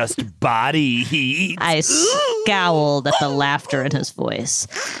 Just body heat. I scowled at the laughter in his voice,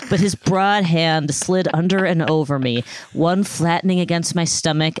 but his broad hand slid under and over me, one flattening against my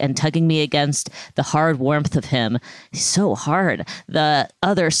stomach and tugging me against the hard warmth of him. He's so hard. The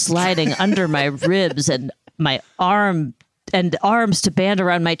other sliding under my ribs and my arms to band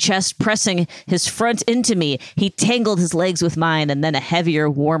around my chest, pressing his front into me. He tangled his legs with mine, and then a heavier,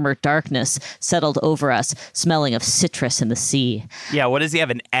 warmer darkness settled over us, smelling of citrus in the sea. Yeah, what does he have,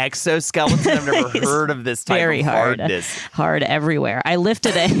 an exoskeleton? I've never heard of this type of hardness. Hard everywhere. I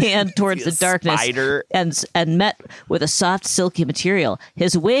lifted a hand towards the darkness spider? and met with a soft, silky material.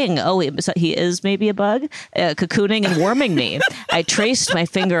 His wing, he is maybe a bug, cocooning and warming me. I traced my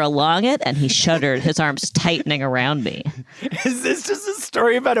finger along it, and he shuddered, his arms tightening around me. Is this just a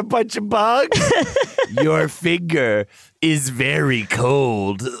story about a bunch of bugs? Your finger is very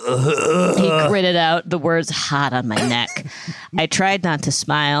cold. He gritted out, the words hot on my neck. I tried not to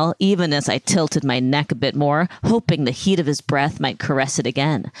smile, even as I tilted my neck a bit more, hoping the heat of his breath might caress it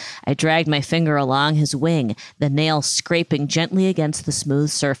again. I dragged my finger along his wing, the nail scraping gently against the smooth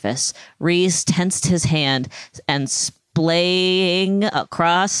surface. Reese tensed his hand and splaying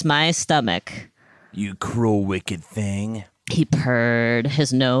across my stomach. You cruel, wicked thing. He purred,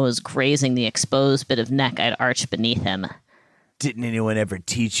 his nose grazing the exposed bit of neck I'd arched beneath him. Didn't anyone ever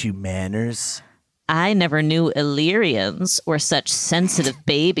teach you manners? I never knew Illyrians were such sensitive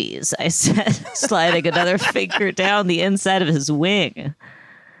babies, I said, sliding another finger down the inside of his wing.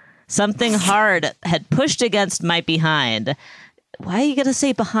 Something hard had pushed against my behind. Why are you going to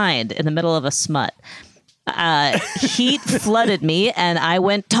say behind in the middle of a smut? Heat flooded me, and I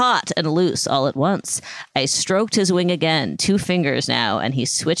went taut and loose all at once. I stroked his wing again, 2 fingers now, and he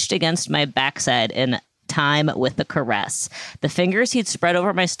switched against my backside in time with the caress. The fingers he'd spread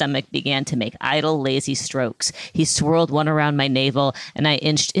over my stomach began to make idle, lazy strokes. He swirled one around my navel, and I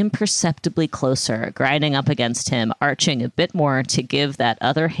inched imperceptibly closer, grinding up against him, arching a bit more to give that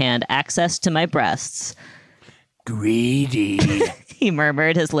other hand access to my breasts. Greedy, he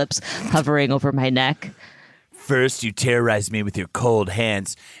murmured, his lips hovering over my neck. First you terrorized me with your cold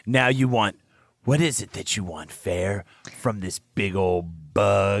hands. Now you want... What is it that you want, Fair? From this big old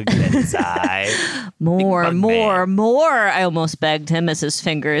bug that is I? More. I almost begged him as his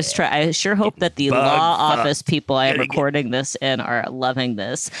fingers try. I sure hope that the law office people I am recording this in are loving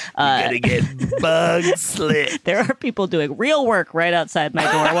this. You gotta get bug slit. There are people doing real work right outside my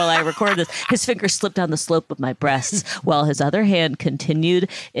door while I record this. His fingers slipped down the slope of my breasts while his other hand continued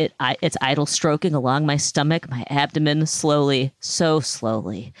its idle stroking along my stomach, my abdomen, slowly, so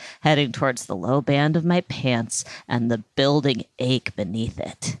slowly, heading towards the low band of my pants and the building ache beneath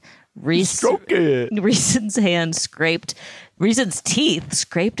it. Reason's teeth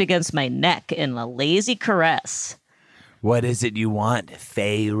scraped against my neck in a lazy caress. What is it you want?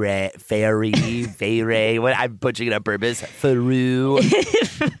 Fairy? What? I'm butchering it on purpose. Faru.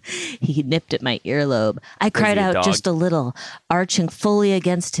 He nipped at my earlobe. I cried out just a little, arching fully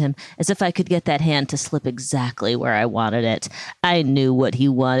against him, as if I could get that hand to slip exactly where I wanted it. I knew what he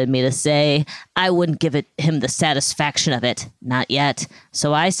wanted me to say. I wouldn't give him the satisfaction of it. Not yet.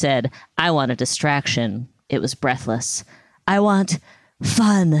 So I said, I want a distraction. It was breathless. I want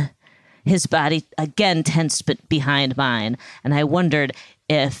fun. His body again tensed behind mine, and I wondered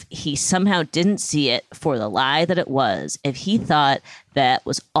if he somehow didn't see it for the lie that it was, if he thought that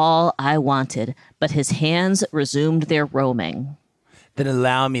was all I wanted, but his hands resumed their roaming. Then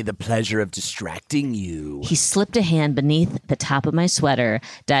allow me the pleasure of distracting you. He slipped a hand beneath the top of my sweater,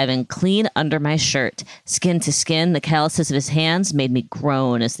 diving clean under my shirt. Skin to skin, the calluses of his hands made me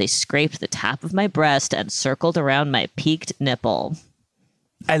groan as they scraped the top of my breast and circled around my peaked nipple.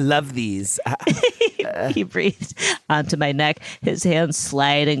 I love these. He breathed onto my neck, his hands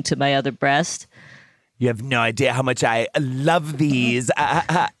sliding to my other breast. You have no idea how much I love these.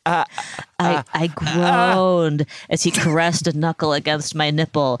 I groaned as he caressed a knuckle against my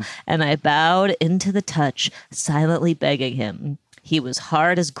nipple, and I bowed into the touch, silently begging him. He was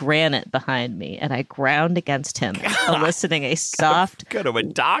hard as granite behind me, and I ground against him, eliciting a soft... Go to a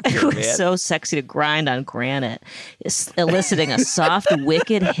doctor, It was man. so sexy to grind on granite, eliciting a soft,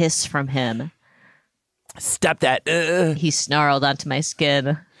 wicked hiss from him. Stop that. He snarled onto my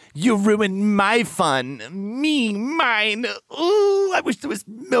skin. You ruined my fun. Mine. Ooh, I wish there was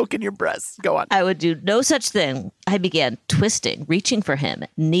milk in your breasts. Go on. I would do no such thing. I began twisting, reaching for him,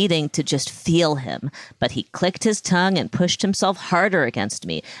 needing to just feel him. But he clicked his tongue and pushed himself harder against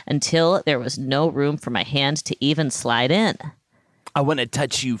me until there was no room for my hand to even slide in. I want to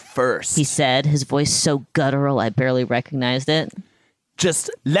touch you first, he said, his voice so guttural I barely recognized it.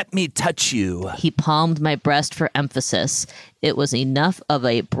 Just let me touch you. He palmed my breast for emphasis. It was enough of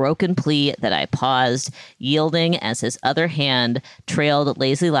a broken plea that I paused, yielding as his other hand trailed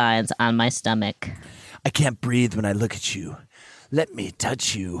lazy lines on my stomach. I can't breathe when I look at you. Let me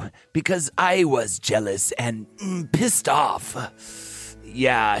touch you, because I was jealous and pissed off.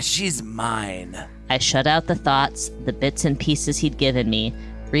 Yeah, she's mine. I shut out the thoughts, the bits and pieces he'd given me.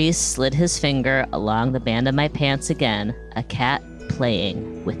 Reese slid his finger along the band of my pants again, a cat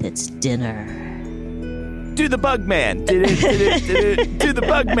playing with its dinner. Do the bug man. Do the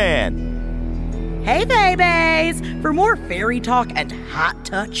bug man. Hey, babies! For more fairy talk and hot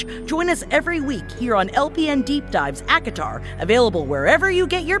touch, join us every week here on LPN Deep Dives ACOTAR, available wherever you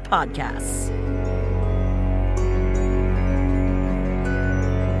get your podcasts.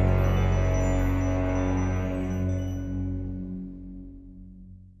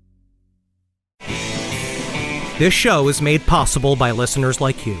 This show is made possible by listeners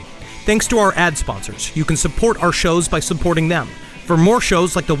like you. Thanks to our ad sponsors, you can support our shows by supporting them. For more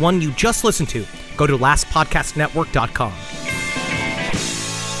shows like the one you just listened to, go to lastpodcastnetwork.com.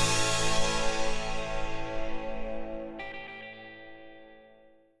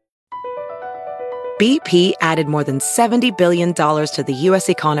 BP added more than $70 billion to the U.S.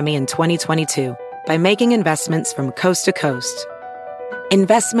 economy in 2022 by making investments from coast to coast.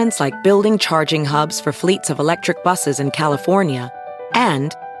 Investments like building charging hubs for fleets of electric buses in California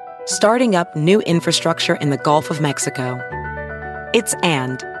and starting up new infrastructure in the Gulf of Mexico. It's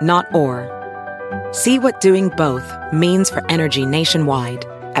and, not or. See what doing both means for energy nationwide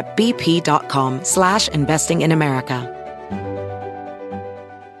at bp.com/investing in America.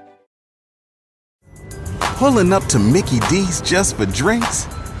 Pulling up to Mickey D's just for drinks?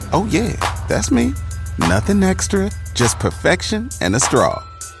 Oh yeah, that's me. Nothing extra, just perfection and a straw.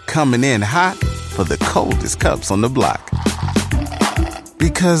 Coming in hot for the coldest cups on the block.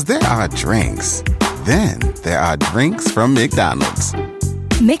 Because there are drinks. Then there are drinks from McDonald's.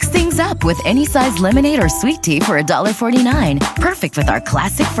 Mix things up with any size lemonade or sweet tea for $1.49. Perfect with our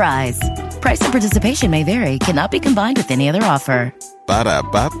classic fries. Price and participation may vary. Cannot be combined with any other offer.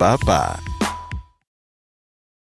 Ba-da-ba-ba-ba.